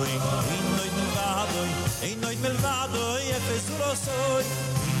milvadoi, ein noi milvadoi, ein noi milvadoi, efes ulosoi.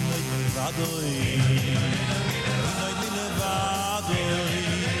 Ein noi milvadoi, ein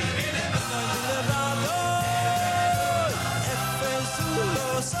noi milvadoi, efes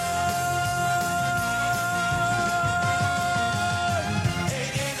ulosoi.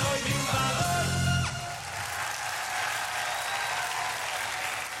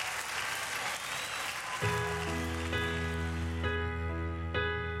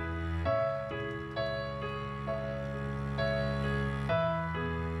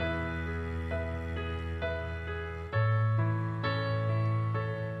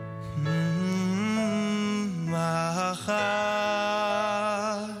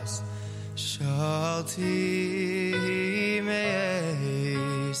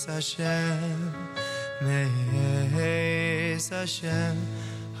 Hashem, me'ez Hashem,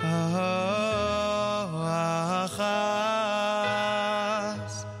 ha'achas,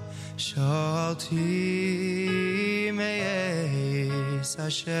 shalti me'ez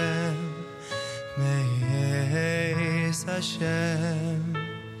Hashem, me'ez Hashem,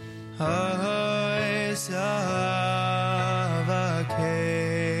 ha'ez avakesh,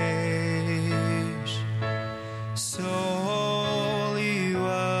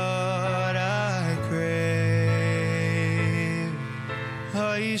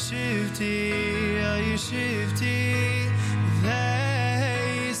 Shifty,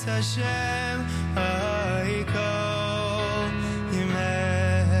 Veis Hashem, I call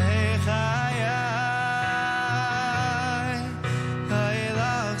Yimei Chayai,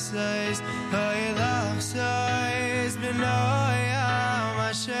 Hailachseis, B'noyam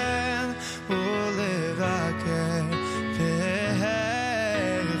Hashem, Ulevaker,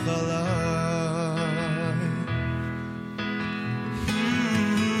 V'hei Chalai.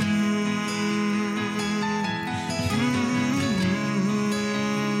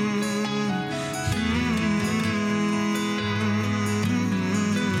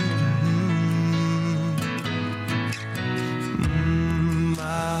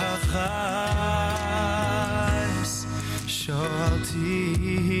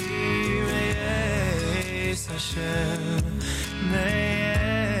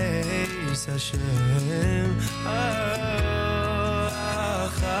 Me'ez Hashem, achas,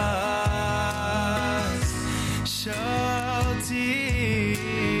 shalti,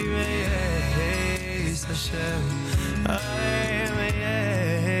 me'ez Hashem,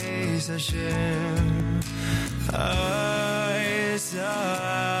 me'ez Hashem, ha'ez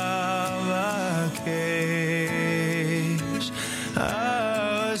avakesh,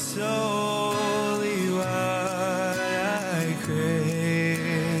 ha'soli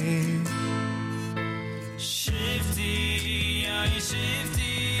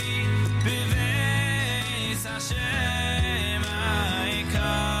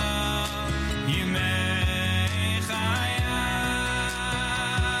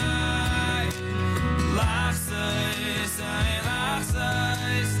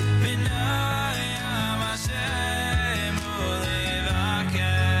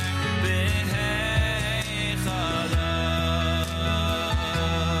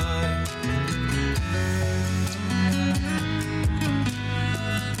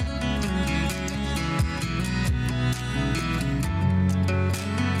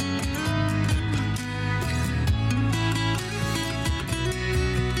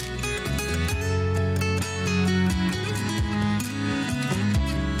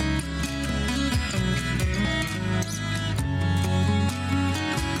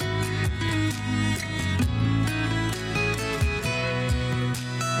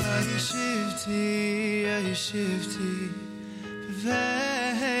Shifty,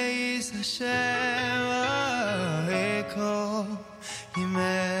 Veis Hashem, Eko,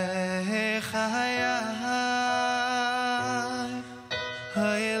 Yimei Chayai,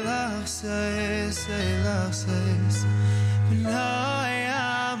 Hailachseis,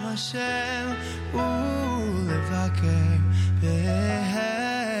 V'noyam Hashem, Ulevaker,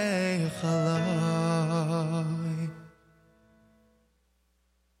 V'hei Chalai.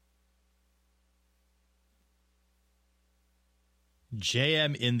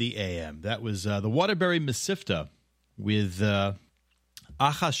 JM in the AM. That was the Waterbury Mesivta with Achas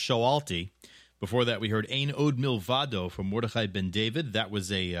Shoalti. Before that, we heard Ein Od Milvado from Mordechai Ben David. That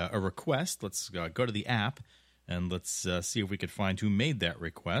was a request. Let's go to the app and let's see if we could find who made that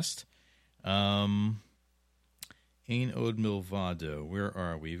request. Ein Od Milvado. Where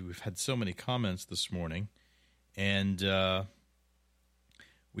are we? We've had so many comments this morning, and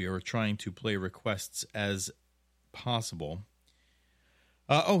we are trying to play requests as possible.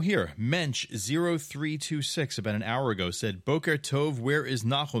 Here, Mensch0326 about an hour ago said, Boker Tov, where is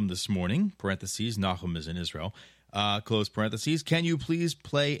Nahum this morning? Parentheses, Nahum is in Israel. Close parentheses. Can you please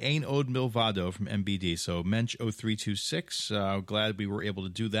play Ein Od Milvado from MBD? So Mensch0326, glad we were able to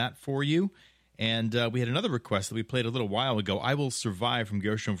do that for you. And we had another request that we played a little while ago, I Will Survive from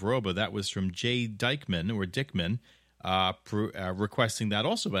Gershom Veroba. That was from Jay Dickman, requesting that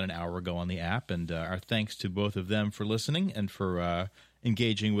also about an hour ago on the app. And our thanks to both of them for listening and for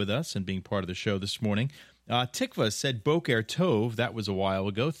engaging with us and being part of the show this morning. Tikva said Boker Tov. That was a while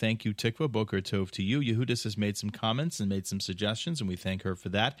ago. Thank you, Tikva. Boker Tov to you. Yehudis has made some comments and made some suggestions, and we thank her for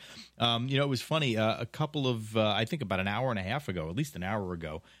that. It was funny. A couple of, I think about an hour and a half ago, at least an hour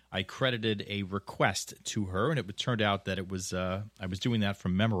ago, I credited a request to her, and it turned out that it was I was doing that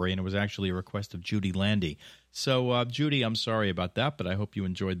from memory, and it was actually a request of Judy Landy. So, Judy, I'm sorry about that, but I hope you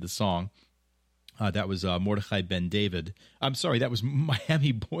enjoyed the song. That was Mordechai Ben David. I'm sorry, that was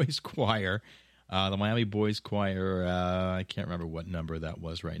Miami Boys Choir. The Miami Boys Choir, I can't remember what number that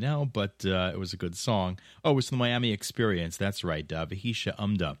was right now, but it was a good song. Oh, it was the Miami Experience. That's right, Vahisha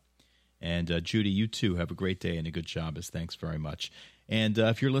Umda. And Judy, you too have a great day and a good Shabbos. Thanks very much. And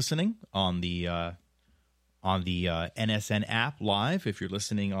if you're listening on the NSN app live, if you're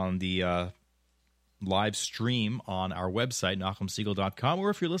listening on the live stream on our website, NachumSiegel.com,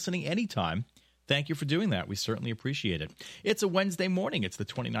 or if you're listening anytime, thank you for doing that. We certainly appreciate it. It's a Wednesday morning. It's the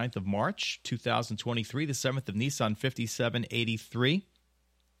 29th of March, 2023, the 7th of Nisan, 5783.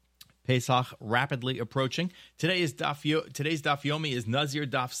 Pesach rapidly approaching. Today's Daf Yomi is Nazir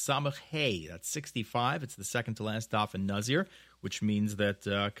Daf Samach Hey. That's 65. It's the second to last Daf in Nazir, which means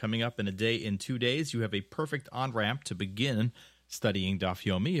that coming up in 2 days, you have a perfect on-ramp to begin studying Daf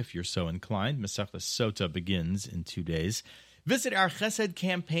Yomi, if you're so inclined. Masechta Sota begins in 2 days. Visit our Chesed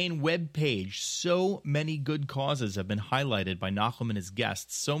campaign webpage. So many good causes have been highlighted by Nachum and his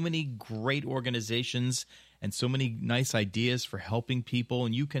guests. So many great organizations and so many nice ideas for helping people,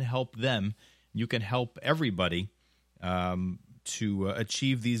 and you can help them. You can help everybody to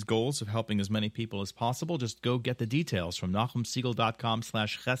achieve these goals of helping as many people as possible. Just go get the details from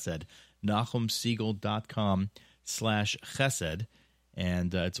NachumSiegel.com/chesed, NachumSiegel.com/chesed,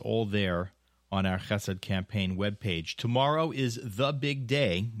 and it's all there on our Chesed campaign webpage. Tomorrow is the big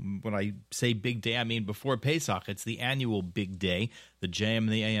day. When I say big day, I mean before Pesach. It's the annual big day, the JM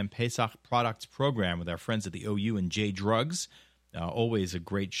and the AM Pesach Products Program with our friends at the OU and J Drugs. Always a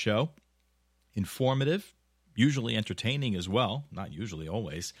great show. Informative, usually entertaining as well. Not usually,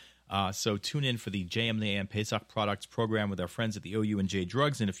 always. So tune in for the JM and the AM Pesach Products Program with our friends at the OU and J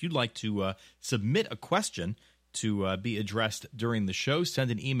Drugs. And if you'd like to submit a question to be addressed during the show,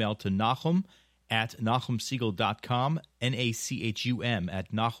 send an email to Nachum at NachumSiegel.com, N-A-C-H-U-M,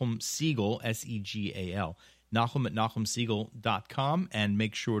 at NachumSiegel, S-E-G-A-L, Nachum at NachumSiegel.com, and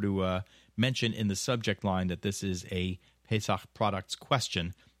make sure to mention in the subject line that this is a Pesach Products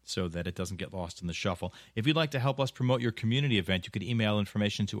question so that it doesn't get lost in the shuffle. If you'd like to help us promote your community event, you could email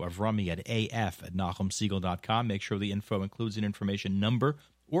information to Avrami at af at NachumSiegel.com. Make sure the info includes an information number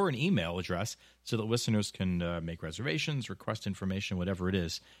or an email address so that listeners can make reservations, request information, whatever it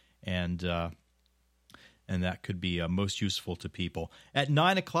is, and that could be most useful to people. At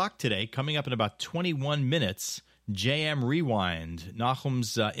 9 o'clock today, coming up in about 21 minutes, JM Rewind,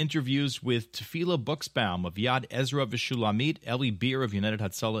 Nachum's interviews with Tefillah Buxbaum of Yad Ezra V'Shulamit, Eli Beer of United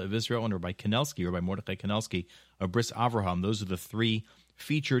Hatzalah of Israel, and Rabbi Mordechai Kanelsky of Bris Avraham. Those are the three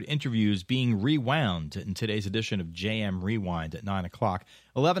featured interviews being rewound in today's edition of JM Rewind at 9 o'clock.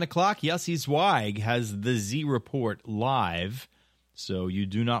 11 o'clock, Yossi Zweig has the Z Report live, so you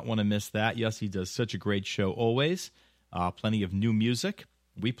do not want to miss that. Yossi does such a great show always. Plenty of new music.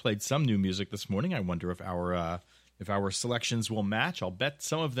 We played some new music this morning. I wonder if our selections will match. I'll bet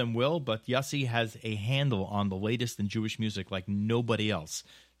some of them will, but Yossi has a handle on the latest in Jewish music like nobody else.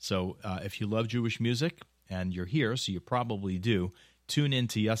 So if you love Jewish music, and you're here, so you probably do, tune in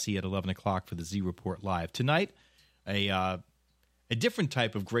to Yossi at 11 o'clock for the Z Report Live. Tonight, a different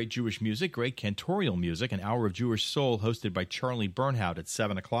type of great Jewish music, great cantorial music, an hour of Jewish soul hosted by Charlie Bernhout at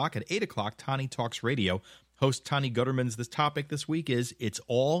 7 o'clock. At 8 o'clock, Tani Talks Radio. Host Tani Gutterman's topic this week is It's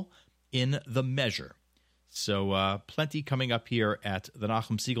All in the Measure. So plenty coming up here at the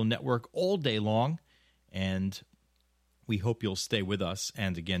Nachum Siegel Network all day long, and we hope you'll stay with us.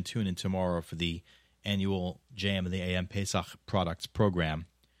 And again, tune in tomorrow for the annual JM and the AM Pesach Products Program.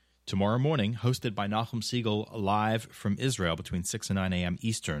 Tomorrow morning, hosted by Nachum Siegel live from Israel between 6 and 9 a.m.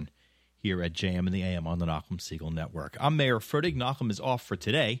 Eastern here at JM and the AM on the Nachum Siegel Network. I'm Mayor Fertig. Nachum is off for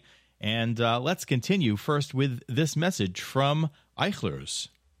today. And let's continue first with this message from Eichlers.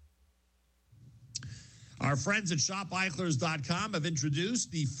 Our friends at shopeichlers.com have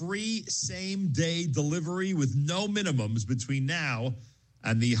introduced the free same-day delivery with no minimums between now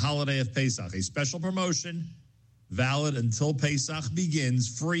and the holiday of Pesach. A special promotion valid until Pesach begins.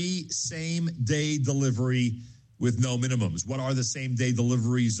 Free same-day delivery with no minimums. What are the same-day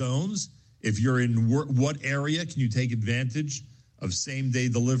delivery zones? If you're in what area can you take advantage of same-day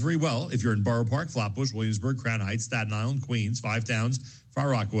delivery? Well, if you're in Borough Park, Flatbush, Williamsburg, Crown Heights, Staten Island, Queens, Five Towns, Far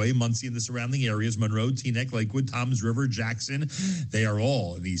Rockaway, Muncie, and the surrounding areas, Monroe, Teaneck, Lakewood, Toms River, Jackson, they are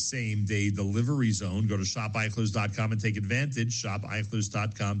all in the same-day delivery zone. Go to shopeichlers.com and take advantage.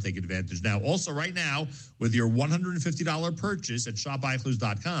 Shopeichlers.com, take advantage. Now, also right now, with your $150 purchase at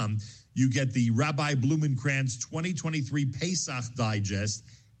shopeichlers.com, you get the Rabbi Blumenkrantz 2023 Pesach Digest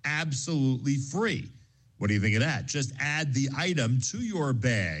absolutely free. What do you think of that? Just add the item to your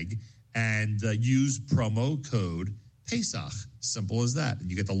bag and use promo code Pesach. Simple as that. And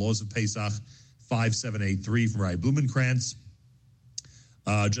you get the Laws of Pesach 5783 from Rabbi Blumenkrantz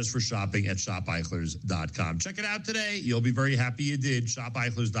just for shopping at shopeichlers.com. Check it out today. You'll be very happy you did.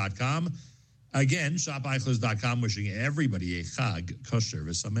 Shopeichlers.com. Again, shopeichlers.com, wishing everybody a Chag Kosher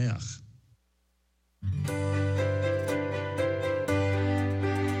V'Sameach.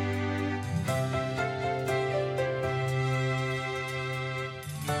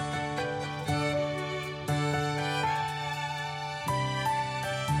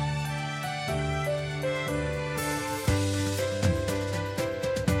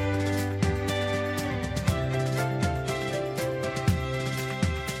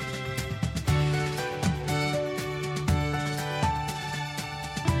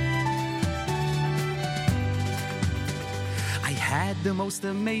 The most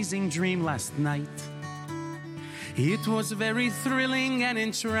amazing dream last night. It was very thrilling and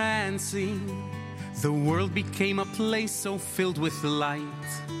entrancing. The world became a place so filled with light.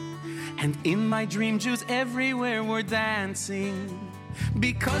 And in my dream, Jews everywhere were dancing.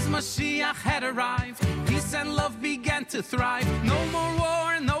 Because Mashiach had arrived, peace and love began to thrive. No more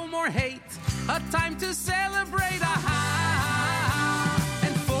war, no more hate. A time to celebrate.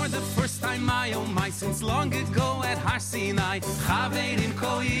 And for the first time, my oh my, since long ago at Har Sinai, Chaverim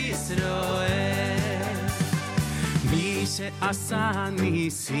Kol Yisroel. Mi she'asa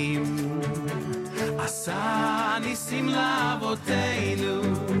nisim, asa nisim la'avoteinu,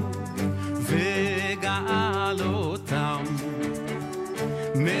 ve'ga'al otam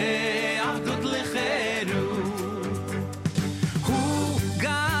me'avdut lecherut. Hu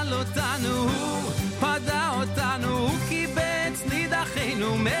ga'al otanu, hu pada otanu, hu kibetz nidachenu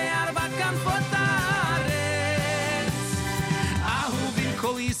me'arba kanfot haaretz. Ahuvim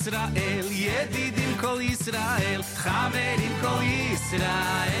kol Yisrael, yedidim kol Yisrael, chaverim kol Yisrael.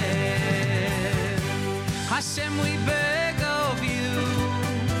 Hashem, we beg of you,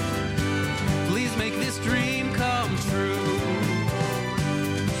 please make this dream come true.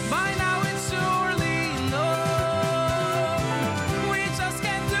 By now it's surely known, we just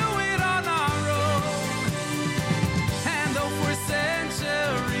can't do it on our own. And though for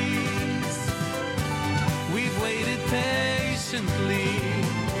centuries we've waited patiently,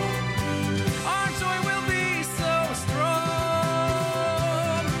 our joy will be so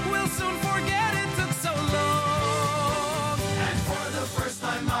strong, we'll soon forget it took so long. And for the first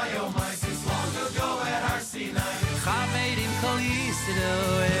time, my oh my, since long ago at Har Sinai, Chaverim Kol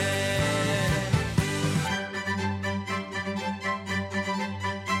Yisroel.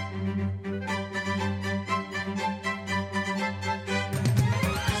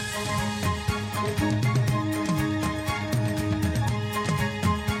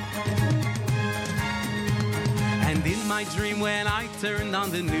 And in my dream when I turned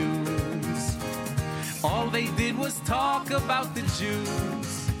on the news, all they did was talk about the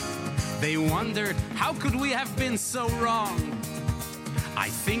Jews. They wondered, how could we have been so wrong? I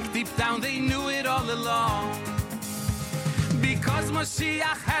think deep down they knew it all along. Because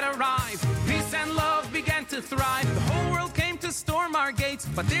Mashiach had arrived, peace and love began to thrive. The whole world came to storm our gates,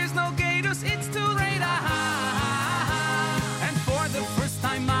 but there's no gators, it's too late. And for the first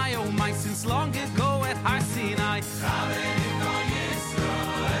time, my oh my, since long ago at Har Sinai,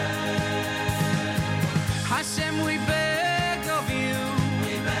 Hashem, we beg of you,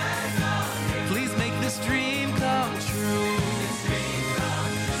 please make this dream come true.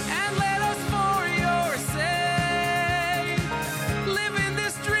 And let us for your sake live in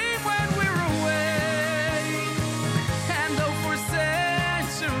this dream when we're away. And though for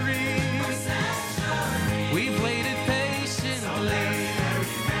centuries we've waited patiently,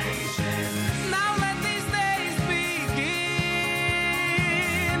 now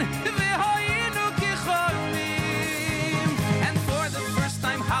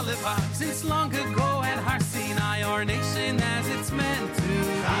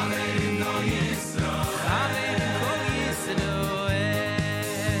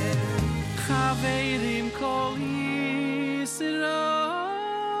Kol Yisrael.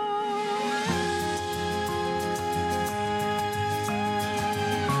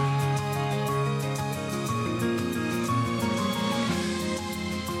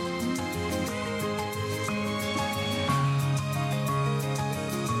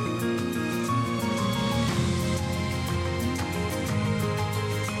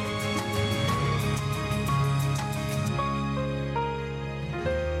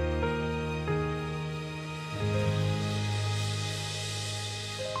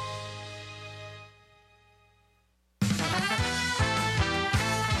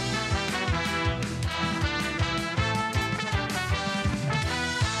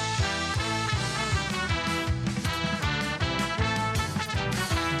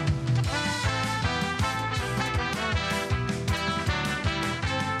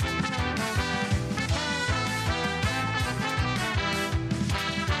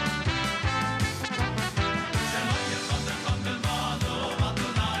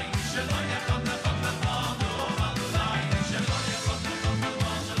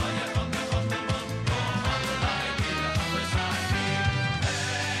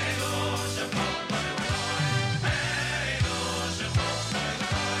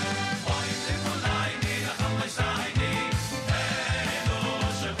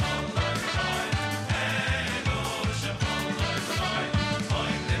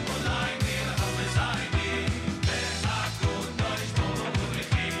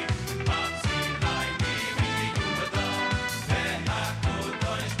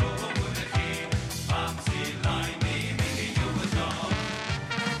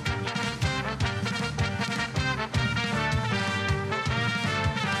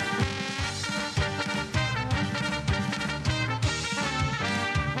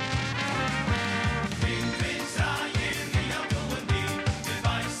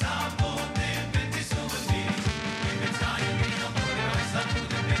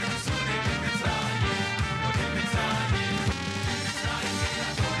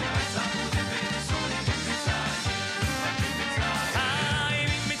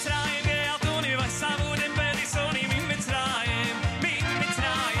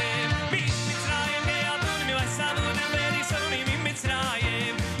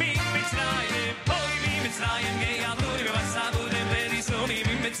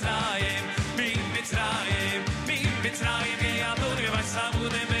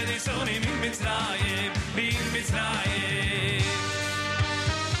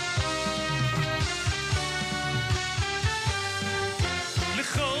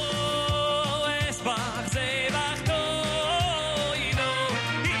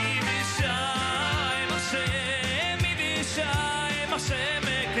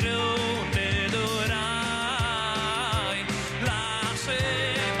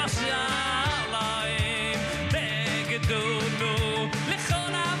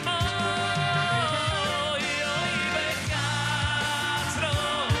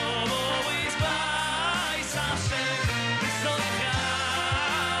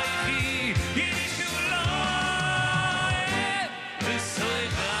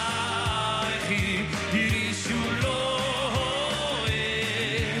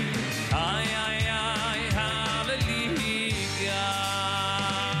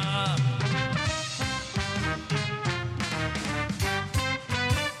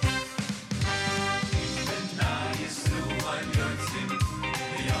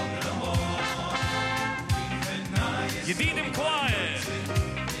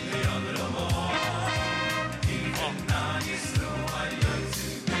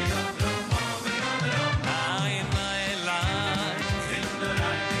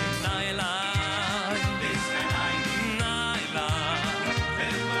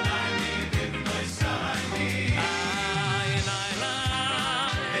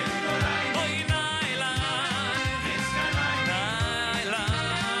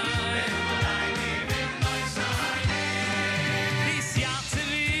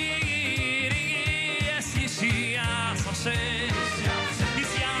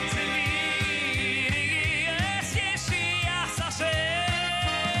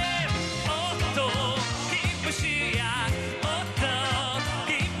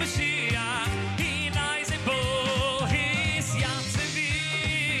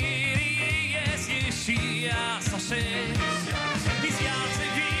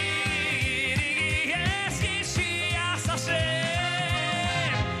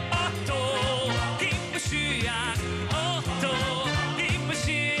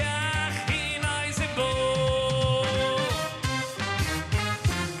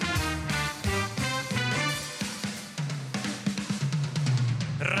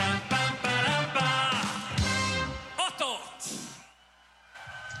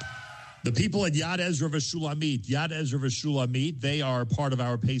 The people at Yad Ezra V'Shulamit, they are part of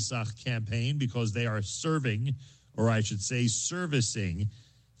our Pesach campaign because they are serving, or I should say servicing,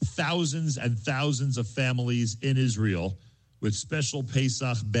 thousands and thousands of families in Israel with special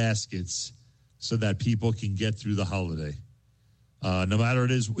Pesach baskets so that people can get through the holiday. No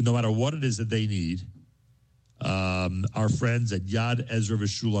matter what it is that they need, our friends at Yad Ezra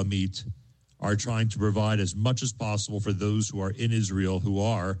V'Shulamit are trying to provide as much as possible for those who are in Israel who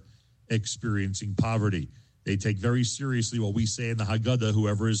are experiencing poverty. They take very seriously what we say in the Haggadah,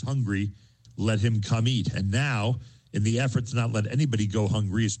 whoever is hungry, let him come eat. And now, in the effort to not let anybody go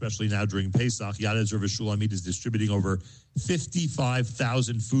hungry, especially now during Pesach, Yad Ezra V'Shulamit is distributing over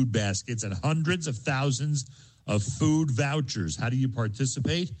 55,000 food baskets and hundreds of thousands of food vouchers. How do you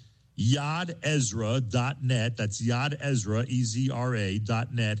participate? YadEzra.net, that's YadEzra,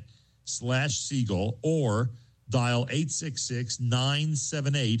 EZRA.net/Siegel, or dial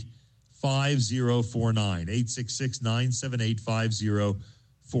 866-978-5049,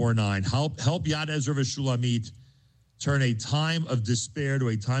 866-978-5049. Help Yad Ezra V'Shulamit turn a time of despair to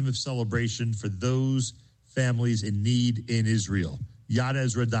a time of celebration for those families in need in Israel.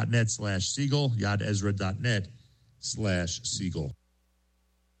 YadEzra.net/Siegel, YadEzra.net/Siegel.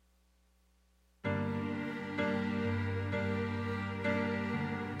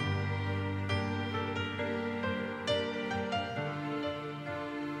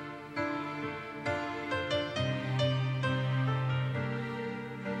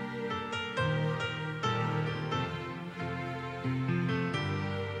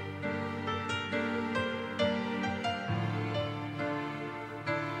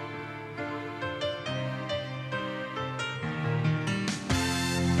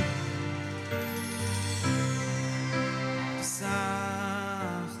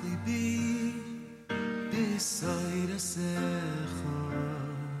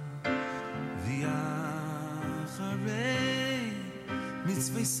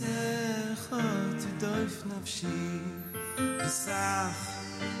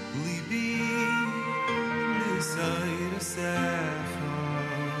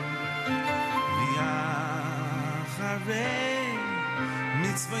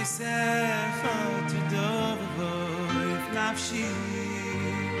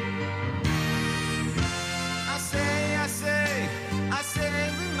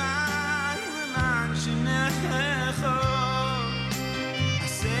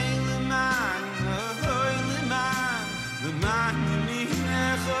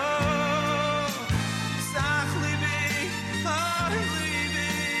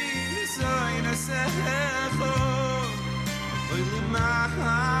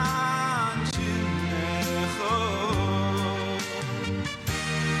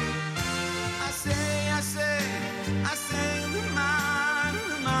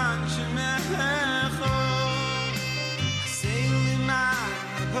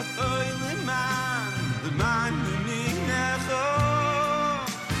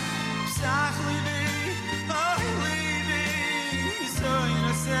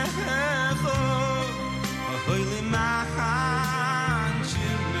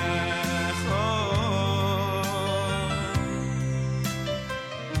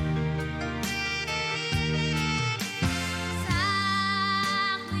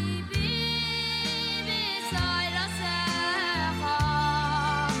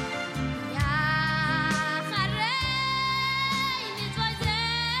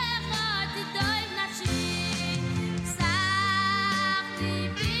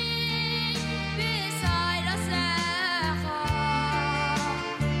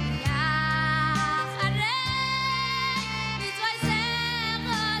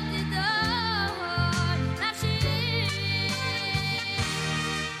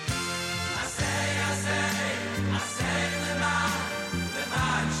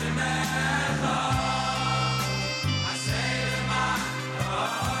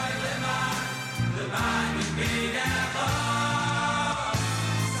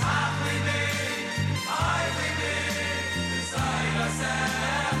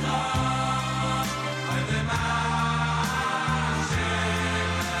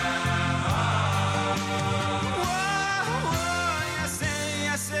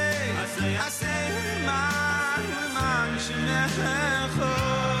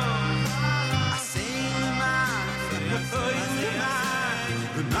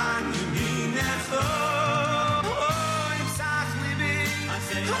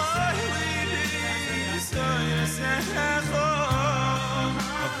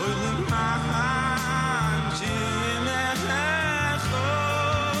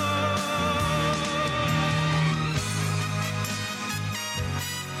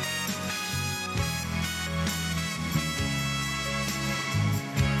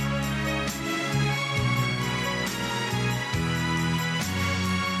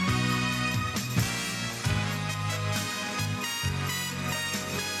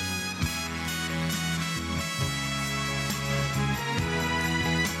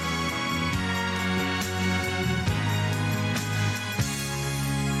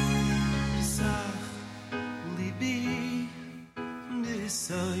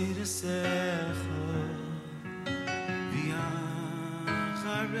 secha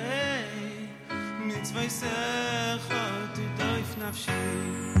viacharei mitzvah secha tu doif nafshi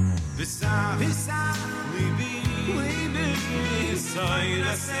v'sach libi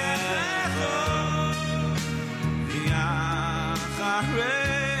soira secha viacharei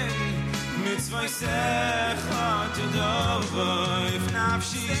mitzvah secha tu doif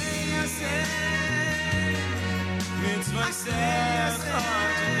nafshi mitzvah secha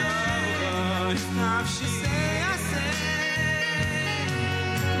tu doif nafshi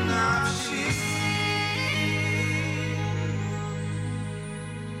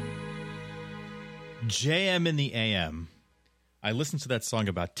JM in the AM. I listened to that song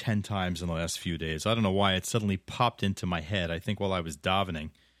about 10 times in the last few days. I don't know why it suddenly popped into my head. I think while I was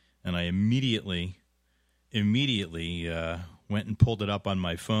davening, and I immediately went and pulled it up on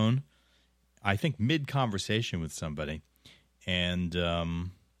my phone. I think mid-conversation with somebody, and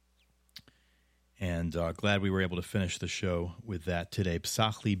glad we were able to finish the show with that today.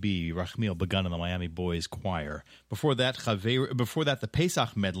 Psach Libi, Rachmiel begun in the Miami Boys Choir. Before that, the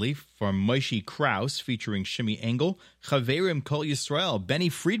Pesach medley from Moshe Krauss featuring Shimi Engel, Chaverim Kol Yisrael, Benny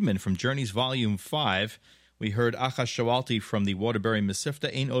Friedman from Journeys Volume 5. We heard Achash Shawalti from the Waterbury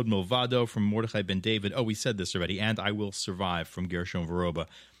Mesifta, Ein Od Movado from Mordechai Ben David. Oh, we said this already. And I Will Survive from Gershon Veroba.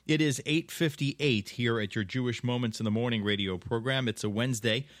 It is 8:58 here at your Jewish Moments in the Morning radio program. It's a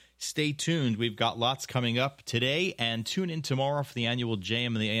Wednesday. Stay tuned. We've got lots coming up today, and tune in tomorrow for the annual JM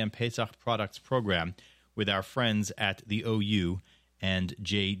and the AM Pesach Products program with our friends at the OU and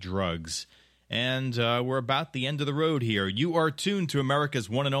J Drugs. And we're about the end of the road here. You are tuned to America's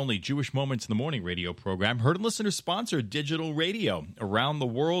one and only Jewish Moments in the Morning radio program, heard and listener-sponsored digital radio around the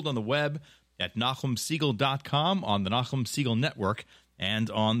world on the web at NachumSiegel.com, on the Nachum Siegel Network, and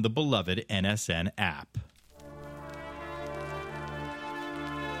on the beloved NSN app.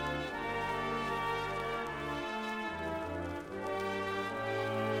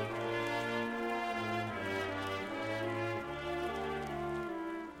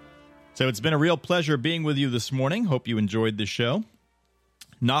 So it's been a real pleasure being with you this morning. Hope you enjoyed the show.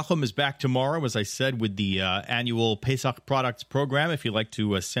 Nachum is back tomorrow, as I said, with the annual Pesach Products program. If you'd like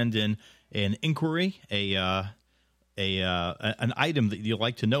to send in an inquiry, an item that you'd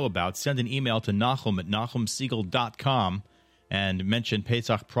like to know about, send an email to Nachum at NachumSiegel.com and mention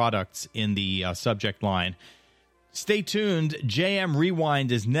Pesach Products in the subject line. Stay tuned. JM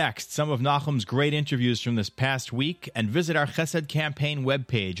Rewind is next. Some of Nachum's great interviews from this past week. And visit our Chesed campaign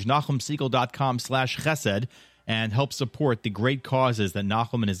webpage, NachumSiegel.com/Chesed, and help support the great causes that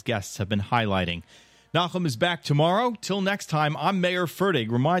Nachum and his guests have been highlighting. Nachum is back tomorrow. Till next time, I'm Mayor Fertig,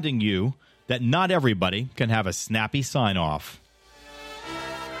 reminding you that not everybody can have a snappy sign-off.